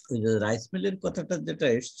রাইস মিলের কথাটা যেটা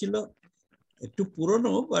এসেছিল একটু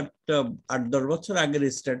পুরনো, বাট 8-10 বছর আগের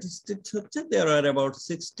স্ট্যাটিস্টিক্স হচ্ছে দেয়ার আর অ্যাবাউট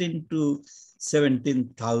 16 to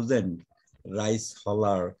 17,000 রাইস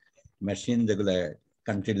হলার মেশিন, যেগুলো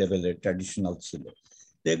কান্ট্রি লেভেলের ট্র্যাডিশনাল ছিল।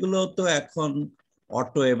 এগুলো তো এখন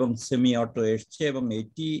অটো এবং সেমি অটো এসছে, এবং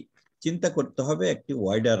এটি চিন্তা করতে হবে একটি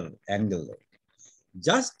ওয়াইডার অ্যাঙ্গেলে।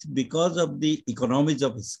 Just because of the economies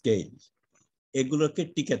of scale এগুলোকে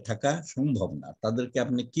টিকে থাকা সম্ভব না। তাদেরকে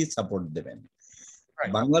আপনি কি সাপোর্ট দেবেন?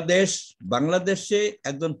 বাংলাদেশে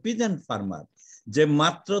একজন পিজেন্ট ফার্মার যে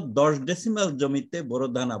মাত্র 10 ডেসিমাল জমিতে বোরো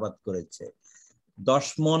ধান আবাদ করেছে, 10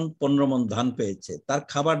 মণ 15 মণ ধান পেয়েছে, তার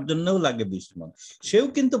খাবার জন্যও লাগে 20 মণ। সেও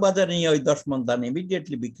কিন্তু বাজারে নিয়ে ওই 10 মণ ধান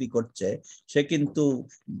ইমিডিয়েটলি বিক্রি করছে। সে কিন্তু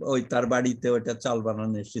ওই তার বাড়িতে ওইটা চাল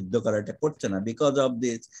বানানো, সিদ্ধ করা এটা করছে না, because of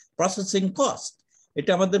this processing cost.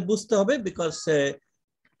 এটা আমাদের বুঝতে হবে, বিকজ সে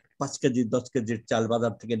 5 কেজি 10 কেজির চাল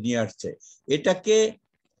বাজার থেকে নিয়ে আসছে। এটাকে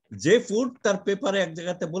যে ফুড, তার পেপারে এক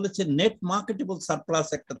জায়গাতে বলেছে নেট মার্কেটেবল সারপ্লাস,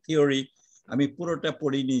 একটা থিওরি। আমি পুরোটা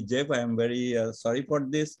পড়িনি, Jeff, I am very sorry for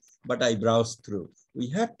this, but I browse through. We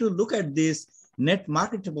have to look at this net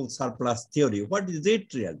marketable surplus theory. What is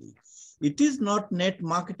it really? It is not net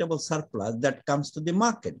marketable surplus that comes to the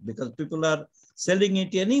market, because people are selling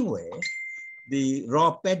it anyway, the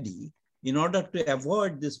raw paddy, in order to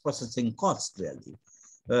avoid this processing cost really.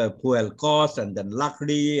 Fuel cost, and then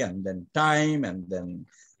lakdi, and then time, and then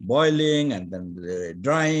boiling, and then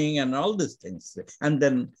drying, and all these things, and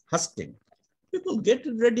then husking. People get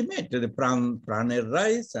it ready-made, the PRAN-RFL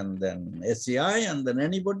rice, and then SCI, and then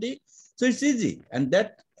anybody. So it's easy, and that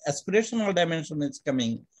aspirational dimension is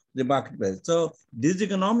coming the marketplace. So this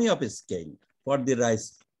economy of scale for the rice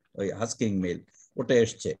husking mill, ওটা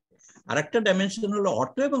এসছে। আরেকটা dimension হলো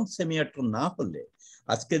auto এবং semi auto না হলে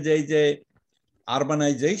আজকে যে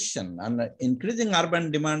urbanization and increasing urban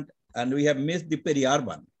demand, and we have missed the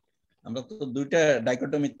peri-urban. আমরা তো দুইটা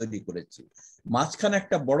ডাইকোটমি তৈরি করেছি। মাঝখানে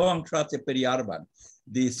একটা বড় অংশ আছে peri-urban.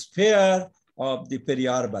 The sphere of the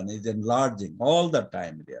peri-urban is enlarging all the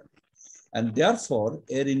time really. And therefore,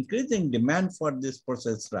 an increasing demand for this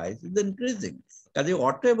processed rice is increasing. কাজে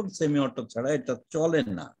অটো এবং সেমি অটো ছাড়া এটা চলে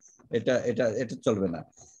না, এটা চলবে না।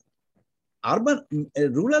 আরবান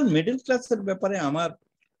রুরাল মিডল ক্লাসের ব্যাপারে আমার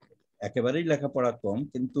একেবারেই লেখাপড়া কম,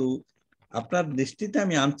 কিন্তু আপনার দৃষ্টিতে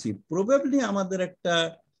আমি আনছি, প্রবাবলি আমাদের একটা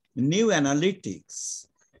নিউ অ্যানালিটিক্স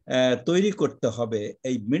তৈরি করতে হবে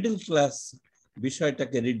এই মিডল ক্লাস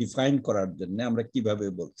বিষয়টাকে রিডিফাইন করার জন্য। আমরা কিভাবে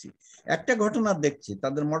বলছি, একটা ঘটনা দেখছি,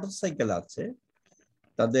 তাদের মোটরসাইকেল আছে,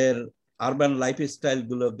 তাদের আরবান লাইফস্টাইল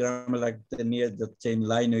গুলো গ্রামে লাগতে নিয়ে যাচ্ছে, ইন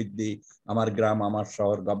লাইন উইথ দি আমার গ্রাম আমার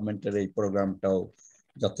শহর গভর্নমেন্টের এই প্রোগ্রামটাও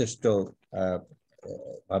যথেষ্ট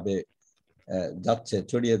ভাবে যাচ্ছে,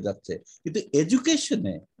 ছড়িয়ে যাচ্ছে। কিন্তু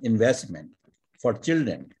এডুকেশনে ইনভেস্টমেন্ট ফর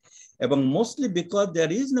চিলড্রেন এবং mostly because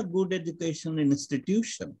there is no good education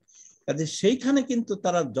institution, কাজে সেইখানে কিন্তু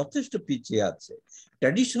তারা যথেষ্ট পিছিয়ে আছে।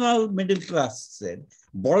 ট্র্যাডিশনাল মিডল ক্লাসের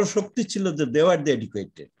বড় শক্তি ছিল যে দে are the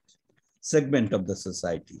educated segment of the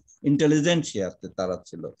society, intelligentsia তারা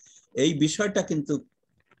ছিল। এই বিষয়টা কিন্তু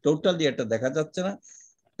টোটালি এটা দেখা যাচ্ছে না।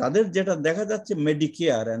 তাদের যেটা দেখা যাচ্ছে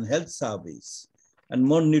Medicare and health service and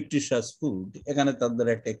more nutritious food, এখানে তাদের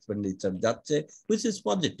একটা expenditure যাচ্ছে, which is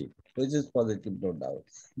positive, no doubt.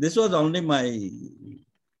 This was only my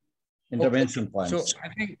intervention points. So I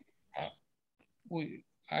think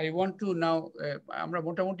I want to now আমরা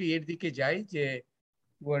মোটামুটি এর দিকে যাই যে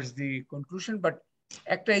towards the conclusion, but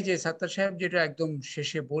একটাই যে সাত্তার সাহেব যেটা একদম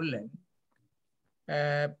শেষে বললেন,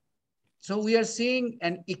 so we are seeing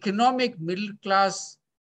an economic middle class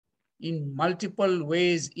in multiple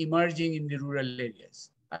ways emerging in the rural areas.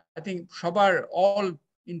 I think all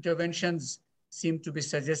interventions seem to be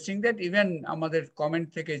suggesting that, even আমাদের comment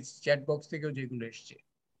থেকে chat box থেকেও যেগুলো এসছে,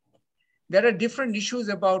 there are different issues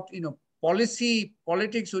about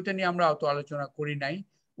politics, ওইটা নিয়ে আমরা অত আলোচনা করি নাই।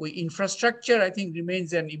 ওই infrastructure I think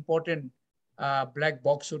remains an important black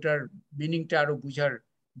box, ওটার মিনিংটা আরো বুঝার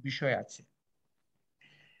বিষয় আছে।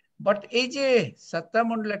 বাট এই যে সত্তা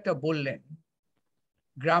মন্ডল একটা বললেন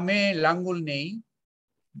গ্রামে লাঙ্গল নেই,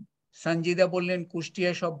 সঞ্জিদা বললেন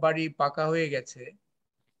কুষ্টিয়া সব বাড়ি পাকা হয়ে গেছে,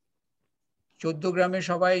 14 গ্রামে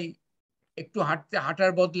সবাই একটু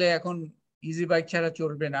হাঁটার বদলে এখন ইজি বাইক ছাড়া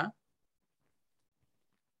চলবে না,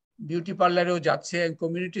 বিউটি পার্লারেও যাচ্ছে,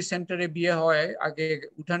 কমিউনিটি সেন্টারে বিয়ে হয়, আগে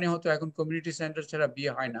উঠানে হতো, এখন কমিউনিটি সেন্টার ছাড়া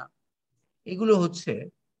বিয়ে হয় না, এগুলো হচ্ছে।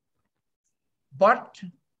 বাট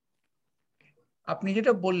আপনি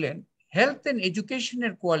যেটা বললেন হেলথ এন্ড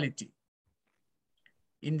এডুকেশনের quality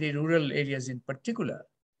in the rural areas in particular,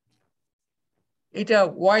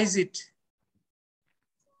 why is it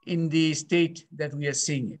in the state that we are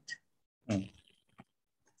seeing it?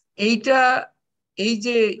 এই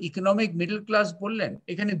যে ইকোনমিক মিডল ক্লাস বললেন,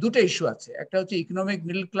 এখানে দুটো ইস্যু আছে। একটা হচ্ছে ইকোনমিক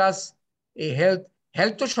মিডল ক্লাস, এই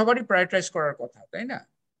হেলথ তো সবারই প্রায়োরিটাইজ করার কথা, তাই না?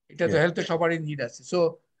 এটা তো হেলথ সবারই নিড আছে। So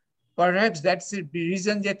perhaps that's the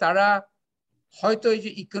reason যে তারা হয়তো এই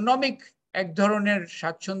যে ইকোনমিক এক ধরনের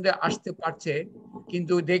স্বাচ্ছন্দ্যে আসতে পারছে,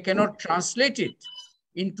 কিন্তু they can't translate it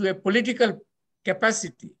into a political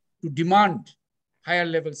capacity two demand higher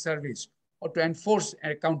level service or to enforce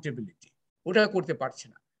accountability, ওটা করতে পারছে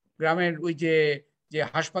না। গ্রামের ওই যে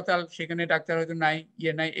হাসপাতাল, সেখানে ডাক্তার হয়তো নাই,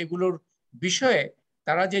 নাই, এগুলোর বিষয়ে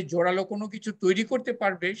তারা যে জোরালো কোনো কিছু তৈরি করতে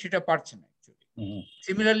পারবে সেটা পারছে না অ্যাকচুয়ালি।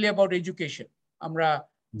 সিমিলারলি অ্যাবাউট এডুকেশন, আমরা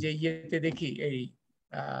যে ইয়েতে দেখি এই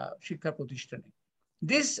শিক্ষা প্রতিষ্ঠানে,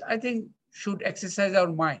 this I think should exercise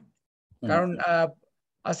our mind. কারণ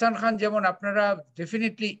আহসান খান যেমন, আপনারা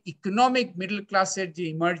ডেফিনেটলি ইকোনমিক মিডল ক্লাসের যে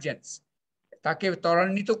ইমার্জেন্স তাকে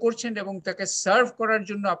ত্বরান্বিত করছেন এবং তাকে সার্ভ করার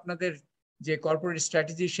জন্য আপনাদের যে কর্পোরেট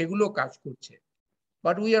স্ট্র্যাটেজি সেগুলো কাজ করছে।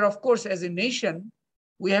 But we are of course as a nation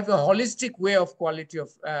we have a holistic way of quality of,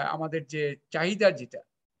 আমাদের যে চাহিদার যেটা,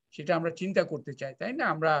 সেটা আমরা চিন্তা করতে চাই, তাই না?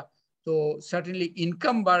 আমরা তো সার্টেনলি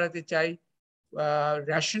ইনকাম বাড়াতে চাই,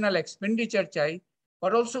 rational expenditure চাই,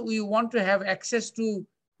 but also we want to have access to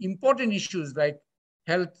important issues like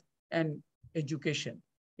health and education.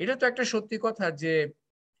 এটা তো একটা সত্যি কথা যে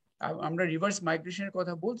আমরা রিভার্স মাইগ্রেশনের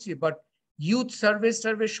কথা বলছি, বাট ইউথ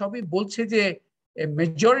সার্ভে সবই বলছে যে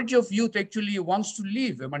majority of youth actually wants to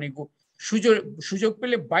leave, মানে সুযোগ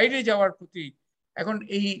পেলে বাইরে যাওয়ার প্রতি এখন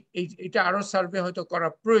এটা আরো সার্ভে হয়তো করা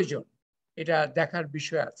প্রয়োজন, এটা দেখার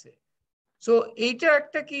বিষয় আছে। সো এইটা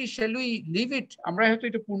একটা কি shall we leave it? আমরা হয়তো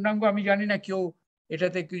এটা পূর্ণাঙ্গ, আমি জানি না কেউ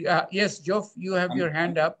এটাতে yes Geof, you have your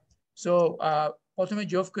hand up, so প্রথমে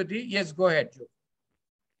Geof কে দিই। Yes, go ahead Geof.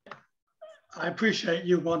 I appreciate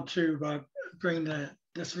you want to bring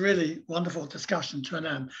this really wonderful discussion to an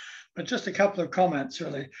end, but just a couple of comments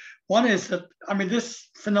really. One is that, I mean, this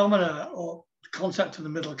phenomena or concept of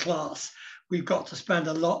the middle class, we've got to spend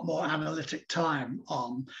a lot more analytic time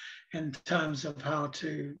on in terms of how to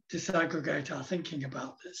disaggregate our thinking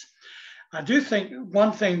about this. I do think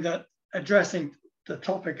one thing that addressing the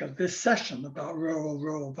topic of this session about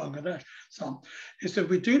rural Bangladesh is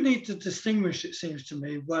that we do need to distinguish, it seems to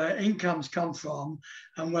me, where incomes come from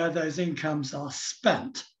and where those incomes are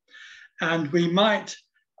spent. And we might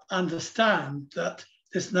understand that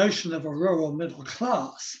this notion of a rural middle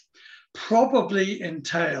class probably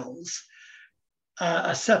entails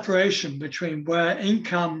a separation between where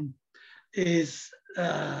income is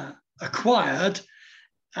acquired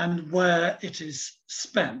and where it is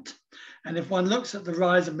spent. And if one looks at the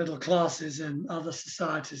rise of middle classes in other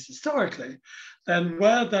societies historically, then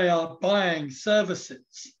where they are buying services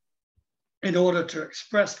in order to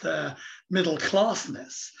express their middle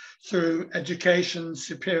classness through education,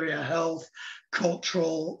 superior health,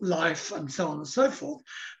 cultural life, and so on and so forth,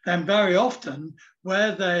 then very often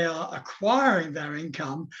where they are acquiring their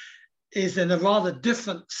income is in a rather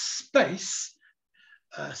different space,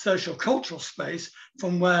 social cultural space,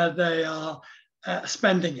 from where they are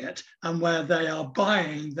spending it and where they are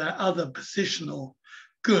buying their other positional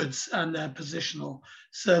goods and their positional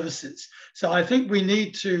services. So I think we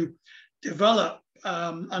need to develop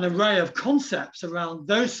an array of concepts around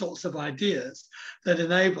those sorts of ideas that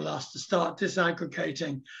enable us to start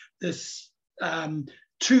disaggregating this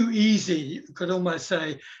too easy, you could almost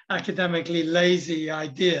say academically lazy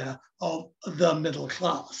idea of the middle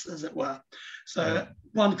class, as it were. So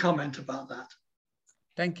one comment about that.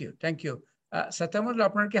 Thank you, thank you. Satyamol,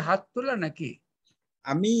 আপনার কি হাত তোলা নাকি?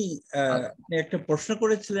 আমি একটা প্রশ্ন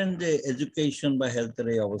করেছিলেন যে এডুকেশন বা হেলথের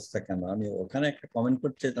এই অবস্থা কেন, আমি ওখানে একটা কমেন্ট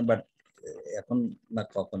করতে চাইতাম, বাট এখন না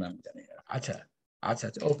কখন আমি জানি না। আচ্ছা আচ্ছা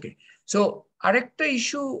আচ্ছা, ওকে। সো আরেকটা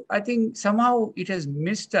issue, I think somehow it has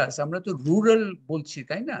missed আস। আমরা তো রুরাল বলছি,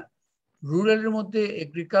 তাই না? রুরালের মধ্যে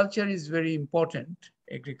agriculture is very important.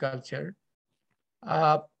 Agriculture,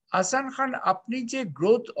 Ahsan খান, আপনি যে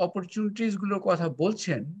গ্রোথ অপরচুনিটিস গুলোর কথা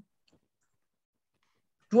বলছেন,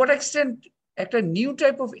 টু হোয়াট এক্সটেন্ট একটা new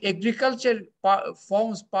type of agriculture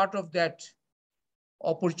forms part of that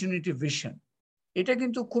opportunity vision? এটা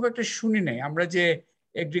কিন্তু খুব একটা শুনি নাই আমরা, যে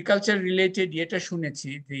এগ্রিকালচার রিলেটেড এটা শুনেছি,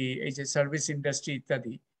 এই যে সার্ভিস ইন্ডাস্ট্রি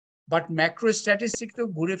ইত্যাদি, বাট ম্যাক্রো স্ট্যাটিস্টিক তো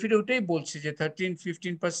ঘুরে ফিরে ওটাই বলছে যে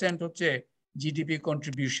 13-15% হচ্ছে জিডিপি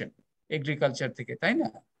কন্ট্রিবিউশন এগ্রিকালচার থেকে, তাই না?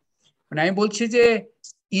 মানে আমি বলছি যে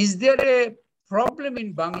is there A problem in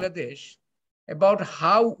Bangladesh about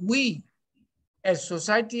how we as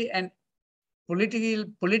society and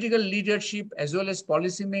political leadership as well as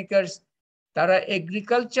policy makers, তারা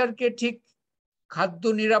এগ্রিকালচারকে ঠিক খাদ্য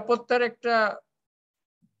নিরাপত্তার একটা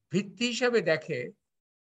ভিত্তি হিসাবে দেখে,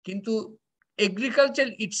 কিন্তু agriculture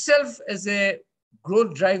itself as a growth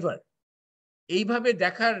driver এইভাবে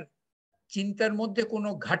দেখার চিন্তার মধ্যে কোনো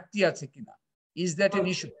ঘাটতি আছে কিনা? Is that an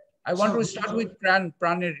issue? I want to start with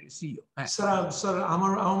প্রাণের CEO. স্যার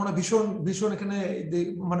আমার মনে ভীষণ এখানে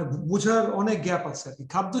মানে বোঝার অনেক গ্যাপ আছে।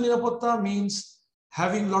 খাদ্য নিরাপত্তা means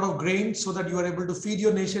having a lot of grain so that you are able to feed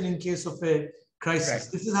your nation in case of a crisis.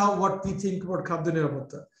 Right. This is what we think about খাদ্য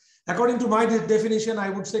নিরাপত্তা. According to my definition, I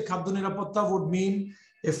would say খাদ্য নিরাপত্তা would mean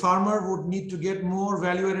a farmer would need to get more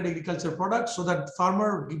value-added agriculture products so that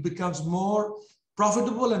farmer becomes more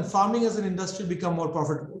profitable and farming as an industry become more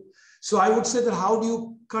profitable. So I would say that how do you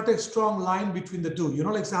cut a strong line between the two? You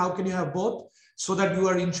know, like so how can you have both so that you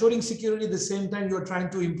are ensuring security at the same time you are trying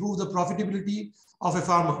to improve the profitability of a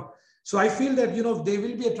farmer? So I feel that, you know, there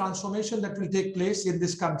will be a transformation that will take place in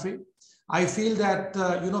this country. I feel that,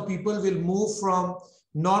 you know, people will move from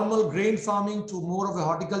normal grain farming to more of a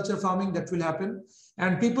horticulture farming. That will happen.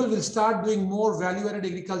 And people will start doing more value-added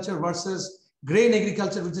agriculture versus grain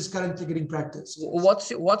agriculture, which is currently getting practiced.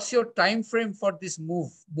 What's your time frame for this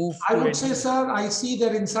move? I would say, sir, I see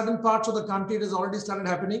that in certain parts of the country it has already started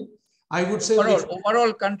happening. I would say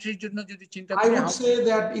overall country, I would say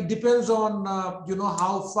that it depends on you know,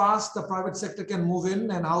 how fast the private sector can move in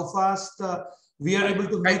and how fast we are able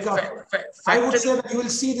to make up. I would say that you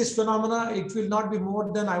will see this phenomena. It will not be more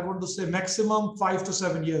than, I want to say, maximum 5 to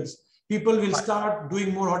 7 years. People will start doing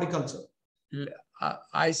more horticulture.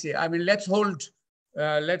 I see. I mean, let's hold.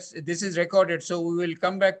 This is recorded, so we will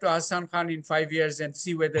come back to Ahsan Khan in 5 years and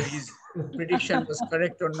see whether his prediction was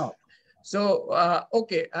correct or not. So,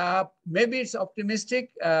 okay, maybe it's optimistic.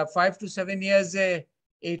 5 to 7 years a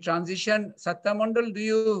transition. Satya Mondal,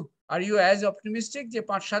 are you as optimistic? যে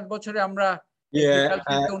 5-7 বছরে আমরা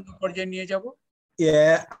এগ্রিকালচারকে অন্য পর্যায়ে নিয়ে যাব?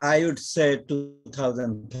 Yeah, I would say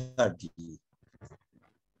 2030.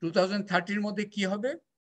 2030 এর মধ্যে কি হবে?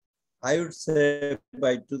 I would say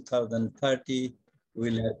by 2030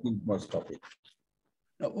 we'll have most of it.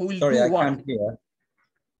 No, we'll sorry, do I what? can't hear.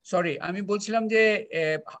 Sorry, আমি বলছিলাম যে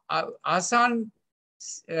আহসান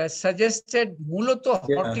suggested মূলত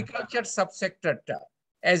horticulture subsectorটা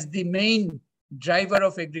as the main driver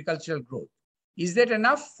of agricultural growth. Is that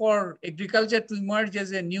enough for agriculture to emerge as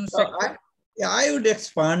a new sector? I would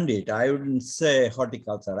expand it. I wouldn't say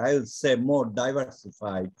horticulture. I would say more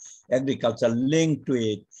diversified agriculture linked to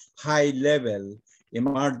it, high level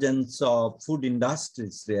emergence of food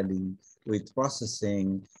industries really with processing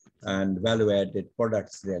and value-added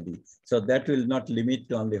products really. So that will not limit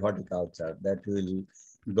to only horticulture. That will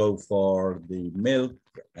go for the milk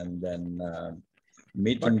and then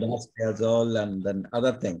meat industry as well, and then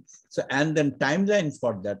other things. So, and then timeline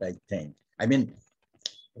for that, I think. I mean,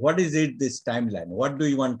 what is it, this timeline? What do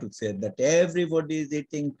you want to say? That everybody is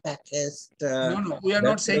eating packaged? No, we are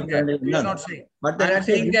not saying that. We are not saying. But then I'm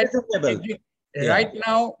saying that right yeah.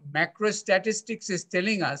 now, macro statistics is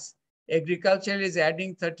telling us agriculture is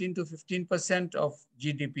adding 13 to 15% of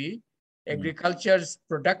GDP. Agriculture's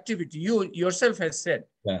productivity, you yourself has said,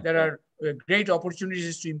 there are great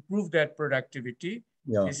opportunities to improve that productivity.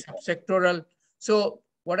 The subsectoral. So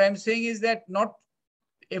what I'm saying is that not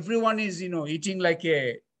everyone is, eating like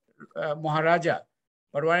a Maharaja.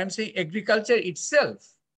 But what I'm saying, agriculture itself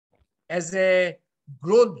as a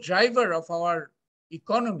growth driver of our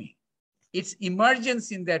economy, its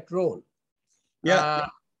emergence in that role.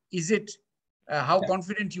 Is it, how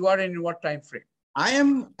confident you are and in what time frame? I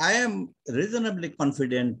am reasonably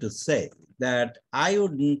confident to say that I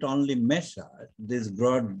wouldn't only measure this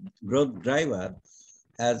growth driver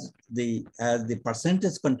as the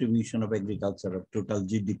percentage contribution of agriculture of total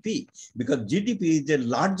GDP, because GDP is a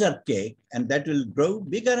larger cake and that will grow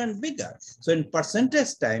bigger and bigger. So in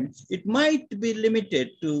percentage time, it might be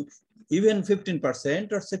limited to even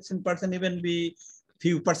 15% or 16%, even be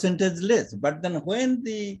few percentage less. But then when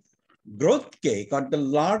the growth cake or the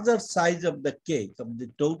larger size of the cake of the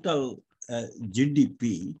total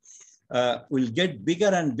GDP will get bigger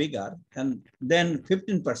and bigger, and then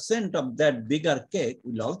 15% of that bigger cake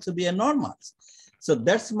will also be enormous. So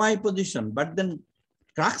that's my position. But then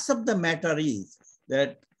crux of the matter is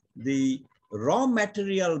that the raw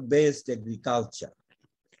material based agriculture,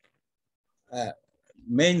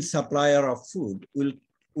 main supplier of food,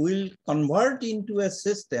 will convert into a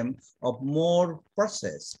system of more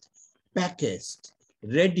processed, packaged,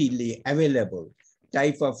 readily available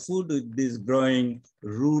type of food with this growing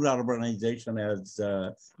rural urbanization, as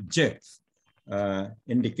Geof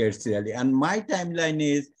indicates really. And my timeline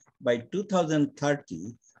is by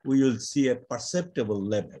 2030, we will see a perceptible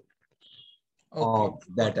level of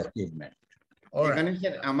that achievement. এখানে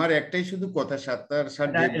sir আমার একটাই শুধু কথা সাতটার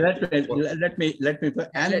let me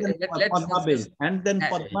and then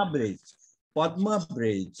Padma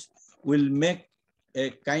Bridge will make a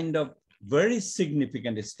kind of very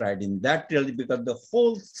significant stride in that really, because the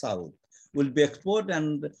whole South will be export,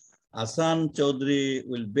 and Asan Chaudhary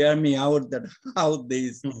will bear me out that how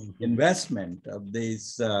this investment of these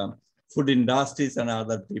food industries and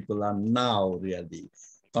other people are now really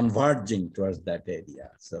converging towards that area.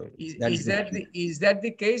 So is that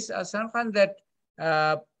the case, Asan Khan, that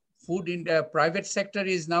food in the private sector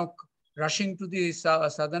is now rushing to the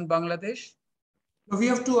southern Bangladesh? We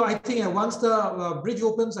have to, I think, once the bridge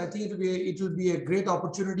opens, I think it will be a great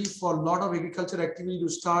opportunity for a lot of agriculture activity to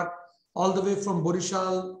start all the way from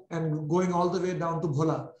Borishal and going all the way down to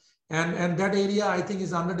Bhola. And that area, I think,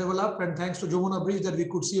 is underdeveloped. And thanks to Jamuna Bridge, that we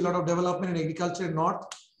could see a lot of development in agriculture in North.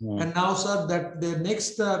 And now, sir, that the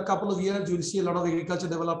next couple of years, you will see a lot of agriculture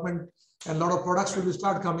development and a lot of products will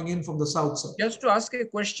start coming in from the south, sir. Just to ask a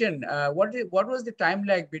question, what was the time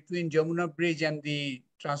lag between Jamuna Bridge and the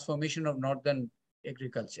transformation of northern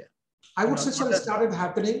agriculture? I would say it started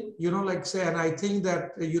happening, like say, and I think that,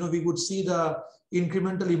 we would see the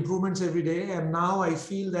incremental improvements every day. And now I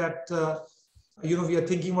feel that, we are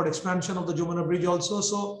thinking about expansion of the Jamuna Bridge also.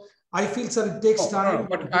 So I feel, sir, it takes time. No,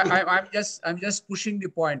 but I'm just pushing the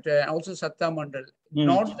point. Also, Satta Mandal,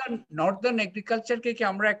 northern agriculture ke ki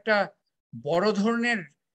amra ekta boro dhoroner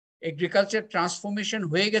agriculture transformation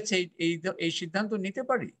hoye geche ei siddhanto nite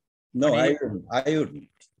pari? No, I wouldn't.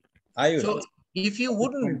 So if you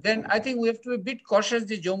wouldn't, then I think we have to be a bit cautious.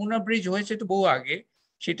 The Jamuna Bridge hoyeche to bohu age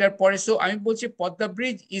shetar pore. So ami bolchi Padma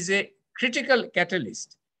Bridge is a critical catalyst,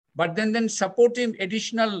 but then supporting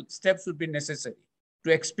additional steps would be necessary to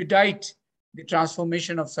expedite the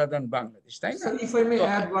transformation of southern Bangladesh. Sir, if I may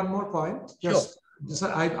add one more point. Sure. Sir,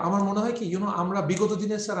 আমার মনে হয় কি, আমরা বিগত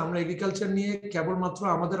দিনে sir আমরা agriculture নিয়ে কেবলমাত্র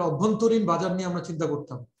আমাদের অভ্যন্তরীণ বাজার নিয়ে আমরা চিন্তা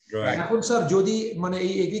করতাম। এখন স্যার যদি মানে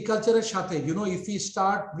এই এগ্রিকালচারের সাথে if we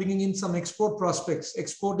start bringing in some export prospects,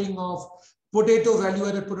 exporting of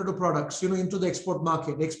value-added potato products, into the export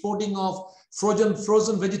market, exporting of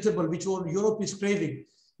frozen vegetable, which Europe is craving.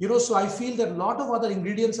 So I feel that a lot of other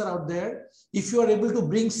ingredients are out there. If you are able to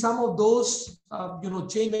bring some of those,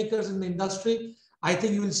 chain makers in the industry, I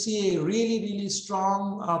think you will see a really, really strong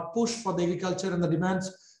push for the agriculture, and the demands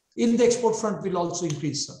in the export front will also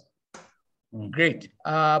increase, sir. Great.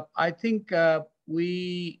 I think we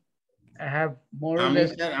have more or less.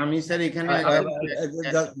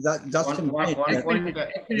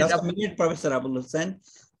 Just a minute, Professor Abul Hussain,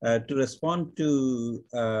 to respond to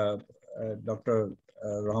Dr.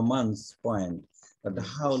 Rahman's point that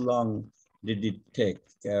how long did it take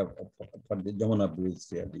for the Jamuna Bridge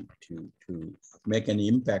really to make an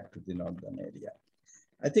impact to the northern area.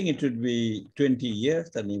 I think it would be 20 years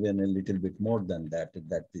and even a little bit more than that,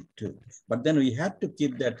 that is true. But then we have to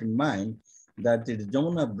keep that in mind that the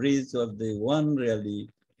Jamuna Bridge was the one really,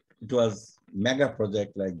 it was mega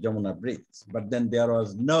project like Jamuna Bridge, but then there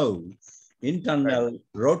was no internal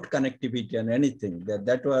road connectivity and anything.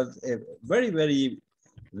 That was a very, very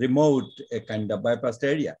remote kind of bypassed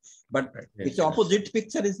area. But its opposite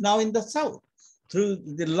picture is now in the south. Through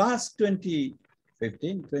the last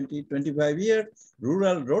 15, 20, 25 years,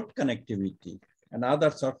 rural road connectivity and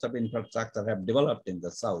other sorts of infrastructure have developed in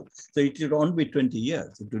the south. So it will only be 20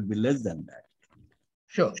 years. It will be less than that.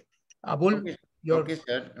 Sure. Abul, okay,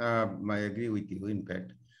 sir. I agree with you, in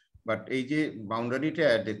fact. But এই যে বাউন্ডারিটা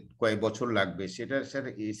কয় বছর লাগবে সেটা sir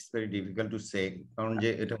is very difficult to say, কারণ যে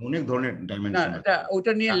এটা অনেক ধরনের ডাইমেনশন আছে। না,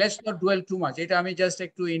 ওটা নিয়ে let's not dual too much. এটা আমি জাস্ট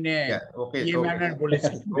একটু ইনে ম্যানার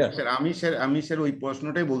বলেছি। স্যার আমি ওই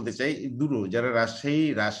প্রশ্নটাই বলতে চাই, দূর যারা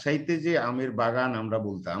রাজশাহীতে যে আমের বাগান আমরা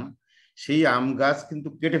বলতাম, সেই আম গাছ কিন্তু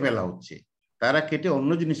কেটে ফেলা হচ্ছে, তারা কেটে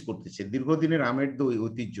অন্য জিনিস করতেছে। দীর্ঘদিনের আমের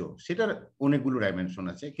ঐতিহ্য, সেটার অনেকগুলো ডাইমেনশন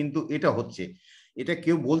আছে, কিন্তু এটা হচ্ছে, এটা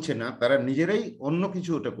কেউ বলছে না, তারা নিজেরাই অন্য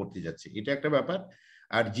কিছু ওটা করতে যাচ্ছে, এটা একটা ব্যাপার।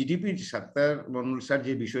 আর জিডিপি সাত্তার মন্ডল স্যার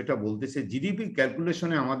যে বিষয়টা বলতেছে, জিডিপি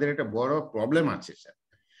ক্যালকুলেশনে আমাদের একটা বড় প্রবলেম আছে স্যার,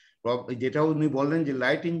 যেটা উনি বললেন যে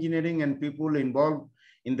light engineering and people involve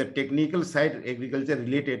in the technical side agriculture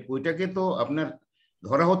related, ওইটাকে তো আপনার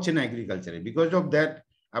ধরা হচ্ছে না এগ্রিকালচারে। বিকজ অফ দ্যাট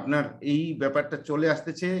আপনার এই ব্যাপারটা চলে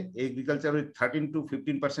আসতেছে, এগ্রিকালচার 13 to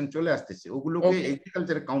 15% চলে আসতেছে, ওগুলোকে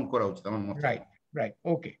এগ্রিকালচারে কাউন্ট করা উচিত আমার মতে। Right,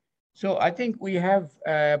 okay. So I think we have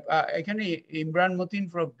Imran Motin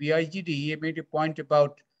from BIGD. He made a point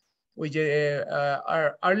about our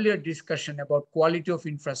earlier discussion about quality of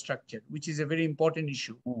infrastructure, which is a very important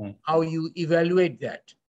issue. How you evaluate that?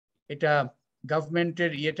 এটা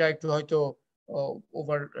গভর্নমেন্টের ইয়েটা একটু হয়তো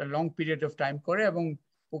over a long period of time করে, এবং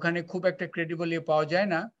ওখানে খুব একটা ক্রেডিবল পাওয়া যায়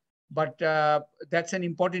না, but that's an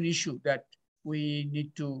important issue that we need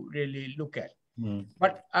to really look at.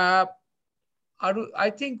 But I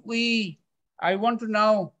think I want to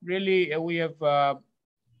now really, we have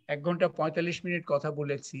 1 ঘন্টা 45 মিনিট কথা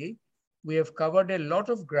বলেছি. We have covered a lot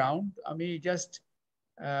of ground. আমি just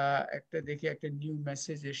একটা দেখি, একটা new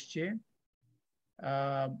message এসছে।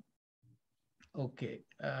 Okay,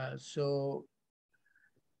 so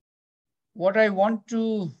what I want to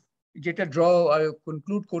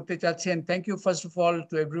conclude korte chacchi, and thank you first of all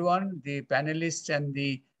to everyone, the panelists and the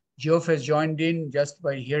Geof has joined in just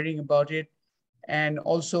by hearing about it, and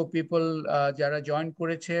also people jara join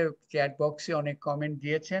koreche chat boxe onek comment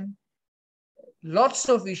diyechen. Lots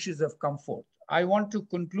of issues have come forth. I want to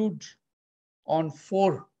conclude on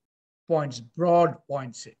 4 points, broad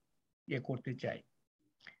points ye korte chai.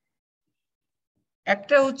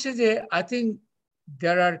 Ekta hocche je I think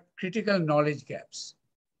there are critical knowledge gaps.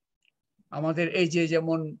 Amader ei je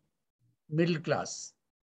jemon middle class,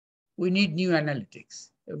 we need new analytics.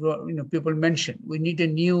 People mention we need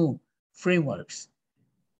a new frameworks.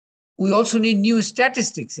 We also need new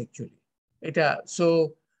statistics actually. So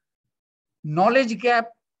knowledge gap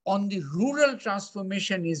on the rural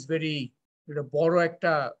transformation is very boro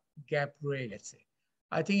ekta gap roye geche.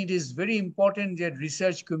 I think it is very important that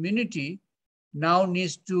research community now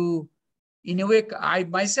needs to, in a way, I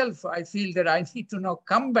feel that I need to now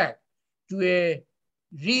come back to a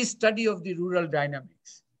re-study of the rural dynamics.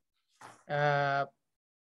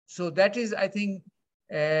 So that is, I think,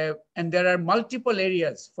 and there are multiple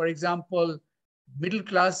areas. For example, middle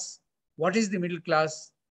class, what is the middle class?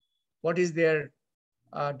 What is their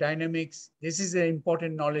dynamics? This is an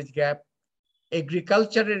important knowledge gap.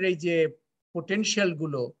 Agriculture je potential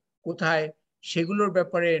gulo kothay, সেগুলোর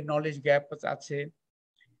ব্যাপারে knowledge gap আছে।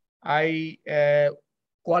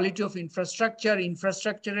 Quality of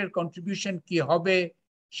ইনফ্রাস্ট্রাকচারের contribution কি হবে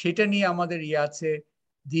সেটা নিয়ে আমাদের আছে।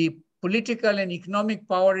 দি political and economic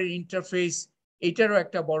পাওয়ারের ইন্টারফেস, এটারও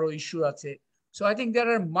একটা বড় ইস্যু আছে। So I think there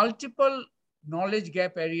R multiple knowledge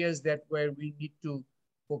gap areas that war we need to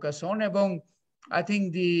focus on. এবং আই থিঙ্ক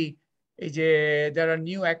এই যে দেয়ার আর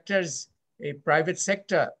new actors, a private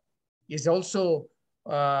sector is also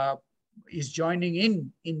is joining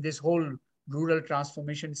in this whole rural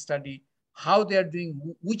transformation study. How they are doing,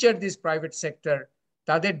 which are this private sector,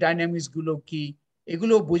 tader dynamics gulo ki,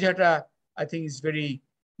 egulo bojhata I think is very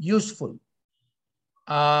useful.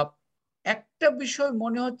 Ekta bishoy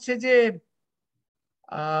mone hocche je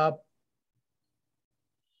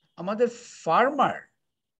amader farmer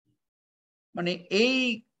mane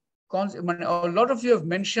ei a lot of you have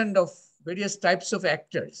mentioned of various types of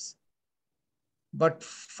actors, but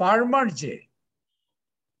farmer je,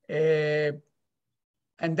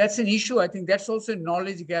 and that's an issue. I think that's also a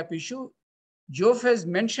knowledge gap issue. Geof has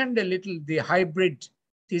mentioned a little the hybrid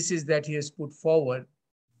thesis that he has put forward.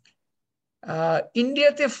 India,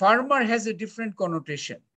 the farmer has a different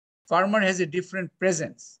connotation. Farmer has a different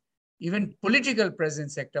presence, even political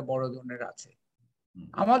presence একটা বড় ধরনের আছে।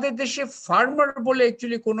 আমাদের দেশে farmer বলে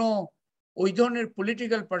actually কোনো ওই ধরনের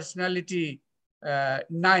পলিটিক্যাল পার্সোনালিটি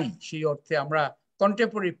নাই সেই অর্থে আমরা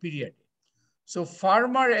কন্টেম্পোরারি পিরিয়ডে। So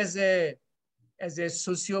farmer as a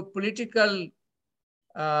socio-political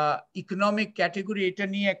economic category এটা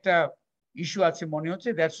নিয়ে একটা ইস্যু আছে মনে হচ্ছে।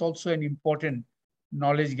 That's also an important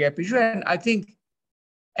knowledge gap issue. And I think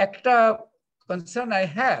একটা concern I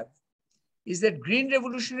have is that green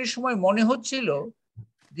revolution এর সময় মনে হচ্ছিল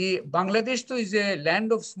the বাংলাদেশ তো is a land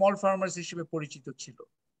of small farmers হিসেবে পরিচিত ছিল,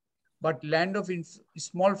 but land of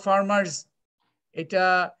small farmers এটা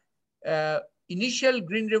initial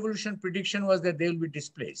green revolution prediction was that they will be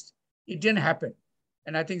displaced. It didn't happen.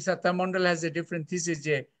 And I think Satya Mandal has a different thesis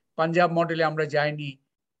যে Punjab model আমরা যাইনি,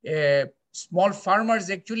 small farmers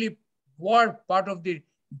actually were part of the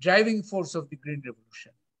driving force of the green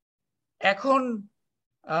revolution. এখন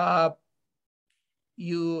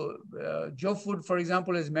Geof, for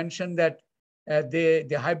example, has mentioned that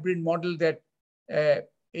the hybrid model that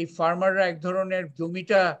a farmer এক ধরনের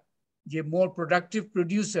জমিটা যে more productive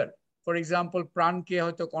producer, for example, প্রাণকে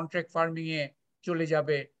হয়তো contract farming এ চলে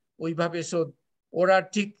যাবে ওইভাবে, so ওরা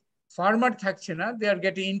ঠিক farmer থাকছে না, they are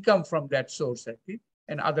getting income from that source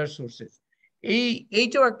and other sources.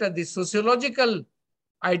 এইটাও একটা the sociological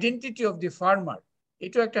identity of the farmer,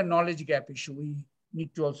 এটাও একটা knowledge gap issue we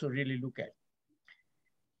need to also really look at.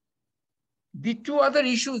 The two other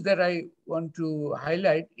issues that I want to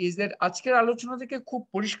highlight is that আজকের আলোচনা থেকে খুব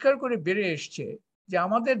পরিষ্কার করে বেরিয়ে এসছে যে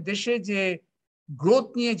আমাদের দেশে যে গ্রোথ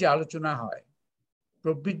নিয়ে যে আলোচনা হয়,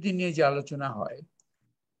 প্রবৃদ্ধি নিয়ে যে আলোচনা হয়,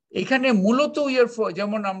 এখানে মূলত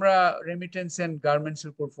যেমন আমরা রেমিটেন্স এন্ড গার্মেন্টস এর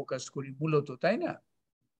উপর ফোকাস করি মূলত, তাই না?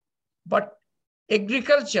 But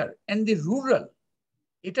agriculture and the rural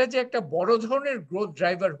এটা যে একটা বড় ধরনের গ্রোথ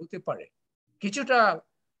ড্রাইভার হতে পারে, কিছুটা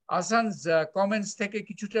আসানস কমেন্টস থেকে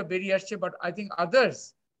কিছুটা বেরিয়ে আসছে, but I think others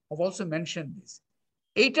have also mention this.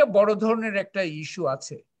 এইটা বড় ধরনের একটা ইস্যু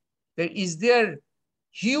আছে। There is there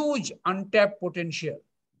huge untapped potential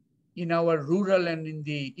in our rural and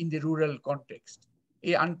in the rural context.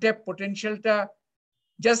 এই untapped potentialটা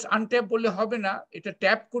just untap বললে হবে না, এটা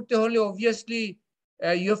ট্যাপ করতে হলে obviously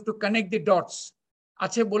you have to connect the dots.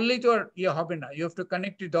 আছে বললেই তো আর হবে না, you have to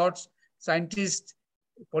connect the dots. Scientists,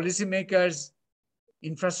 policy makers,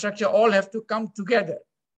 infrastructure all have to come together.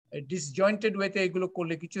 Disjointed way তে এগুলো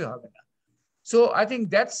করলে কিছুই হবে না। So I think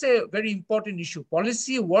that's a very important issue.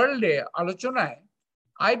 Policy world এ আলোচনায়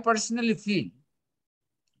I personally feel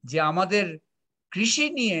যে আমাদের কৃষি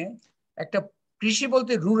নিয়ে একটা, কৃষি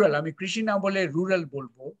বলতে রুরাল, আমি কৃষি না বলে রুরাল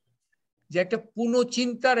বলবো, যে একটা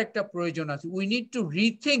পুনঃচিন্তার একটা প্রয়োজন আছে। We need to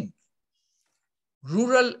rethink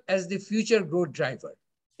rural as the future growth driver.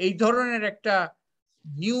 এই ধরনের একটা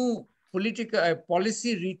নিউ পলিটিক্যাল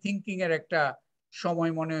পলিসি রিথিঙ্কিং এর একটা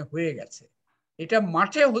সময় মনে হয়ে গেছে। এটা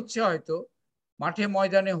মাঠে হচ্ছে, হয়তো মাঠে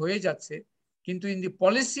ময়দানে হয়ে যাচ্ছে, কিন্তু ইন দি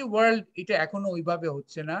পলিসি ওয়ার্ল্ড এটা এখনো ওইভাবে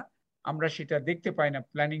হচ্ছে না, আমরা সেটা দেখতে পাই না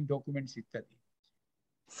প্ল্যানিং ডকুমেন্টস ইত্যাদি।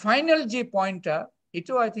 ফাইনাল যে পয়েন্টটা,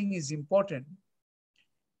 এটাও আই থিঙ্ক ইজ ইম্পর্টেন্ট,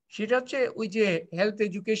 সেটা হচ্ছে ওই যে হেলথ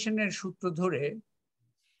এডুকেশনের সূত্র ধরে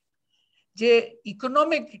যে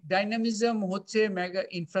ইকোনমিক ডাইনামিজম হচ্ছে, মেগা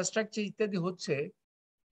ইনফ্রাস্ট্রাকচার ইত্যাদি হচ্ছে,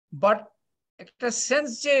 বাট একটা সেন্স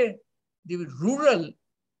যে দি rural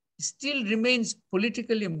still remains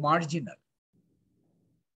politically marginal.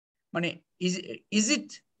 মানে is it,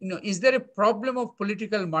 is there a problem of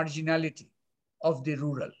political marginality of the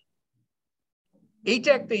rural?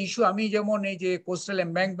 এইটা একটা ইস্যু। আমি যেমন এই যে কোস্টাল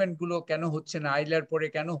এমব্যাঙ্কমেন্ট গুলো কেন হচ্ছে না, আইলার পরে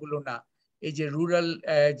কেন হলো না, এই যে রুরাল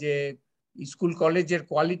যে স্কুল কলেজের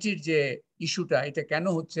কোয়ালিটির যে ইস্যুটা, এটা কেন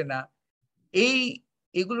হচ্ছে না,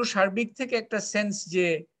 এগুলো সার্বিক থেকে একটা সেন্স যে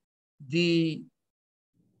দি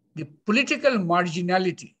পলিটিক্যাল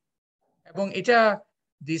মার্জিনালিটি, এবং এটা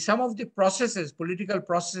the some of the processes, political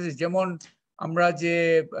processes, যেমন আমরা যে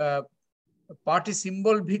পার্টি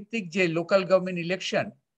সিম্বল ভিত্তিক যে local government election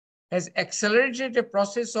has accelerated a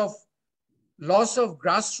process of loss of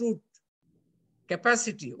grassroots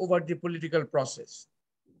capacity over the political process.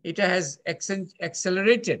 It has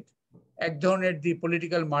accelerated এক ধরনের the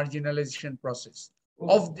political marginalization process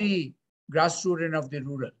of the grassroots and of the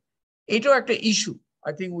rural. এটাও একটা issue.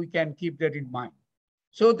 I think we can keep that in mind.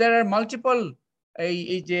 So there are multiple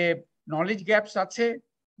এই যে knowledge gaps আছে,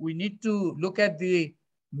 we need to look at the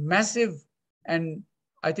massive, and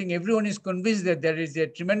I think everyone is convinced that there is a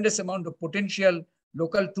tremendous amount of potential.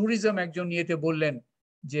 Local tourism একজন ইয়েতে বললেন,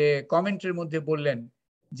 যে কমেন্টের মধ্যে বললেন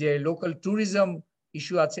যে local tourism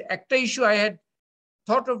issue আছে। একটা issue I had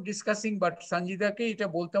thought of discussing, but সঞ্জিদাকে এটা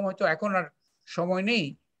বলতাম, হয়তো এখন আর সময় নেই,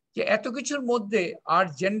 যে এত কিছুর মধ্যে আর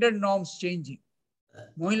জেন্ডার নর্মস চেঞ্জিং,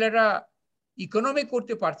 মহিলারা ইকোনমি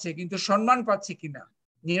করতে পারছে কিন্তু সম্মান পাচ্ছে কিনা,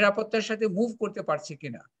 নিরাপত্তার সাথে মুভ করতে পারছে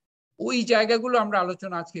কিনা, ওই জায়গাগুলো আমরা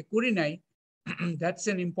আলোচনা আজকে করি নাই। That's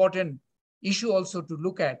an important issue also to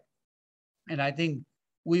look at, and I think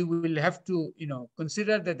we will have to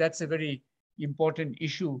consider that that's a very important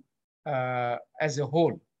issue as a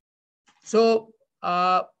whole. So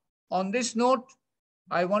on this note,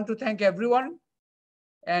 I want to thank everyone,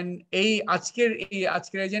 and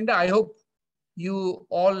Ajker Agenda, I hope you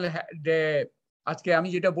all had আজকে আমি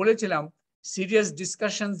যেটা বলেছিলাম, serious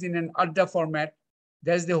discussions in an adda format.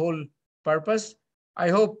 That's the whole purpose. I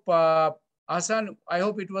hope Hasan, I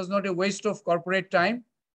hope it was not a waste of corporate time,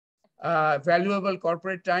 valuable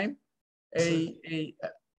corporate time.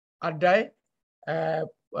 Addai,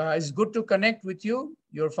 it's good to connect with you.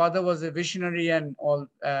 Your father was a visionary and all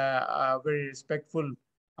very respectful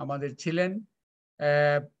amader chilen.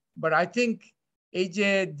 But I think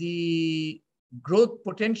the growth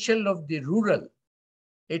potential of the rural,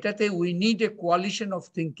 etate we need a coalition of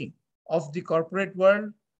thinking of the corporate world,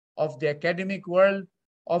 of the academic world,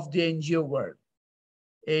 of the NGO world.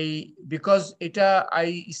 Because I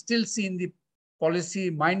still see in the policy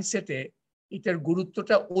mindset এটার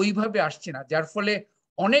গুরুত্বটা ওইভাবে আসছে না, যার ফলে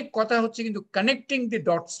অনেক কথা হচ্ছে কিন্তু কানেক্টিং দি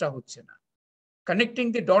ডটসটা হচ্ছে না। কানেক্টিং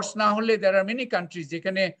দি ডটস না হলে there are many countries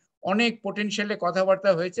যেখানে অনেক পোটেনশিয়ালে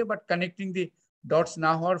কথাবার্তা হয়েছে, বাট কানেক্টিং দি ডটস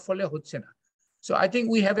না হওয়ার ফলে হচ্ছে না। So I think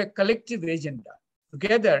we have a collective agenda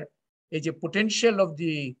together, এই যে potential of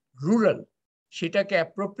the rural, সেটাকে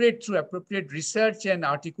through appropriate research and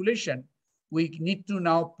articulation, we need to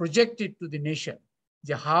now project it to the nation,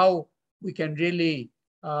 how we can really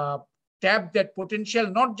tap that potential,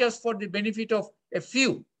 not just for the benefit of a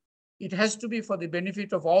few. It has to be for the benefit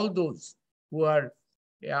of all those who are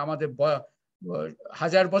আমাদের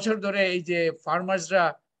হাজার বছর ধরে এই যে ফার্মার্সরা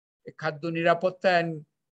খাদ্য নিরাপত্তা and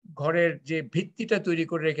ঘরের যে ভিত্তিটা তৈরি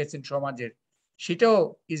করে রেখেছেন সমাজের, সেটাও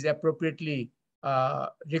is appropriately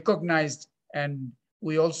recognized. And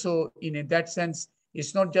we also, in that sense,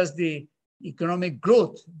 it's not just the economic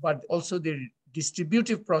growth, but also the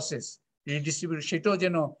distributive process, redistribution, সেটাও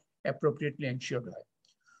যেন appropriately ensured হয়.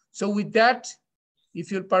 So with that, if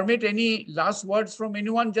you'll permit any last words from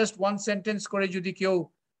anyone, just one sentence করে যদি কেউ,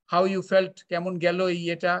 how you felt, কেমন গেল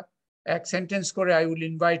এটা, এক sentence করে I will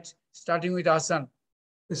invite, starting with Hasan.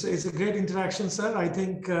 It's a great interaction, sir. I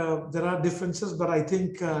think there are differences, but I think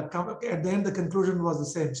at the end, the conclusion was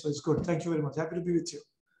the same. So it's good. Thank you very much. Happy to be with you.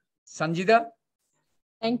 Sanjida?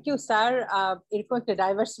 Thank you, sir. এরকম একটা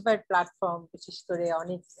diversified platform, বিশেষ করে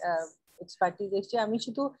অনেক expertise এসেছে। আমি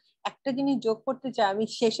শুধু একটা জিনিস যোগ করতে চাই, আমি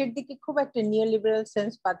শেষের দিকে খুব একটা নিওলিবারাল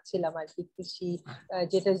সেন্স পাচ্ছিলাম আর কি, কৃষি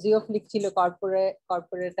যেটা Geoff লিখছিল,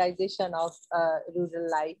 corporatisation of rural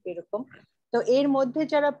life, এরকম। তো এর মধ্যে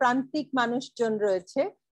যারা প্রান্তিক মানুষজন রয়েছে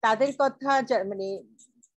তাদের কথা, মানে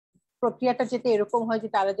প্রক্রিয়াটা যাতে এরকম হয় যে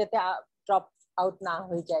তারা যাতে ড্রপ আউট না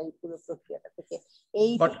হয়ে যায় পুরো প্রক্রিয়াটা থেকে,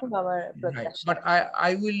 এইটুকু আমার প্রত্যাশা। But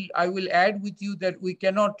I will add with you that we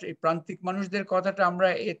cannot, প্রান্তিক মানুষদের কথাটা আমরা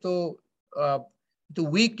তো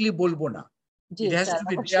weekly বলবো না। It has to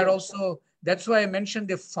be there also. That's why I mentioned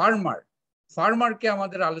the farmer কে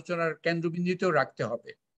আমাদের আলোচনার কেন্দ্রবিন্দুতেও রাখতে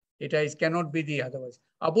হবে। It cannot be the otherwise.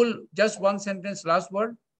 Abul, just one sentence, last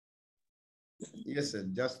word. Yes, sir.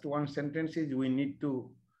 Just one sentence is we need to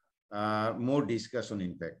more discussion,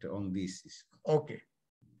 in fact, on this. Okay,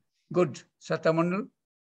 good. Satamandal.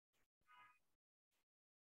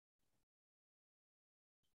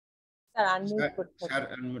 Sir,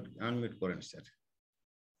 unmute করেন, sir.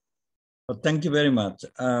 Thank you very much.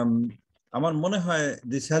 আমার মনে হয়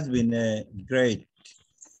this has been a great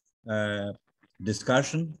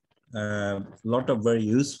discussion. Lot of very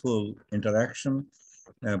useful interaction,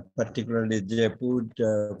 particularly Jaypur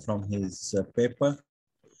from his paper.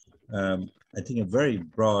 I think a very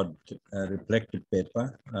broad, reflective paper.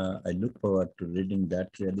 I look forward to reading that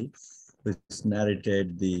really, which narrated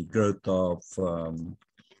the growth of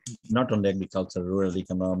not only agriculture, rural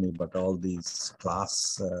economy, but all these class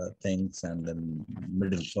things and then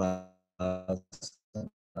middle class and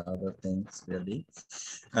other things really.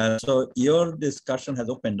 And so your discussion has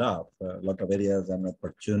opened up a lot of areas and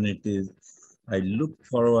opportunities. I look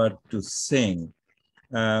forward to seeing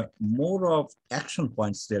more of action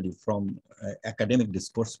points really from academic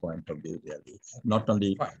discourse point of view really, not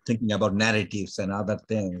only thinking about narratives and other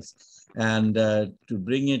things, and to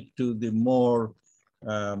bring it to the more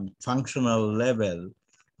functional level.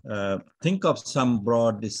 Think of some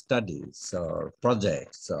broad studies or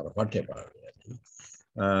projects or whatever really.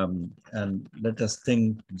 And let us think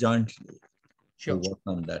jointly Sure. We'll work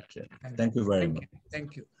on that. Thank you very much.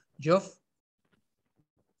 Thank you. Geof?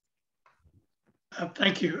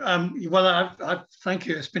 Thank you. Well, thank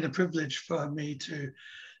you. It's been a privilege for me to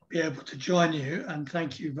be able to join you, and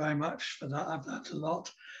thank you very much for that. I've learned a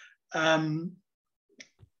lot. I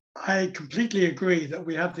completely agree that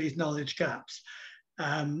we have these knowledge gaps.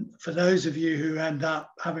 For those of you who end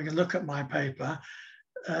up having a look at my paper,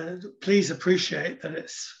 please appreciate that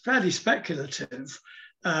it's fairly speculative,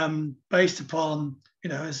 based upon,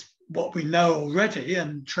 as what we know already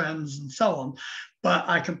and trends and so on. But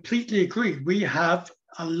I completely agree. We have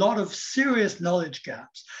a lot of serious knowledge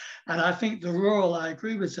gaps. And I think the rural, I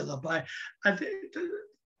agree with Zilla, I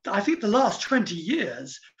think the last 20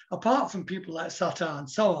 years, apart from people like Sata and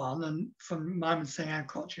so on, and from 𝐼𝐚𝐧𝐼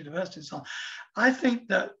𝐸𝐺 University and so on, I think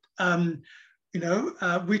that,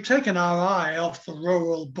 we've taken our eye off the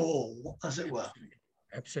rural ball, as it were.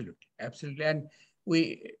 Absolutely, absolutely. And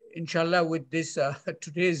we, inshallah, with this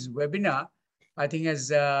today's webinar, I think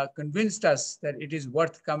has convinced us that it is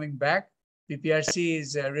worth coming back. PPRC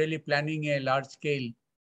is really planning a large-scale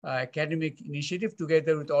academic initiative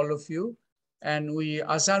together with all of you. And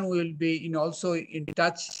Ahsan will be also in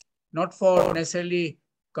touch, not for necessarily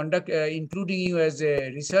including you as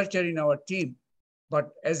a researcher in our team,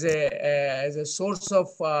 but as a source of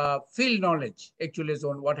field knowledge, actually,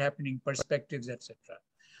 on what happening, perspectives, etc.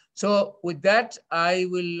 So with that, I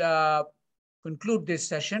will conclude this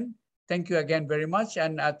session. Thank you again very much.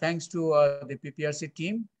 And thanks to the PPRC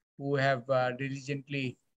team who have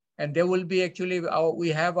diligently, and there will be actually, we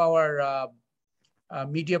have our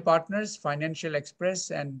media partners, Financial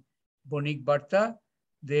Express and Bonik Barta.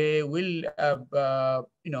 They will,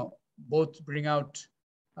 both bring out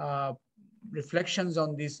reflections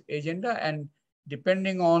on this agenda, and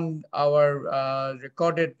depending on our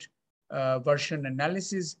recorded version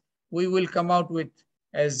analysis, we will come out with,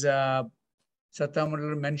 as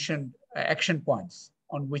Satamullah mentioned, action points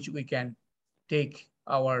on which we can take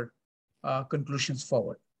our conclusions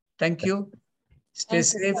forward. Thank you. Stay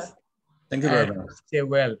safe. Thank you very much. Stay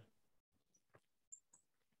well.